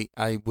 but I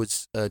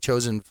was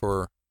chosen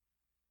for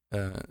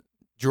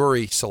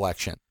jury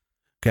selection.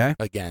 Okay.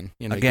 Again.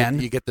 Again?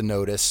 You get the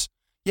notice.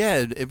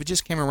 Yeah, it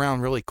just came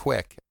around really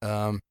quick.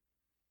 And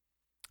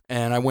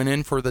I went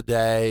in for the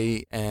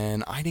day,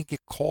 and I didn't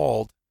get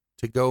called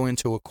to go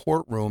into a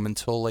courtroom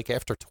until like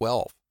after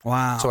 12.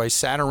 Wow. So I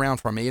sat around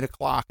from 8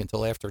 o'clock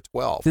until after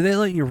 12. Do they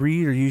let you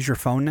read or use your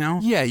phone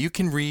now? Yeah, you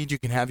can read. You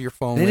can have your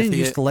phone They with didn't you.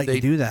 used to let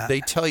you do that. They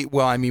tell you,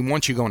 well, I mean,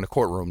 once you go in the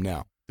courtroom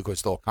now,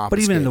 because they'll confiscate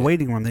But even in the it.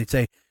 waiting room, they'd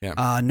say,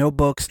 no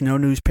books, no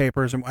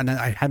newspapers. And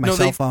I had my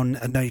cell phone.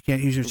 No, you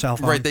can't use your cell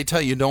phone. Right, they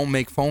tell you don't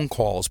make phone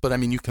calls, but I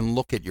mean, you can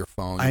look at your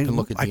phone. You can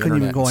look at the I couldn't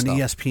even internet go on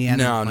and stuff. ESPN.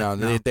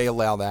 No, they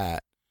allow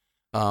that.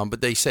 But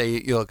they say,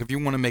 look, if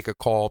you want to make a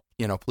call,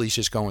 please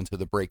just go into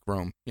the break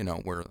room,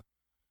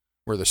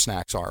 where the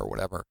snacks are or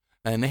whatever.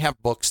 And they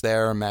have books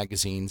there,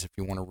 magazines if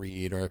you want to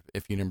read, or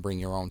if you didn't bring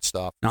your own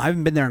stuff. Now, I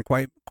haven't been there in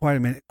quite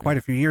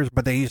a few years,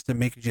 but they used to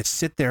make you just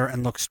sit there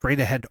and look straight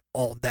ahead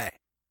all day.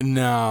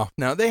 No,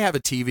 they have a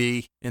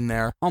TV in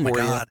there. Oh my for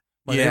you. God!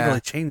 Well, they really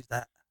changed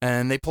that.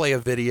 And they play a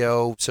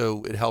video,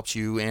 so it helps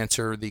you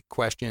answer the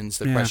questions,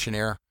 the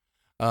questionnaire.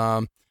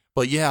 But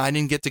yeah, I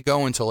didn't get to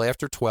go until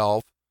after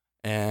 12,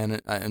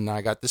 and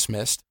I got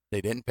dismissed.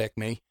 They didn't pick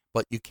me.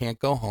 But you can't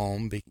go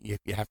home. You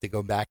have to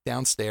go back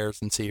downstairs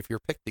and see if you're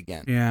picked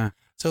again. Yeah.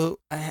 So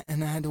I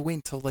had to wait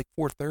until like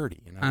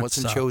 4:30, and I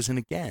wasn't chosen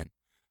again.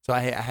 So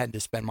I had to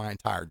spend my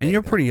entire day. And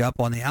you're there. pretty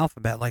up on the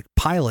alphabet. Like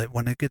pilot,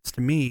 when it gets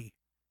to me,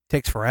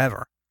 takes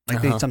forever.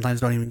 Like they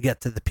sometimes don't even get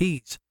to the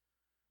P's.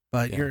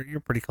 But you're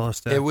pretty close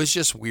to. It was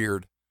just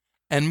weird.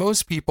 And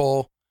most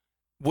people,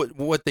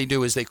 what they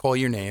do is they call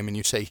your name and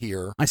you say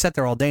here. I sat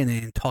there all day and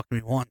they didn't talk to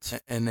me once.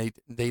 And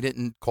they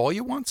didn't call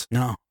you once?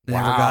 No, they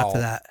never got to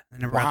that. They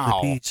never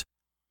got to the P's.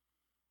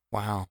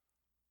 Wow.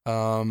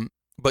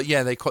 But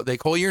yeah, they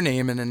call your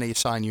name and then they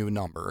assign you a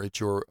number.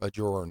 It's a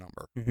juror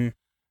number. Mm-hmm.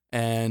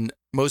 And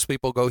most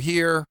people go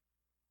here,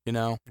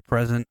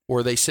 present,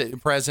 or they say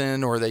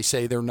present, or they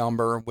say their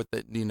number with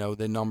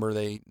the number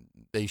they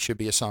should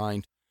be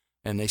assigned,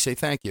 and they say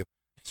thank you.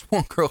 This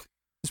one girl,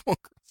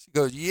 she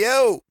goes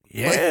yo,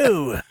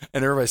 and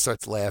everybody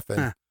starts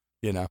laughing,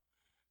 and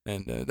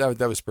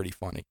that was pretty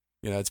funny.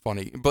 It's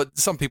funny, but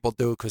some people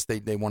do it because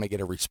they want to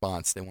get a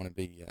response. They want to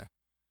be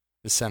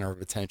the center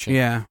of attention.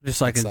 Yeah,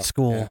 just like in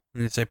school,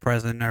 when you say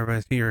present,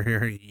 everybody's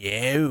here,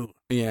 yo.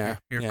 Yeah,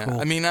 you're cool.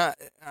 I mean,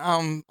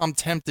 I'm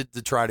tempted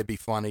to try to be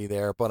funny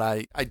there, but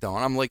I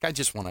don't. I'm like, I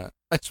just want to.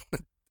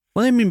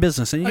 Well, they mean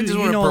business, and I just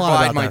want to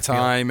provide my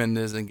time and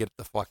get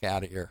the fuck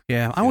out of here.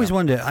 Yeah, I always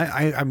wanted to.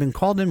 I've been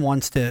called in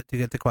once to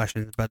get the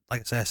questions, but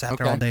like I said, I sat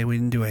there all day. We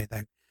didn't do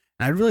anything,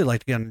 and I'd really like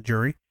to get on the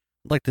jury.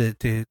 I'd like to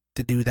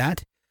do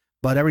that,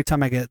 but every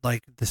time I get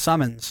like the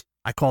summons,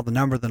 I call the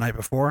number the night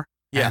before,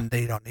 and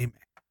they don't need me.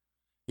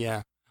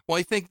 Yeah. Well,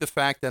 I think the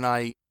fact that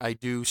I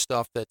do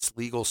stuff that's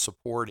legal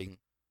supporting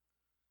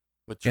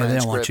with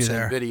transcripts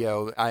and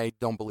video, I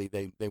don't believe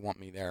they want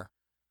me there.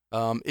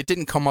 It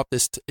didn't come up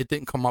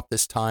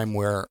this time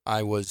where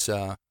I was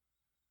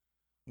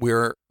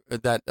where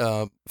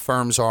that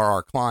firms are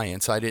our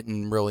clients. I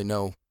didn't really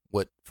know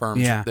what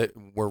firms that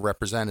were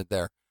represented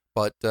there,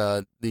 but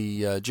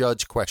the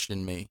judge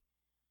questioned me.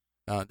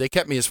 They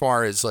kept me as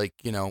far as like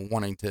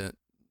wanting to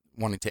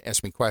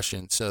ask me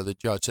questions. So the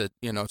judge said,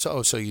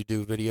 so you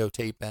do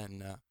videotape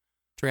and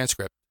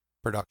transcript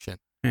production?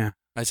 Yeah.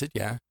 I said,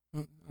 yeah.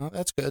 Oh,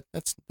 that's good.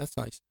 That's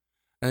nice.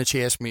 And then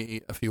she asked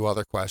me a few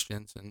other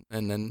questions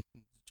and then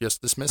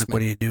just dismissed me. What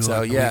do you do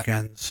on the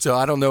weekends? So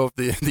I don't know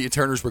if the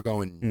attorneys were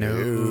going,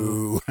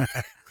 no.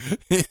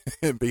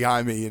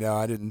 Behind me,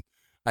 I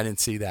didn't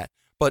see that.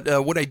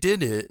 But what I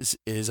did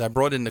is I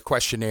brought in the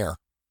questionnaire.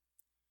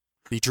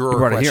 The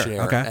juror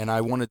questionnaire, and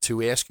I wanted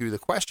to ask you the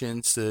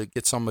questions to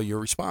get some of your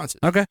responses.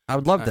 Okay, I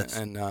would love this.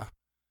 And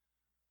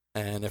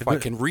if I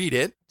can read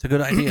it, it's a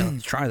good idea.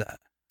 Let's try that.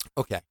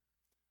 Okay.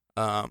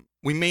 I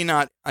may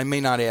not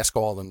ask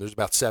all of them. There's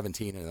about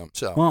 17 of them.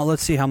 So well,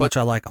 let's see how much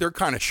I like them. They're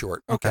kind of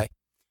short. Okay.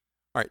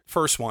 All right.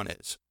 First one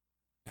is: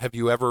 have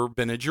you ever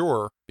been a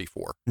juror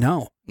before?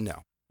 No.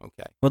 No.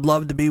 Okay. Would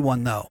love to be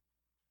one though.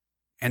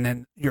 And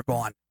then you're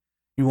gone.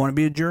 You want to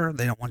be a juror?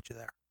 They don't want you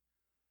there.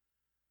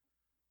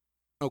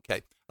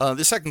 Okay.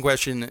 The second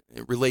question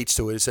relates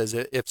to it. It says,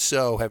 if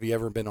so, have you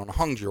ever been on a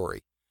hung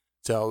jury?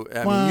 So,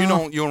 I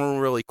mean, you don't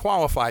really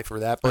qualify for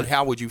that, but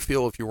how would you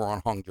feel if you were on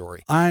a hung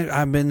jury?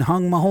 I've been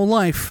hung my whole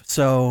life,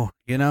 so,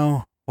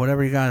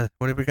 whatever you got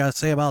to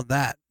say about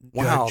that.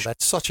 Wow, Judge.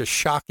 that's such a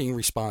shocking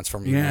response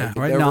from you. Yeah,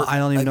 right now I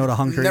don't even know what a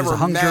hung jury is.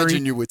 Never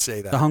imagine you would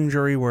say that. The hung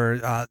jury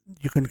where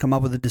you can come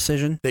up with a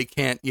decision. They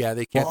can't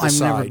decide. I've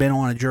never been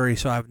on a jury,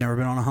 so I've never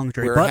been on a hung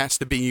jury. Where it has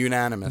to be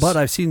unanimous. But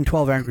I've seen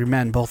 12 Angry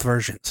Men, both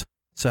versions.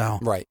 So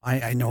right.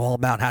 I know all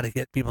about how to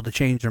get people to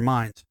change their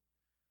minds.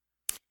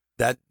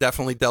 That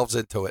definitely delves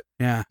into it.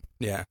 Yeah.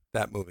 Yeah,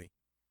 that movie.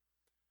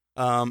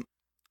 Do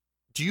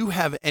you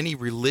have any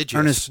religious...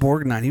 Ernest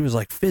Borgnine, he was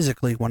like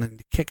physically wanting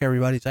to kick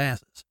everybody's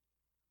asses.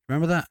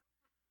 Remember that?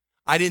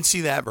 I didn't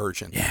see that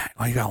version. Yeah,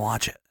 well, you gotta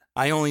watch it.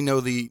 I only know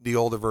the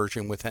older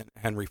version with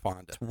Henry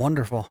Fonda. It's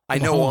wonderful. I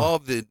know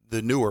of the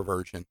newer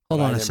version.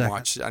 Hold on I a didn't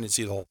second. I didn't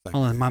see the whole thing.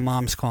 Hold on, my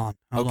mom's calling.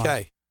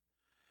 Okay.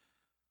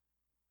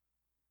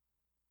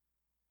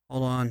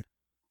 Hold on.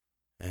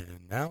 And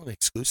now an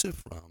exclusive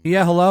from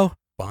Yeah, hello?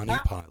 Bonnie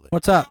Pilot.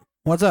 What's up?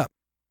 What's up?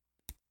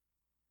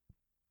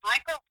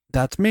 Michael?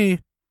 That's me.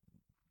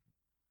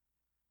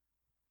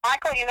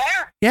 Michael, you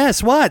there?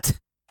 Yes, what?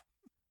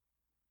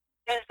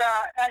 Is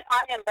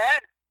I'm in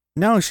bed.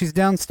 No, she's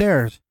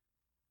downstairs.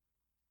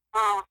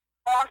 Oh,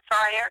 I'm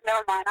sorry.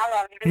 Never mind. I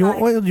love you. Good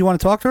night. You want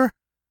to talk to her?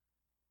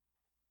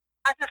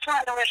 I just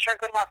wanted to wish her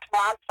good luck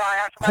tomorrow. I'm sorry.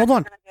 I forgot Hold I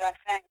on. was going to do that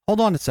thing.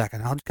 Hold on a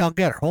second. I'll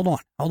get her. Hold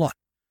on.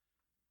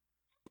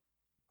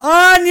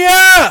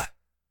 Anya!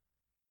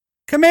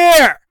 Come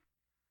here!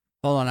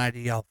 Hold on, I had to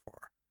yell for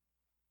her.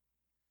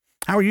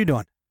 How are you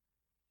doing?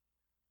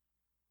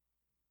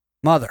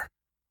 Mother.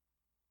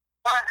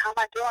 What? How am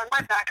I doing? My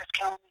back is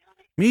killing me,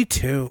 honey. Me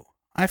too.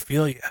 I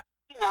feel you.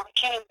 You know, I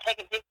can't even take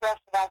a deep breath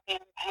without being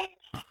in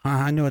pain.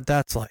 I knew what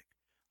that's like.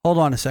 Hold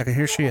on a second.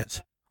 Here she is.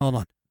 Hold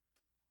on.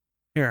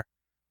 Here.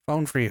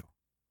 Phone for you.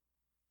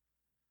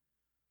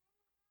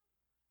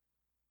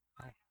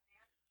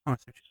 Oh,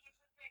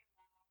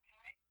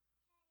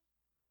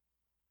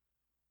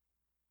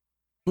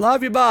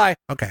 love you, bye.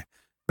 Okay,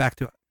 back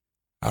to it.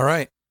 All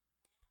right.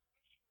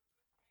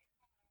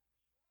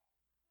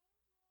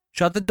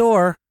 Shut the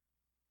door.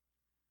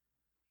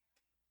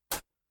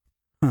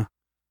 Huh.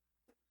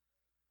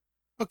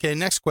 Okay,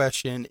 next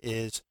question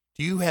is,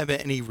 do you have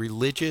any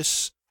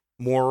religious,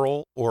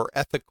 moral, or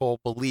ethical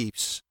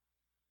beliefs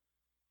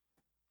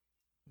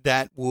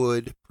that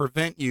would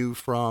prevent you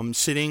from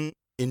sitting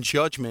in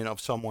judgment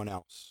of someone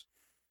else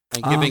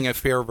and giving a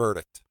fair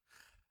verdict?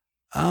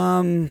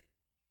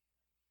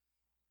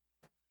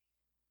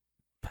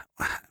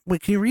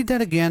 Wait, can you read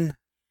that again?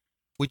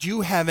 Would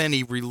you have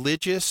any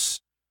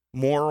religious,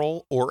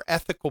 moral, or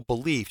ethical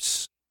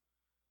beliefs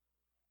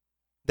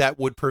that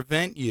would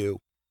prevent you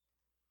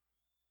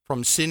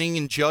from sitting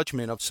in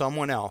judgment of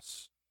someone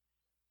else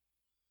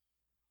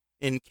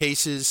in a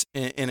case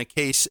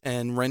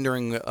and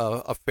rendering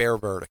a fair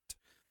verdict?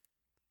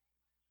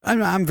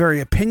 I'm very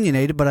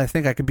opinionated, but I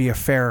think I could be I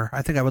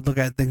think I would look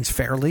at things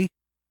fairly.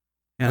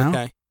 You know?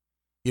 Okay.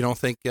 You don't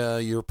think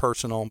your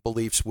personal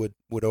beliefs would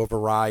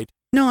override?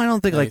 No, I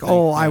don't think anything?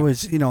 I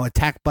was,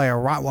 attacked by a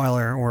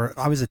Rottweiler or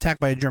I was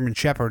attacked by a German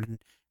Shepherd and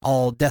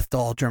all death to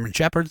all German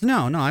Shepherds.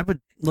 No, I would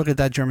look at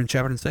that German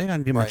Shepherd and say,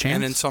 I'd give him a chance.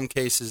 And in some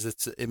cases,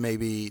 it may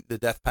be the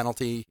death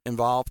penalty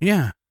involved.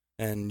 Yeah.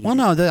 And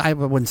I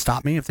wouldn't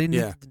stop me. If they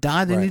needed to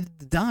die, they needed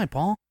to die,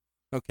 Paul.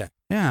 Okay.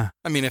 Yeah.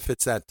 I mean, if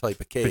it's that type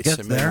of case,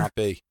 it may not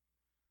be.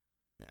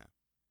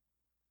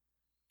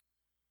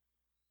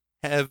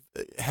 Yeah.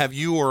 Have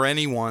you or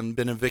anyone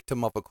been a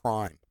victim of a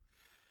crime?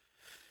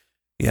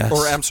 Yes.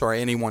 Or, I'm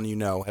sorry, anyone you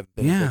know have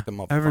been a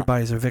victim of a crime?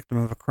 Everybody's a victim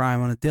of a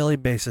crime on a daily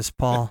basis,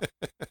 Paul.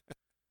 It's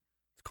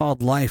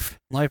called life.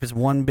 Life is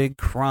one big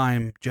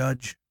crime,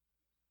 Judge.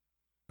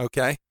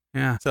 Okay.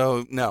 Yeah.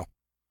 So, no.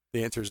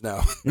 The answer is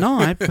no. No,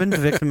 I've been a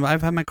victim.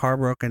 I've had my car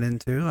broken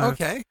into.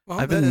 Okay. Well,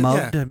 I've been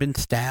mugged. I've been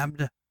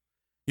stabbed.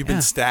 You've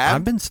been stabbed?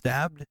 I've been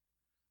stabbed.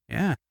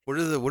 Yeah. What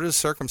are the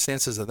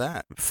circumstances of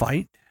that?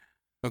 Fight.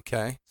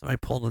 Okay. Somebody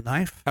pulled a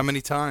knife. How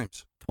many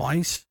times?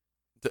 Twice.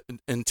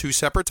 In two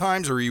separate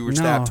times, or you were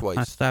stabbed twice?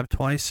 I stabbed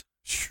twice.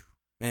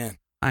 Man.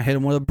 I hit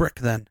him with a brick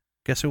then.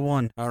 Guess who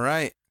won? All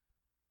right.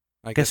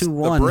 I guess who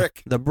won? The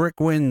brick. The brick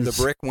wins.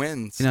 The brick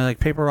wins. You know, like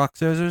paper, rock,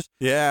 scissors?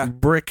 Yeah.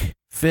 Brick,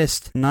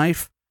 fist,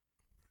 knife.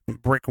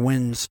 Brick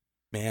wins.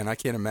 Man, I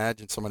can't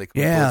imagine somebody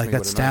could I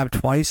got stabbed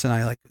twice, and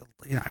I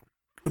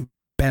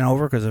bent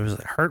over because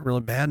it hurt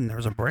really bad, and there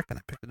was a brick, and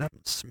I picked it up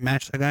and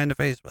smashed the guy in the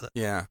face with it.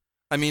 Yeah.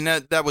 I mean,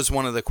 that was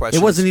one of the questions.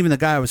 It wasn't even the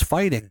guy I was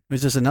fighting. It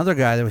was just another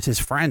guy that was his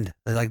friend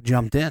that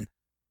jumped in.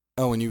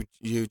 Oh, and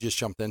you just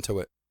jumped into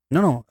it?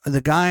 No.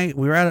 The guy,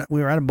 we were at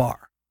a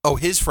bar. Oh,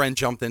 his friend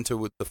jumped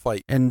into the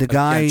fight. And the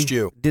guy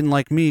you. didn't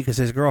like me because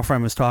his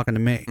girlfriend was talking to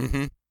me.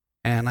 Mm-hmm.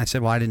 And I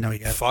said, well, I didn't know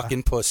you had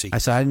fucking pussy. I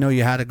said, I didn't know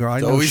you had a girl.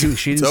 She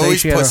didn't say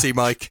she had pussy,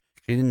 Mike.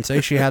 She didn't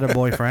say she had a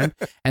boyfriend.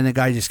 And the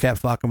guy just kept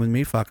fucking with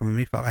me.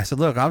 I said,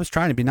 look, I was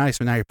trying to be nice,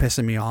 but now you're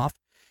pissing me off.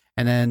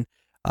 And then,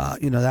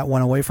 that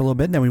went away for a little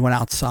bit. And then we went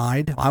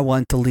outside. I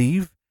wanted to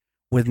leave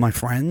with my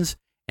friends.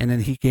 And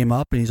then he came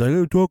up and he's like,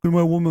 oh, talking to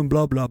my woman,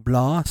 blah, blah,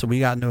 blah. So we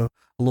got into a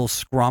little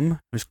scrum.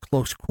 It was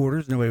close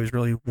quarters. Nobody was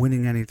really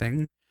winning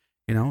anything.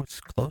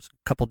 It's close.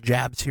 A couple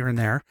jabs here and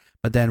there.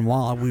 But then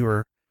while we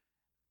were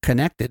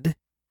connected,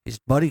 his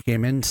buddy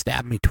came in and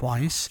stabbed me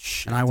twice.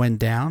 Shit. And I went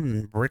down,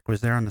 and Rick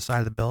was there on the side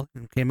of the building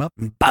and came up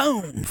and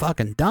boom,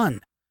 fucking done.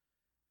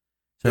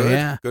 So,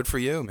 yeah. Good for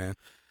you, man.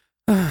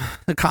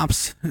 The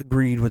cops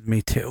agreed with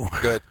me, too.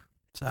 Good.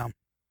 So.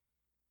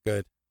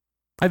 Good.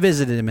 I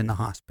visited him in the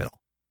hospital.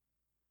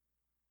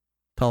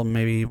 Told him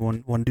maybe he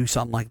wouldn't do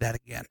something like that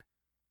again.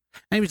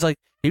 And he was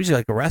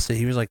like arrested.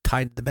 He was like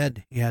tied to the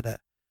bed. He had the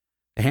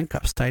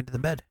handcuffs tied to the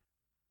bed.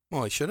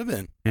 Well, he should have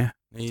been. Yeah.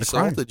 He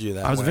assaulted you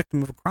that way. I was a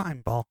victim of a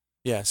crime, Paul.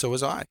 Yeah, so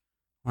was I.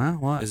 Well,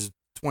 what? As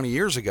 20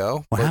 years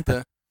ago. What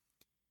happened?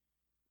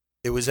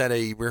 It was at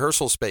a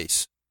rehearsal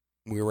space.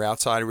 We were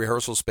outside a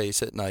rehearsal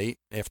space at night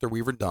after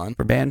we were done.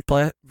 For band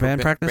practice?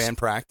 Band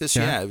practice,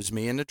 yeah. It was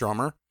me and the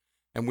drummer.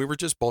 And we were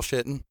just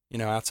bullshitting,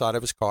 outside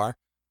of his car.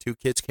 2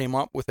 kids came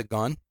up with a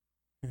gun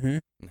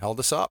and held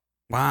us up.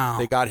 Wow.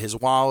 They got his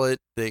wallet.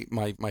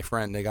 My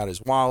friend, they got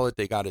his wallet.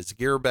 They got his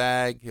gear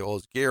bag, all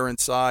his gear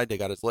inside. They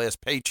got his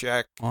last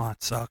paycheck. Oh,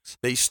 that sucks.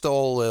 They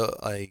stole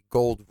a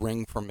gold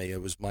ring from me.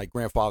 It was my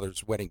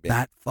grandfather's wedding band.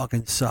 That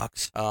fucking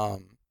sucks.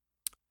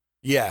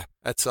 Yeah,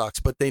 that sucks.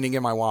 But they didn't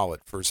get my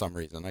wallet for some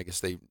reason. I guess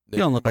they you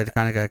don't look like the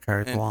kind of guy that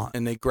carries a wallet.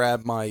 And they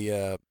grabbed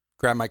my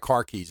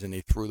car keys and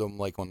they threw them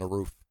like on the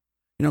roof.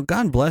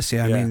 God bless you.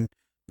 I mean,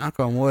 knock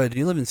on wood.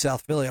 You live in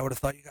South Philly. I would have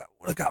thought you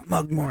would have got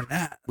mugged more than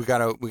that. We got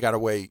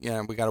away.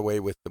 Yeah, we got away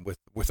with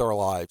our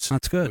lives.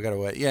 That's good. We got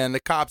away. Yeah, and the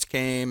cops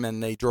came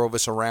and they drove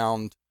us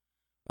around.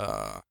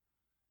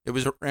 It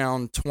was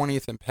around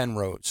 20th and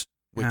Penrose,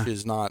 which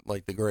is not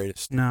like the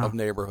greatest of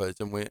neighborhoods,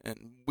 and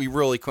we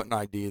really couldn't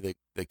ID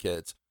the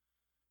kids,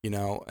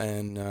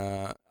 And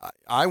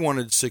I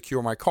wanted to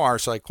secure my car,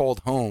 so I called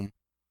home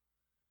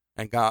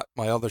and got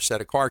my other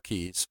set of car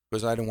keys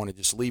because I didn't want to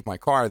just leave my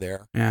car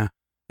there. Yeah.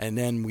 And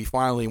then we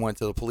finally went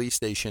to the police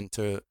station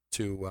to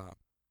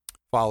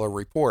file a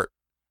report,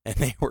 and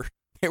they were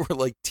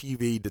like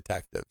TV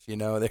detectives, They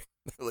were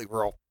like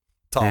real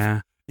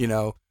tough,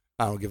 I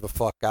don't give a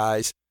fuck,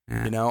 guys,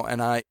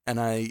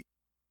 And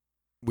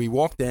we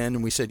walked in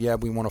and we said, yeah,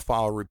 we want to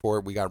file a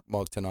report. We got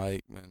mugged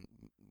tonight, and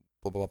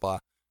blah blah blah.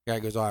 The guy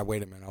goes, all right,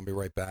 wait a minute, I'll be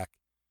right back.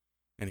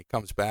 And he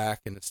comes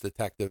back, and this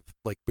detective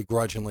like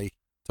begrudgingly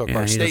took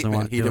our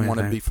statement. He didn't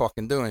want to be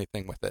fucking do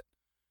anything with it,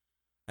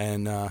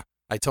 and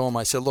I told him,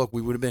 I said, look,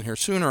 we would have been here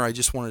sooner. I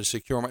just wanted to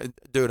secure my...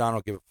 Dude, I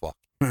don't give a fuck,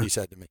 he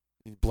said to me.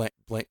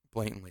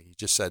 Blatantly, he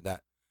just said that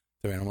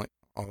to me. And I'm like,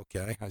 oh,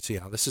 okay, I see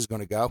how this is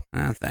going to go.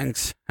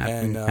 Thanks.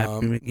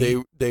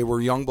 Happy they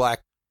were young black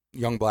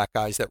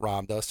guys that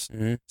robbed us.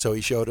 Mm-hmm. So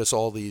he showed us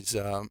all these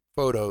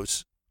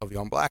photos of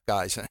young black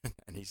guys,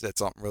 and he said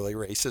something really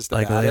racist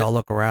like about they it. all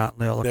look around.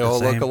 They all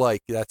look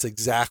alike. That's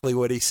exactly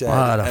what he said.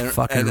 What a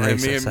fucking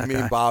racist, and me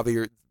and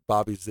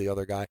Bobby's the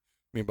other guy.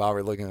 Me and Bobby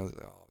were looking at it,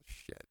 oh,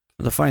 shit.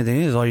 The funny thing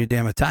is, all you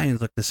damn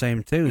Italians look the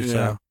same too. Yeah.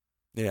 So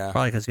yeah,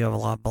 probably because you have a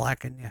lot of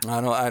black in you.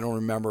 I don't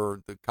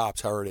remember the cop's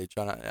heritage.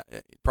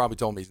 He probably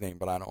told me his name,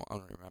 but I don't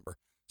remember.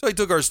 So he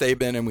took our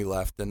statement and we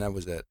left, and that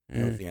was it.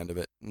 That was the end of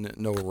it.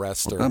 No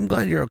arrest. I'm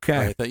glad you're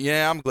okay.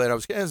 Yeah, I'm glad I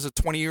was. It was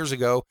 20 years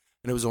ago,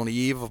 and it was on the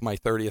eve of my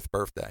 30th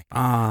birthday.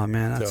 Oh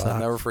man, that sucks. I'll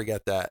never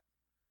forget that.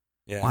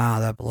 Yeah. Wow,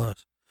 that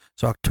blows.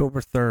 So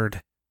October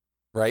 3rd,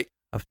 right?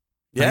 Of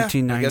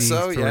 1993. I guess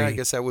so. Yeah, I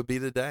guess that would be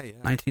the day.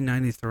 Yeah.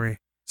 1993.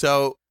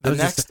 So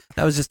that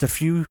was just a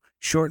few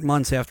short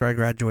months after I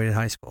graduated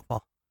high school,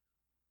 Paul.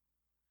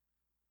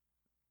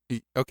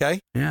 Okay.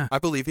 Yeah. I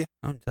believe you.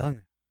 I'm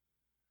telling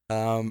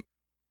you.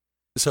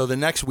 So the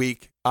next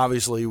week,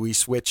 obviously, we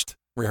switched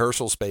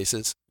rehearsal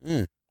spaces,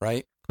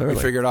 right? Clearly.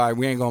 We figured, all right,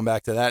 we ain't going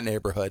back to that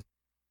neighborhood.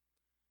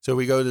 So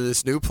we go to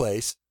this new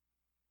place.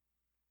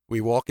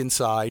 We walk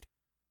inside,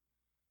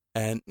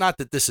 and not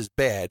that this is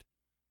bad,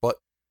 but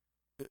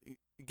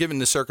given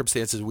the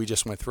circumstances we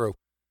just went through,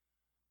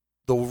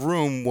 the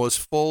room was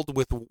filled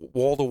with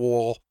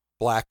wall-to-wall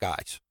black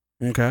guys.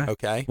 Okay.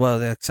 Okay. Well,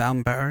 the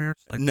sound barriers?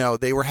 No,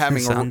 they were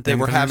having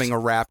a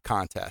rap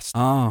contest.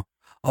 Oh,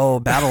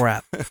 battle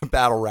rap.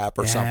 Battle rap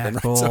or something.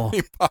 Cool. Right? So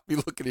we probably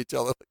look at each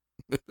other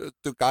like,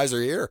 two guys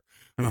are here.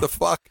 What the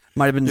fuck?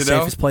 Might have been the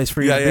safest place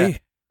for you to be.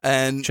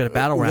 And should have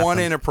battle rap one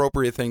them.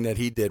 Inappropriate thing that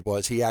he did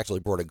was he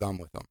actually brought a gun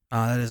with him.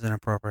 Oh, that is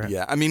inappropriate.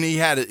 Yeah, I mean he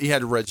had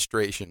a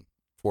registration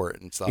for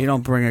it and stuff. You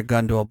don't bring a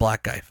gun to a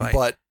black guy fight.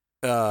 But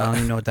I don't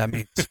even know what that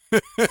means.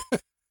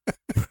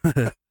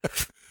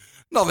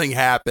 Nothing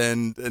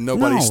happened, and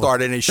nobody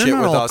started any shit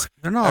with us.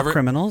 They're not all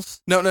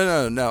criminals. No.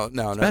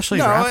 Especially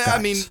rap guys.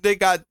 I mean, they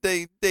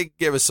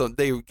gave us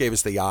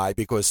the eye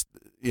because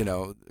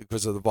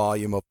of the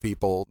volume of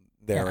people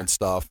there and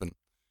stuff,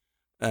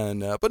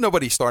 and but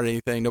nobody started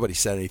anything. Nobody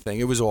said anything.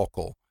 It was all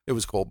cool. It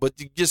was cool. But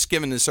just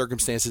given the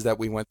circumstances that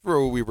we went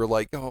through, we were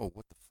like, oh,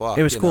 what the fuck?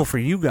 It was cool for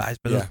you guys,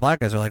 but those black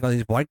guys are like, oh,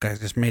 these white guys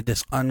just made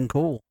this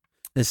uncool.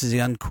 This is the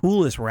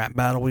uncoolest rap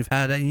battle we've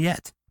had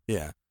yet.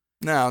 Yeah.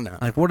 No.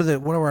 Like, what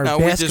are our No,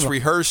 we just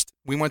rehearsed.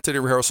 We went to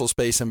the rehearsal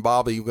space, and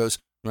Bobby goes,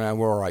 "Man,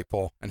 we're all right,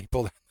 Paul." And he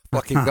pulled a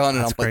fucking gun,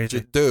 and I'm crazy.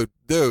 like, "Dude,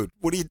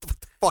 what the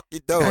fuck you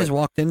doing?" Guys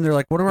walked in, they're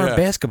like, "What are our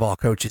basketball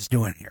coaches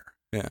doing here?"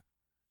 Yeah,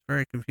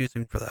 very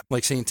confusing for them.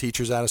 Like seeing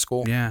teachers out of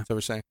school. Yeah, that's what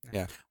we're saying.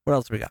 Yeah. What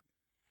else we got?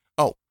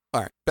 Oh,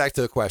 all right. Back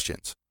to the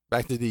questions.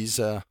 Back to these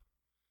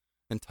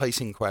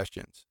enticing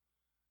questions.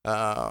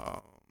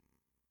 Let's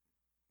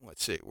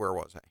see. Where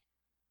was I?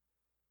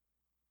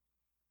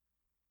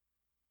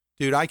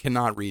 Dude, I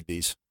cannot read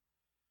these.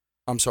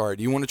 I'm sorry.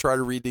 Do you want to try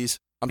to read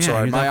these? I'm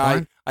sorry. My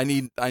eye. I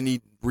need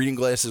reading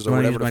glasses or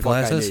whatever the fuck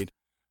glasses?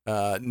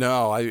 I need.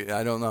 No,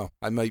 I don't know.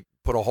 I might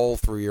put a hole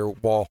through your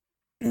wall.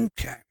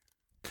 Okay.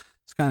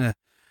 It's kind of.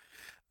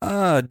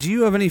 Do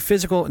you have any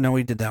physical? No,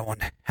 we did that one.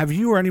 Have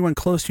you or anyone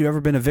close to you ever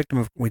been a victim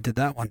of? We did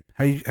that one.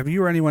 Have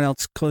you or anyone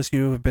else close to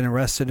you have been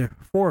arrested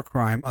for a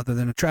crime other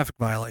than a traffic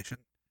violation?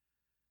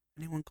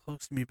 Anyone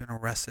close to me been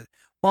arrested?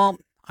 Well,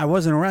 I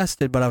wasn't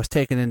arrested, but I was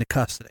taken into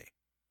custody.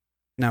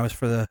 And that was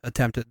for the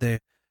attempt at the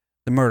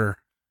murder.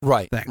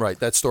 Right, thing. right.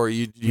 That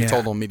story you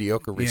told on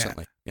Mediocre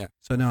recently. Yeah.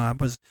 So no, I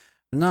was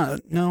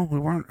not. No, we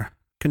weren't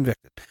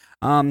convicted.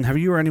 Have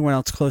you or anyone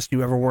else close to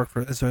you ever worked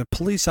as a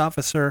police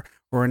officer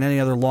or in any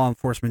other law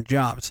enforcement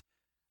jobs?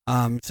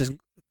 It says,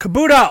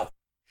 Kabuto,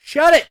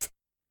 shut it!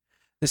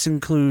 This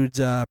includes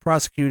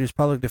prosecutors,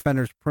 public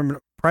defenders,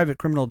 private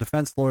criminal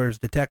defense lawyers,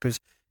 detectives,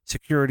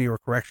 security, or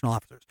correctional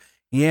officers.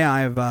 Yeah, I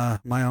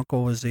have. My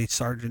uncle was a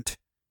sergeant.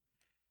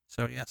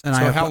 So, yes. And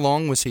so how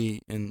long was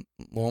he in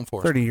law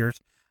enforcement? 30 years.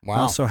 Wow. I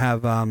also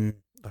have a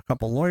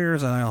couple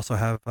lawyers, and I also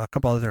have a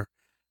couple other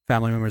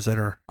family members that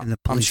are in the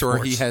police I'm sure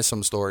force. he has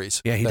some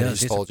stories. Yeah, he that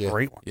does. He's told you.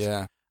 Great ones.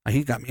 Yeah.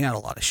 He got me out a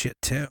lot of shit,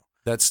 too.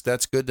 That's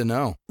good to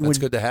know. That's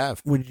good to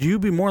have. Would you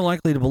be more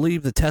likely to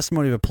believe the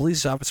testimony of a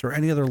police officer or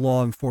any other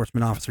law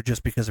enforcement officer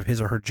just because of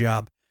his or her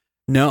job?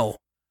 No,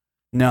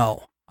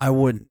 I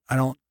wouldn't. I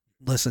don't.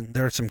 Listen,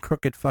 there are some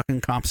crooked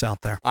fucking cops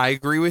out there. I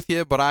agree with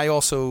you, but I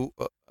also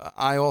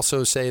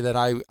say that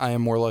I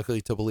am more likely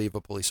to believe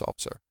a police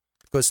officer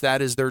because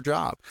that is their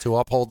job, to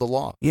uphold the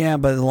law. Yeah,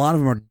 but a lot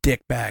of them are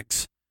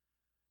dickbags.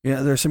 You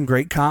know, there's some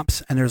great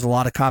cops, and there's a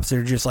lot of cops that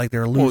are just like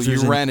they're losers.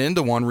 Well, you ran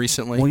into one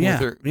recently. Well,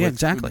 yeah,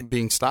 exactly.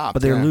 Being stopped.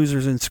 But they're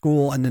losers in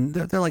school, and then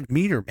they're like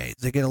meter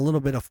maids. They get a little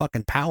bit of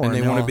fucking power. And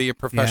they want to be a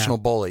professional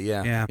bully.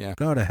 Yeah.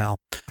 Go to hell.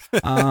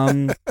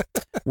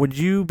 Would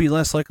you be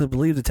less likely to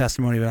believe the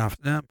testimony of an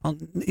officer?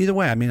 Either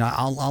way, I mean,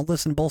 I'll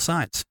listen to both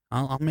sides.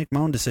 I'll make my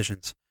own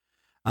decisions.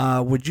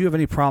 Would you have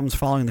any problems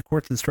following the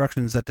court's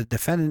instructions that the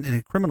defendant in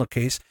a criminal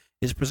case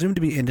is presumed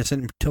to be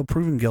innocent until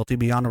proven guilty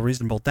beyond a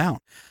reasonable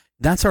doubt?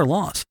 That's our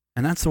laws,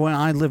 and that's the way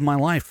I live my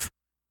life.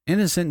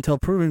 Innocent until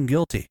proven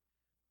guilty.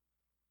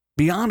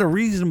 Beyond a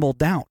reasonable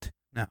doubt.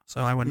 No,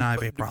 so I would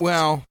not have a problem.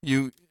 Well,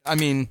 you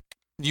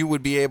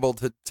would be able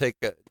to take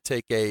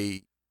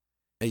a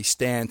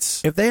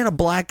stance. If they had a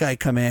black guy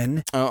come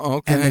in,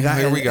 okay, and the guy,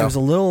 here we go. It was a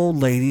little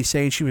old lady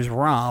saying she was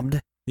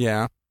robbed.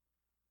 Yeah.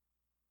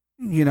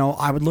 You know,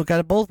 I would look at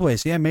it both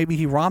ways. Yeah, maybe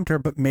he robbed her,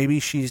 but maybe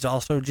she's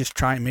also just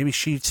trying. Maybe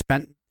she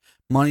spent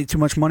too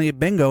much money at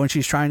bingo, and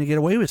she's trying to get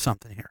away with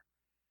something here.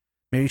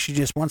 Maybe she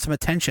just wants some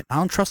attention. I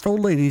don't trust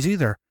old ladies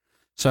either.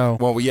 So,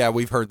 well, yeah,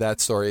 we've heard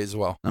that story as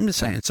well. I'm just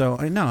saying. So,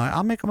 no,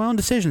 I'll make my own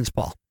decisions,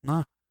 Paul.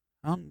 No,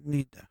 I don't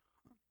need to.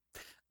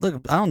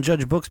 Look, I don't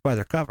judge books by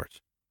their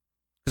covers.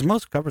 Because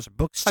most covers of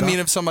books suck. I mean,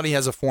 if somebody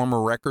has a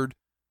former record.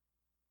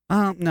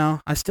 No,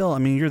 I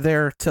mean, you're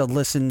there to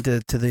listen to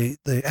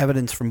the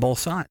evidence from both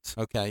sides.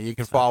 Okay, you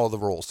can follow the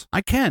rules.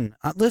 I can.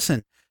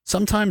 Listen,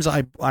 sometimes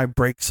I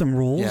break some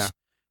rules. Yeah.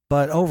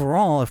 But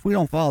overall, if we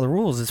don't follow the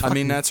rules, it's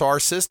fucking, that's our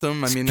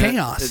system. It's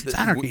chaos. It's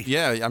anarchy.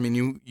 Yeah, I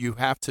mean, you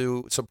have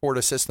to support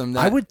a system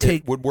that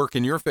would work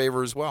in your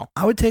favor as well.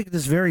 I would take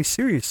this very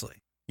seriously.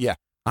 Yeah.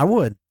 I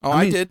would. Oh,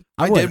 I did.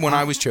 I did when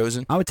I was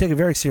chosen. I would take it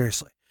very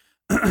seriously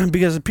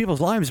because people's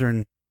lives are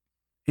in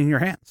your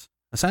hands,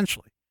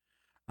 essentially.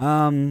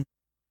 Would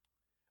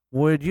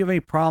you have any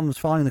problems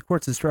following the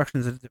court's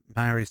instructions?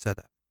 I already said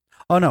that.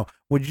 Oh, no.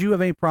 Would you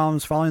have any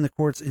problems following the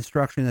court's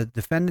instruction that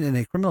the defendant in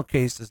a criminal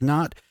case does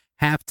not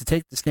have to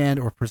take the stand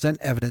or present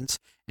evidence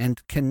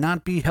and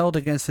cannot be held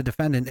against the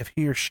defendant if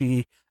he or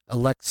she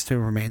elects to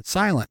remain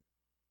silent?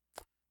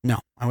 No,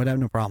 I would have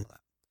no problem with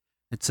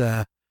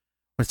that.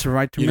 It's the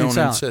right to remain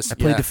silent. Insist. I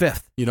plead the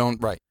fifth. You don't,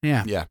 right.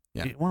 Yeah. Yeah.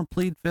 You want to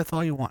plead fifth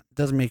all you want. It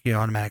doesn't make you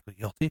automatically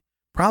guilty.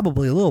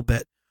 Probably a little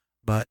bit,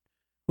 but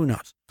who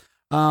knows?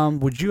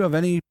 Would you have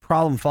any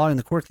problem following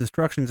the court's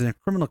instructions in a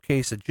criminal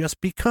case that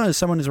just because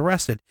someone is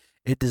arrested,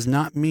 it does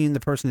not mean the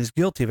person is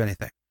guilty of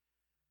anything?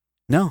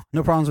 No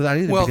problems with that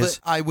either. Well,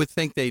 I would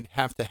think they'd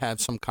have to have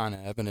some kind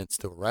of evidence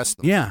to arrest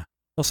them. Yeah.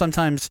 Well,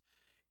 sometimes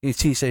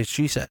it's he says,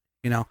 she said.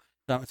 You know,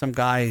 some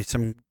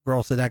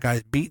girl said that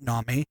guy's beating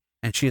on me,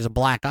 and she has a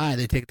black eye.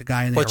 They take the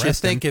guy and they arrest him. But you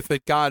think if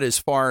it got as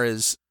far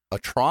as a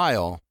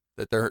trial,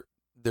 that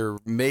there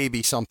may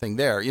be something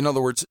there. In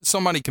other words,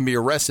 somebody can be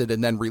arrested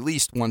and then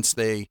released once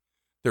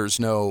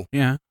there's no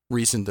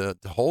reason to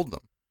hold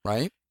them,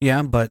 right?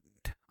 Yeah, but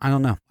I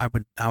don't know. I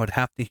would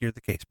have to hear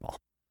the case, Paul.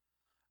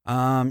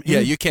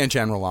 You can't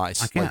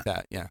generalize like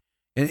that. Yeah.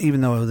 And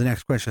even though the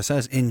next question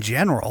says, in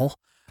general,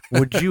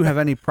 would you have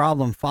any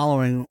problem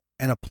following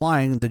and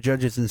applying the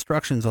judge's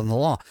instructions on the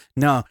law?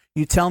 No,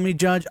 you tell me,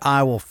 Judge,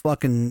 I will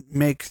fucking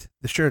make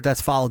sure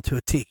that's followed to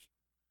a T.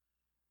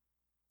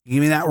 You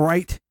give me that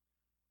right.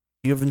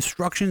 You have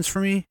instructions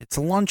for me. It's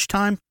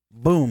lunchtime.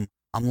 Boom.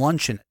 I'm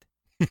lunching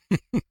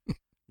it.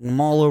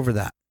 I'm all over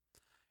that.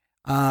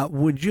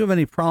 Would you have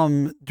any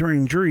problem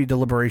during jury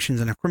deliberations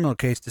in a criminal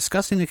case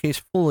discussing the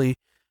case fully,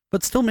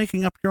 but still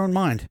making up your own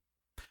mind?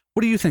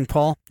 What do you think,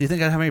 Paul? Do you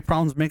think I'd have any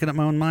problems making up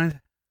my own mind?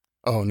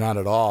 Oh, not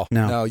at all.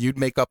 No, you'd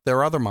make up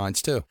their other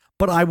minds too.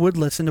 But I would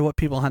listen to what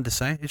people had to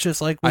say. It's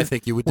just like I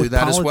think you would do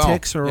that as well.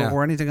 Politics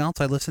or anything else,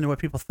 I listen to what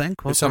people think.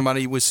 If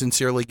somebody was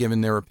sincerely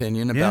giving their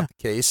opinion about the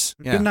case,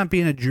 Good not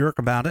being a jerk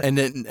about it, and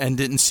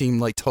didn't seem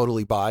like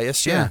totally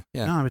biased. Yeah.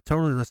 No, I would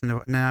totally listen to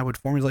it. Now I would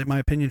formulate my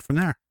opinion from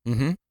there.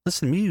 Mm-hmm.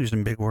 Listen to me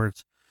using big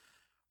words.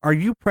 Are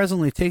you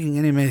presently taking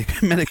any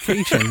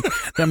medication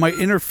that might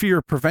interfere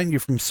or prevent you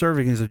from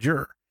serving as a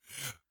juror?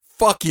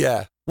 Fuck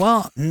yeah.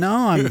 Well,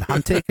 no,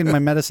 I'm taking my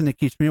medicine that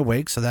keeps me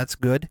awake, so that's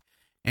good.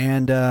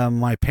 And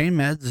my pain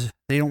meds,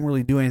 they don't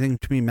really do anything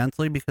to me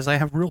mentally because I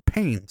have real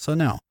pain. So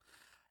no.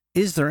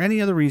 Is there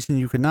any other reason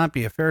you could not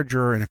be a fair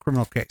juror in a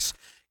criminal case?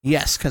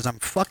 Yes, because I'm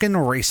fucking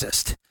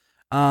racist.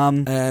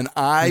 And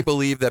I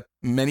believe that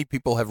many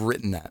people have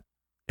written that.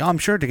 I'm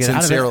sure to get out of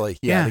it. Sincerely,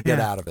 to get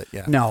out of it,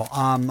 yeah. No,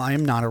 I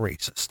am not a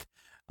racist.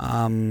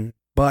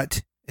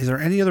 But is there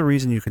any other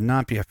reason you could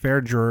not be a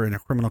fair juror in a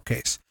criminal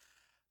case?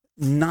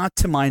 Not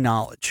to my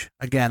knowledge.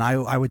 Again,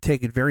 I would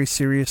take it very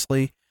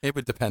seriously. It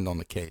would depend on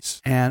the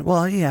case. And,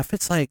 well, yeah, if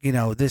it's like,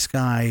 this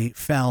guy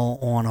fell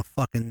on a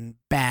fucking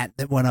bat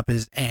that went up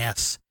his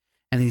ass,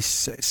 and he's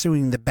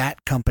suing the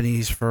bat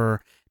companies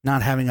for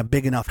not having a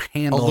big enough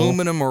handle.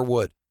 Aluminum or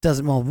wood?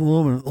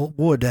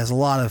 Wood has a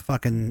lot of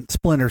fucking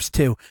splinters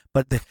too,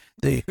 but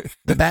the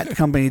bat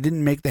company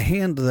didn't make the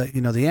hand of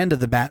the end of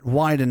the bat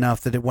wide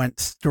enough that it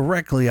went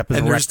directly up his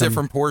rectum. And there's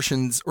different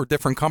portions or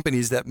different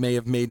companies that may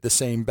have made the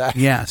same bat.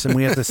 Yes, and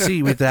we have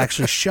to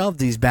actually shove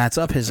these bats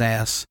up his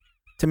ass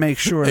to make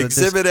sure that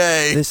Exhibit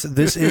A.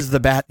 This is the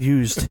bat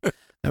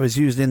that was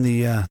used in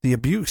the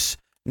abuse.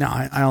 No,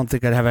 I don't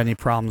think I'd have any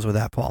problems with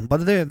that, Paul.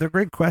 But they're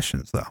great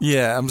questions, though.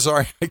 Yeah, I'm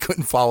sorry I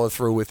couldn't follow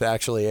through with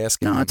actually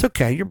asking. No, it's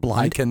okay. You're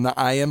blind.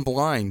 I am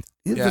blind.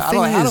 Yeah,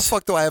 how the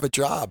fuck do I have a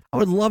job? I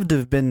would love to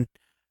have been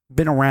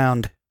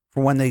around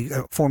for when they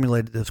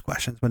formulated those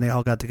questions, when they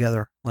all got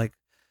together. Like,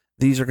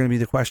 these are going to be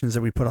the questions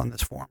that we put on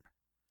this form.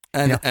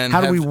 And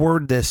how do we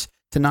word this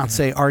to not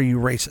say, "Are you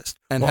racist?"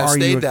 And have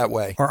stayed that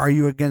way, or "Are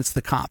you against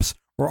the cops?"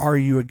 Or are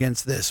you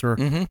against this? Or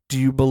do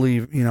you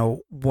believe,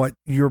 what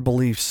your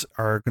beliefs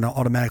are going to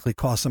automatically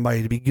cause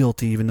somebody to be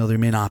guilty even though they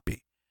may not be?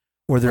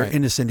 Or they're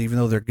innocent even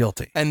though they're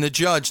guilty? And the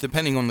judge,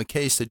 depending on the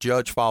case, the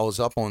judge follows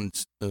up on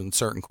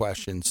certain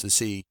questions to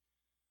see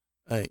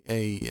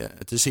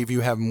to see if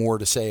you have more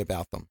to say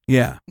about them.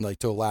 Yeah. Like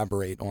to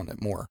elaborate on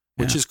it more,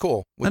 which is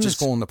cool, which is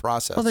cool in the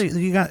process. Well,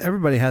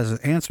 everybody has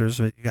answers,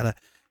 but you got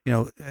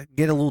to,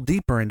 get a little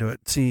deeper into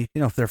it and see,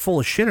 if they're full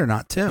of shit or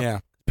not, too.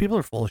 Yeah. People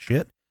are full of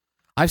shit.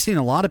 I've seen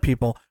a lot of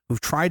people who've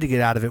tried to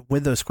get out of it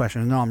with those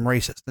questions. No, I'm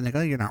racist. And they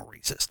go, you're not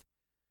racist.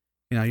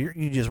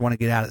 You just want to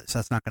get out of this.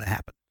 That's not going to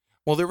happen.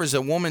 Well, there was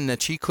a woman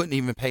that she couldn't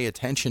even pay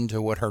attention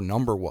to what her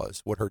number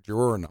was, what her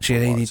juror number was. She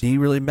had ADD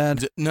really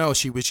bad? No,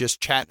 she was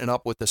just chatting it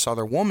up with this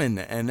other woman.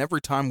 And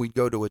every time we'd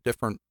go to a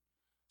different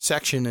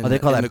section in, they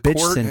call that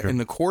bitch syndrome. In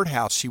the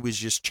courthouse, she was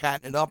just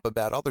chatting it up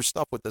about other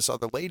stuff with this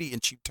other lady.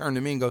 And she turned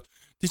to me and goes,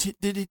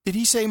 Did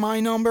he say my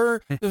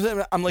number?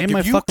 I'm like, ain't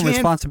my fucking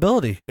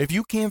responsibility. If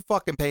you can't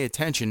fucking pay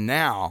attention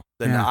now,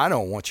 then I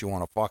don't want you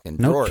on a fucking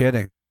No jury.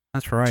 kidding.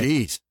 That's right.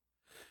 Jeez.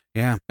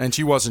 Yeah. And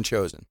she wasn't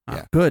chosen.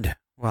 Yeah. Good.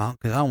 Well,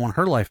 because I don't want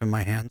her life in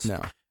my hands.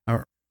 No.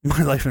 Or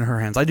my life in her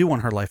hands. I do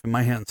want her life in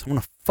my hands. I'm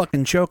going to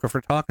fucking choke her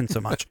for talking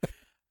so much.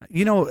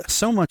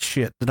 So much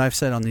shit that I've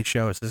said on these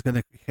shows is going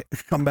to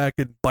come back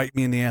and bite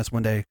me in the ass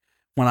one day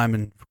when I'm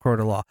in court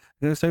of law.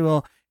 I'm going to say,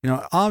 well,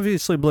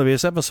 obviously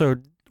Oblivious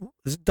episode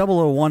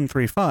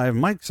 00135,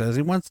 Mike says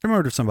he wants to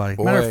murder somebody.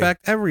 Boy. Matter of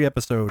fact, every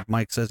episode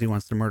Mike says he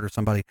wants to murder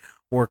somebody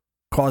or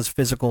cause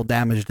physical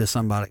damage to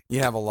somebody.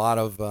 You have a lot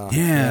of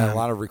a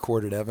lot of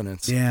recorded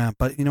evidence. Yeah,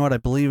 but you know what? I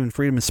believe in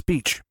freedom of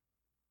speech.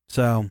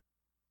 So,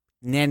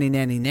 nanny.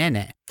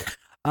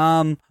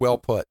 Well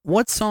put.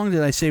 What song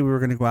did I say we were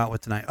going to go out with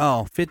tonight?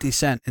 Oh, 50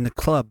 Cent in the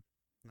club.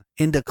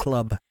 There's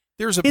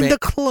the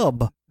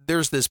club.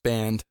 There's this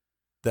band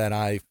that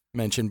I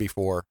mentioned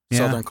before, Yeah.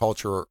 Southern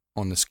Culture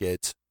on the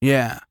Skids.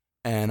 Yeah.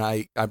 And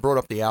I brought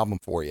up the album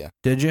for you.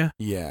 Did you?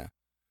 Yeah.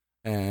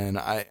 And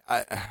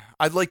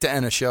I'd like to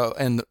end a show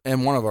and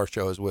one of our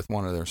shows with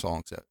one of their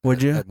songs.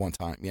 Would you? At one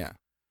time, yeah.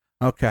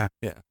 Okay.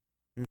 Yeah.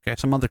 Okay,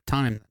 some other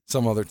time.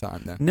 Some other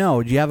time then.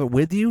 No, do you have it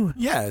with you?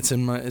 Yeah, it's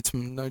in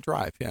my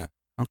drive, yeah.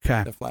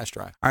 Okay. The flash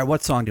drive. All right,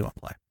 what song do you want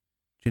to play?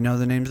 Do you know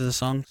the names of the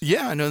songs?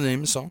 Yeah, I know the name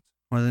of the song.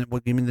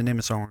 What give me the name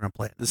of the song we're going to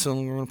play? The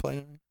song we're going to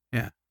play?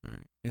 Yeah. All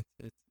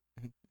right.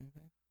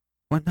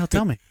 What? No,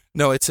 tell me.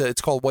 No, it's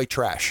called White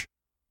Trash.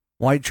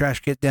 White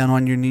Trash, Get Down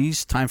on Your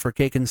Knees, Time for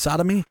Cake and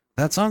Sodomy?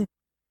 That song?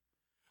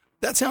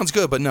 That sounds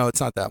good, but no,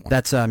 it's not that one.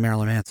 That's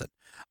Marilyn Manson.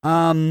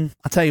 I'll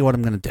tell you what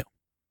I'm going to do.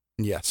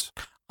 Yes.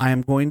 I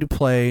am going to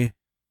play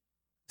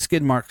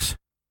Skid Marks.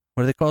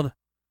 What are they called?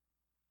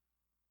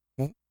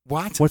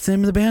 What? What's the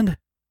name of the band?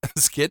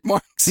 Skid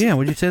Marks? Yeah,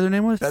 what did you say their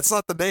name was? That's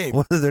not the name.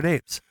 What are their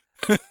names?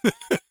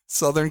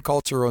 Southern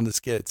Culture on the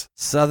Skids.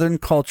 Southern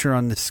Culture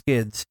on the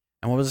Skids.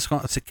 And what was this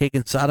called? It's a Cake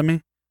and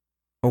Sodomy?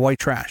 Or White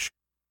Trash?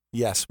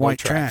 Yes, White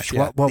Trash.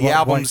 Yeah. What the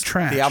album's White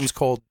Trash? The album's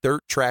called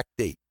Dirt Track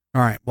Date.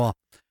 All right, well,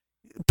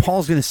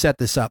 Paul's going to set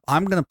this up.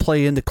 I'm going to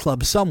play in the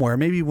club somewhere.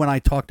 Maybe when I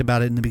talked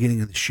about it in the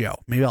beginning of the show.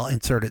 Maybe I'll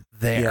insert it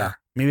there. Yeah.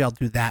 Maybe I'll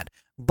do that.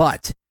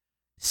 But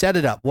set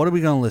it up. What are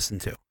we going to listen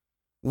to?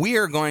 We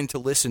are going to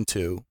listen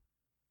to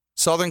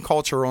Southern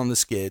Culture on the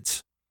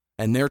Skids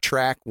and their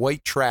track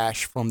White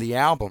Trash from the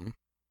album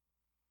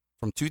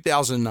from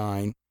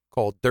 2009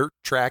 called Dirt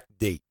Track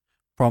Date.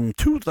 From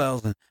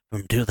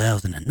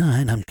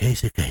 2009, I'm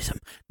Casey Kasem.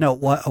 No,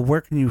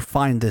 where can you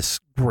find this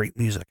great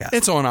music at?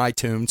 It's on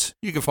iTunes.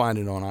 You can find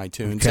it on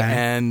iTunes, Okay.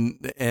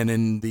 and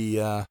in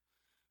the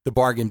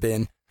bargain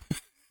bin.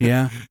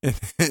 Yeah,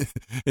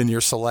 in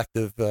your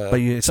selective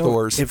so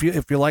stores. If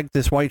you like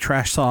this White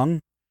Trash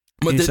song,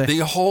 But the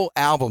whole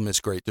album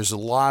is great. There's a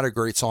lot of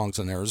great songs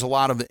in there. There's a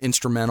lot of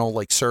instrumental,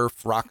 like surf,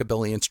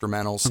 rockabilly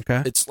instrumentals.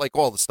 Okay. It's like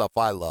all the stuff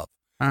I love.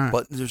 Right.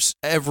 But there's So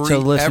every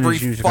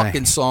listeners,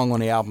 fucking song on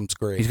the album's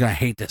great. he's going to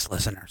hate this,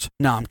 listeners.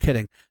 No, I'm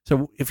kidding.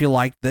 So if you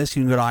like this,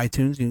 you can go to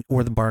iTunes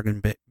or the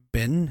bargain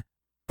bin.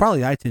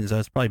 Probably iTunes, though.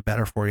 It's probably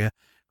better for you.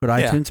 Go to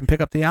iTunes and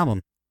pick up the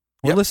album.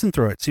 Or listen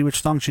through it. See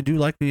which songs you do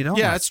like and you don't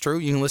Yeah, like. that's true.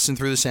 You can listen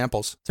through the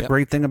samples. It's a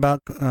great thing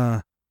about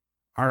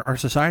our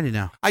society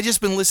now. I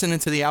just been listening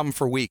to the album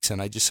for weeks, and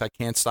I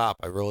can't stop.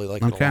 I really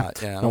like it Okay. a lot.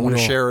 Yeah, I Well, want to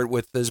we'll- share it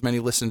with as many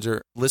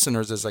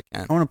listeners as I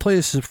can. I want to play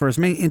this for as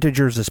many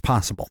integers as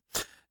possible.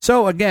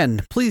 So,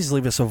 again, please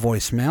leave us a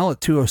voicemail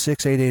at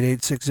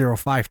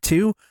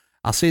 206-888-6052.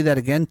 I'll say that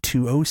again,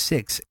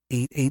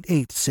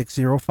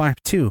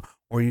 206-888-6052.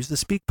 Or use the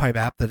SpeakPipe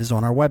app that is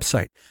on our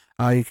website.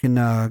 You can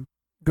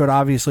go to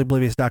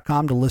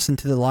obviously-oblivious.com to listen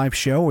to the live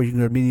show, or you can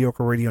go to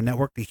Mediocre Radio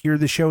Network to hear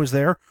the shows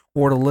there,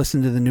 or to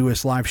listen to the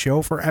newest live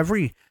show for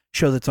every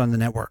show that's on the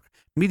network.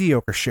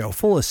 Mediocre Show,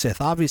 Full of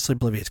Sith, Obviously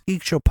Oblivious,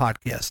 Geek Show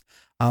Podcast.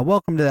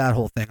 Welcome to that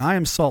whole thing. I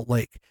am Salt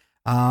Lake.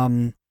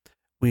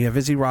 We have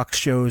Izzy Rock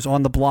shows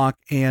On the Block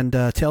and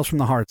Tales from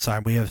the Hard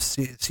Side. We have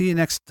see you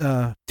next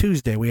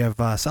Tuesday. We have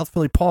South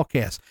Philly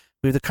Paulcast.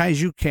 We have the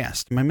Kaiju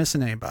Cast. Am I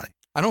missing anybody?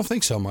 I don't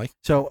think so, Mike.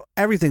 So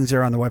everything's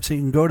there on the website.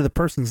 You can go to the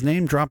person's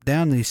name, drop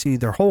down, and you see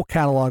their whole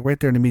catalog right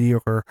there in the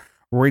Mediocre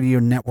Radio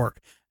Network.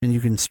 And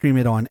you can stream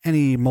it on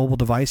any mobile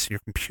device, your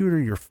computer,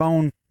 your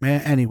phone,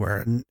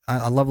 anywhere. And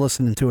I love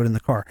listening to it in the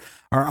car.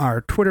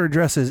 Our Twitter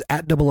address is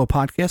 @00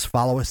 Podcast.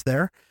 Follow us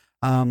there.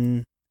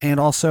 And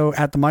also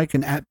at the mic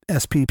and at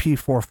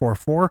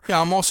SPP444.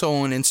 Yeah, I'm also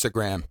on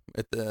Instagram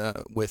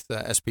with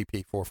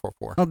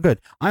SPP444. Oh, good.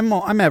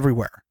 I'm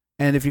everywhere.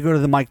 And if you go to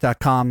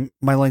themic.com,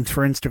 my links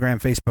for Instagram,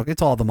 Facebook,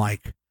 it's all the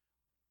mic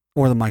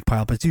or the mic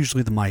pile, but it's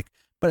usually the mic,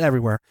 but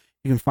everywhere.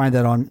 You can find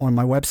that on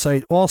my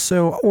website.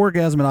 Also,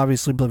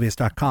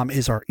 orgasm@obviouslyOblivious.com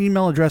is our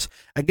email address.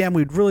 Again,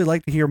 we'd really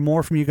like to hear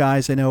more from you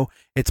guys. I know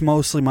it's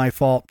mostly my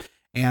fault.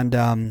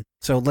 And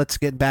so let's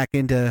get back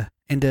into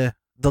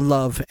the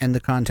love and the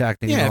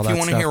contacting. Yeah, and all if you that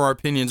want to stuff. hear our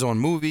opinions on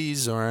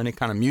movies or any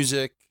kind of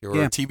music or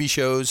TV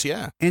shows,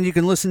 yeah. And you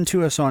can listen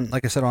to us on,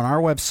 like I said, on our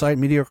website,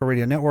 Mediocre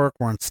Radio Network.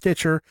 We're on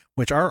Stitcher,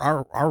 which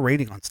our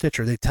rating on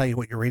Stitcher, they tell you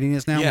what your rating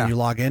is now when you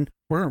log in.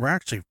 We're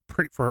actually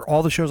for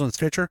all the shows on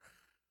Stitcher,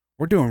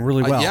 we're doing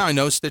really well. Yeah, I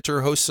know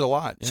Stitcher hosts a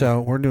lot. Yeah. So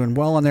we're doing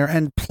well on there.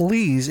 And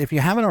please, if you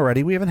haven't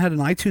already, we haven't had an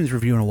iTunes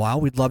review in a while.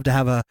 We'd love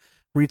to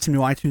read some new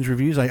iTunes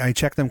reviews. I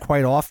check them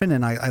quite often,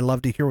 and I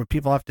love to hear what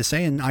people have to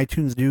say. And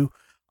iTunes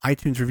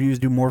reviews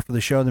do more for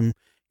the show than,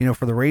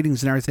 for the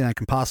ratings and everything I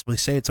can possibly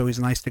say. It's always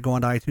nice to go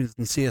onto iTunes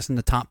and see us in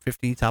the top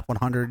 50, top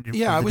 100.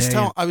 Yeah, I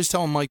was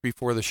telling Mike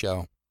before the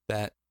show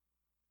that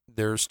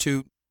there's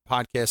two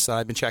podcasts that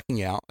I've been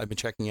checking out. I've been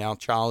checking out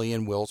Charlie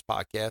and Will's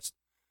podcast,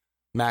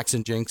 Max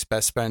and Jinx,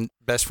 Best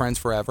Friends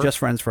Forever. Just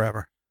Friends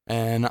Forever.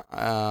 And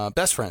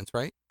Best Friends,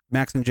 right?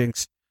 Max and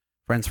Jinx,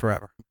 Friends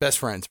Forever. Best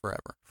Friends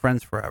Forever.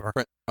 Friends Forever.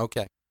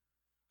 Okay.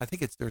 I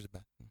think there's a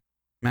best.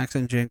 Max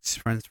and Jinx,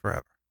 Friends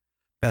Forever.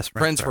 Best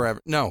Friends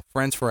Forever. No,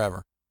 Friends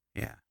Forever.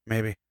 Yeah,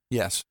 maybe.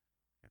 Yes.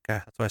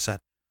 Okay, that's what I said.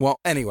 Well,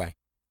 anyway,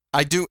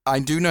 I do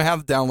know how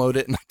to download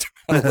it and I do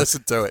know how to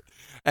listen to it.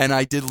 And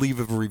I did leave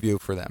a review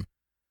for them.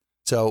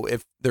 So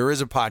if there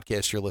is a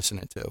podcast you're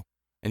listening to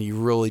and you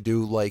really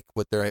do like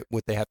what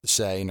they have to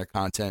say in their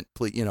content,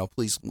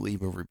 please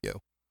leave a review.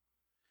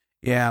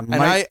 Yeah,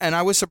 and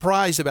I was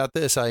surprised about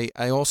this. I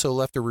also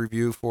left a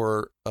review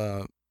for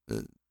the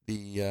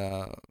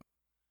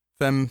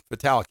Femme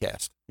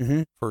Fatalicast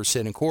for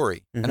Sid and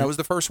Corey, and I was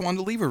the first one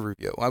to leave a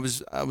review. I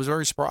was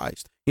very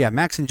surprised. Yeah,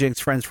 Max and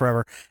Jinx, Friends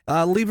Forever.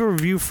 Leave a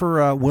review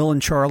for Will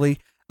and Charlie.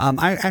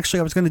 I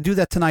was going to do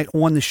that tonight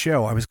on the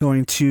show. I was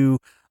going to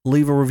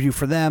leave a review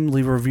for them,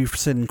 leave a review for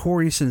Sid and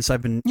Corey, since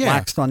I've been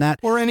laxed on that.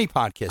 Or any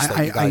podcast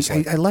that you guys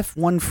like. I left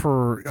one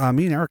for,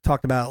 me and Eric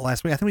talked about it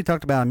last week. I think we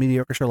talked about a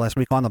Mediocre Show last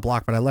week on the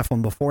block, but I left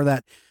one before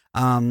that.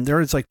 There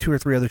is like 2 or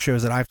 3 other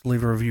shows that I have to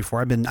leave a review for.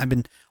 I've been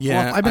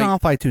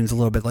off iTunes a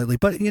little bit lately,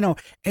 but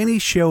any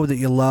show that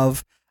you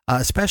love,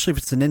 especially if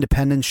it's an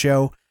independent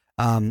show,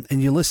 and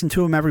you listen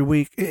to them every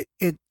week,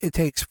 it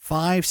takes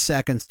 5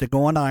 seconds to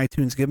go onto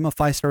iTunes, give them a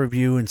 5-star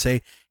review and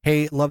say,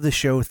 hey, love the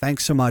show.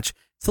 Thanks so much.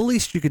 It's the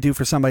least you could do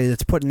for somebody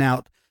that's putting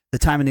out the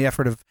time and the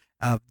effort of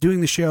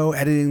doing the show,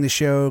 editing the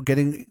show,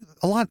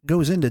 a lot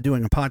goes into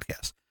doing a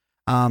podcast.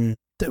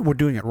 We're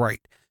doing it right.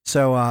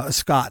 So,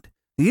 Scott,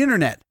 the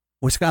internet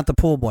with Scott the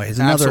Pool Boy is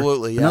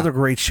another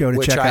great show to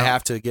check out. Which I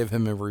have to give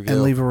him a review.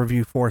 And leave a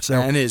review for. So,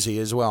 and Izzy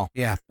as well.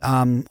 Yeah.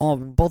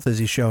 Both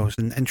Izzy shows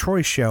and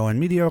Troy's show and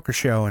Mediocre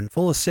Show and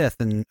Full of Sith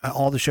and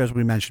all the shows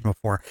we mentioned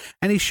before.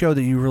 Any show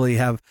that you really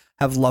have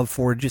love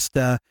for, just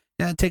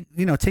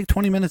take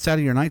 20 minutes out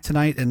of your night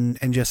tonight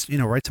and just,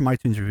 write some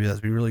iTunes review.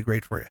 That'd be really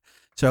great for you.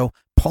 So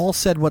Paul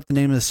said what the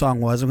name of the song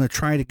was. I'm going to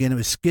try it again. It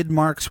was Skid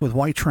Marks with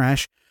White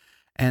Trash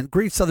and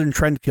Great Southern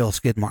Trendkill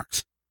Skid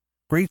Marks.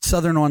 Great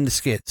Southern on the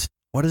Skids.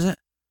 What is it?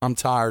 I'm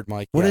tired,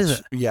 Mike. What is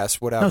it?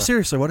 Yes, whatever. No,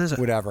 seriously, what is it?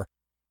 Whatever.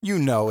 You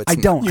know it's I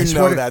don't. You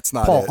know that's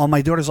not Paul, it. on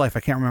my daughter's life, I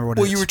can't remember what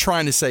it is. Well, you were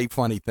trying to say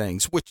funny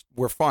things, which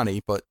were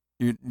funny, but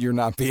you're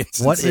not being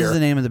sincere. What is the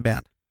name of the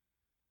band?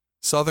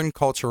 Southern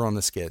Culture on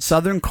the Skids.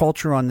 Southern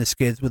Culture on the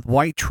Skids with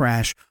White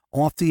Trash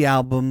off the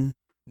album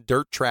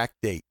Dirt Track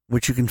Date,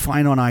 which you can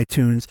find on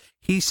iTunes.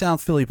 He's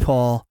South Philly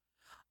Paul.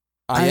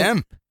 I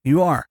am.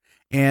 You are.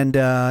 And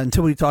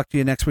until we talk to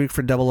you next week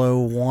for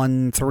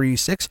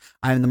 00136,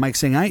 I'm the Mike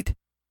Singite.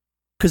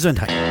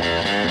 Gesundheit.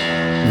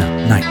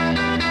 No, night.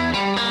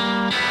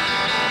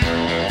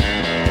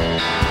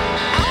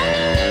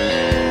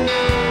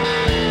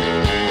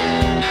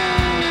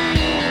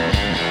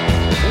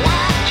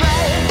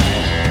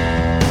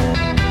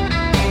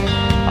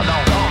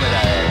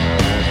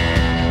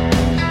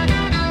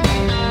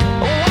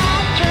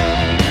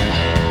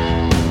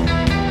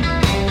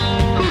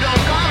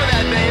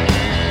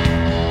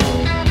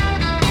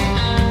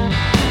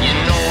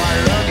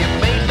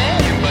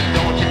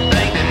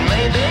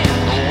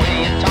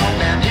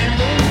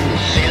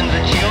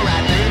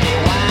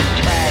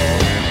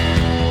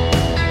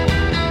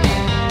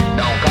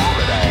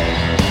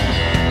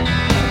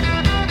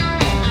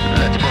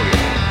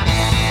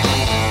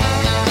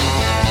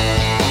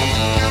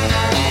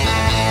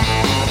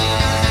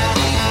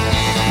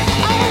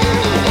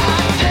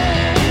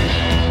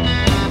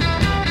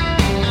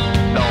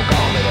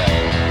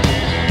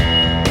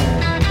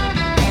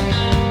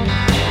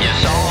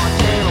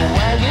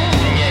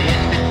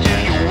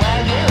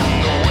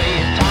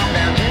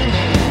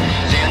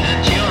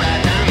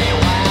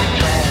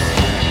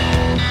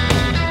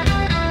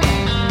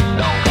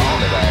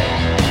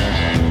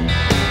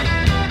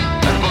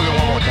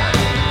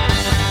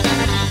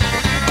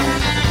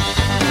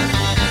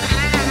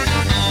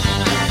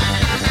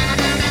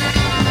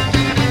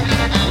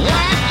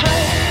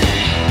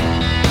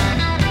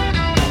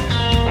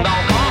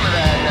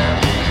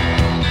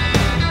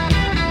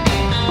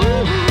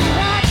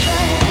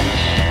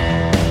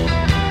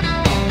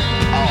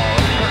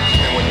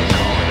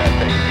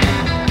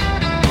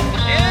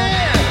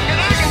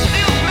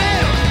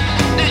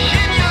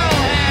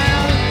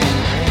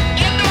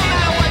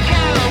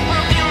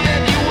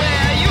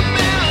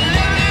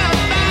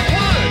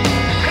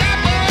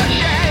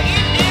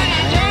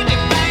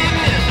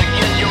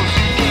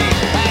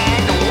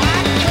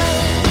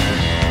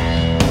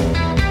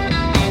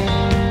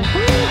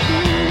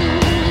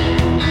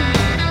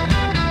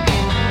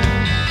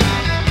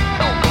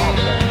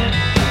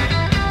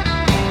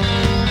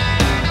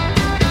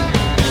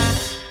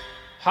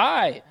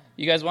 Hi,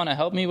 you guys want to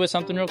help me with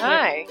something real quick?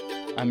 Hi.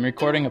 I'm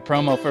recording a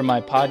promo for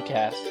my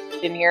podcast.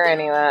 Didn't hear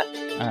any of that.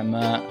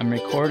 I'm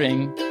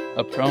recording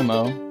a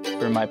promo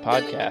for my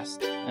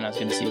podcast, and I was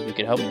going to see if you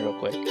could help me real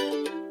quick.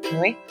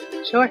 Really?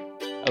 Sure.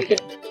 Okay.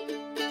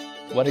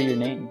 What are your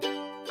names?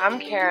 I'm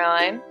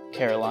Caroline.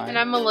 Caroline. And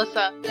I'm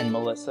Melissa. And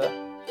Melissa.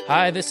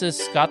 Hi, this is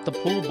Scott the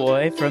Pool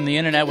Boy from the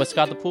internet with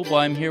Scott the Pool Boy.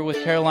 I'm here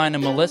with Caroline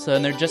and Melissa,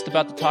 and they're just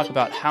about to talk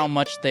about how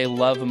much they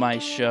love my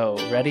show.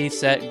 Ready,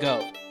 set,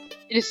 go.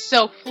 It is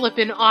so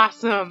flippin'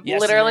 awesome.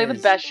 Yes, literally the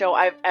best show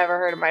I've ever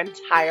heard in my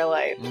entire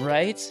life.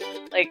 Right?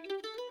 Like,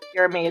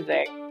 you're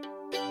amazing.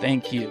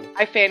 Thank you.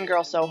 I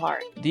fangirl so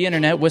hard. The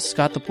internet with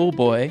Scott the Pool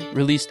Boy,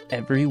 released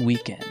every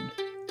weekend.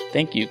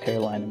 Thank you,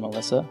 Caroline and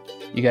Melissa.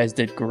 You guys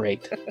did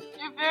great.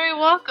 You're very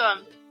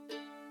welcome.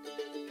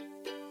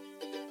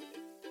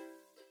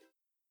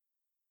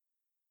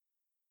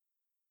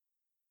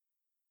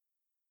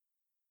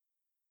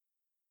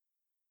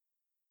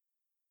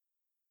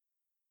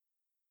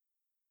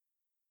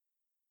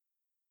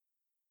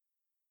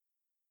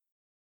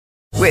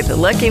 With the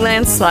Lucky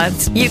Land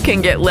Slots, you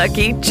can get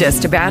lucky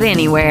just about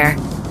anywhere.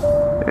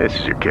 This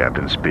is your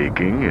captain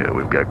speaking.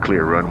 We've got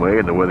clear runway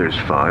and the weather's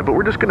fine, but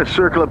we're just going to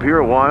circle up here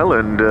a while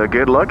and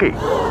get lucky.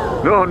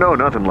 No,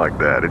 nothing like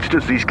that. It's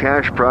just these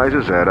cash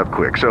prizes add up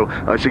quick. So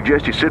I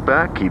suggest you sit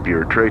back, keep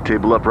your tray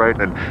table upright,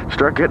 and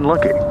start getting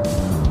lucky.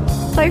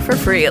 Play for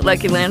free at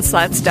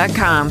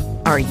LuckyLandSlots.com.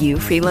 Are you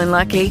feeling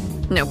lucky?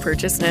 No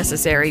purchase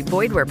necessary.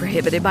 Void where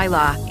prohibited by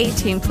law.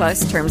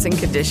 18+ terms and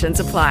conditions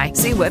apply.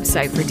 See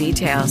website for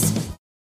details.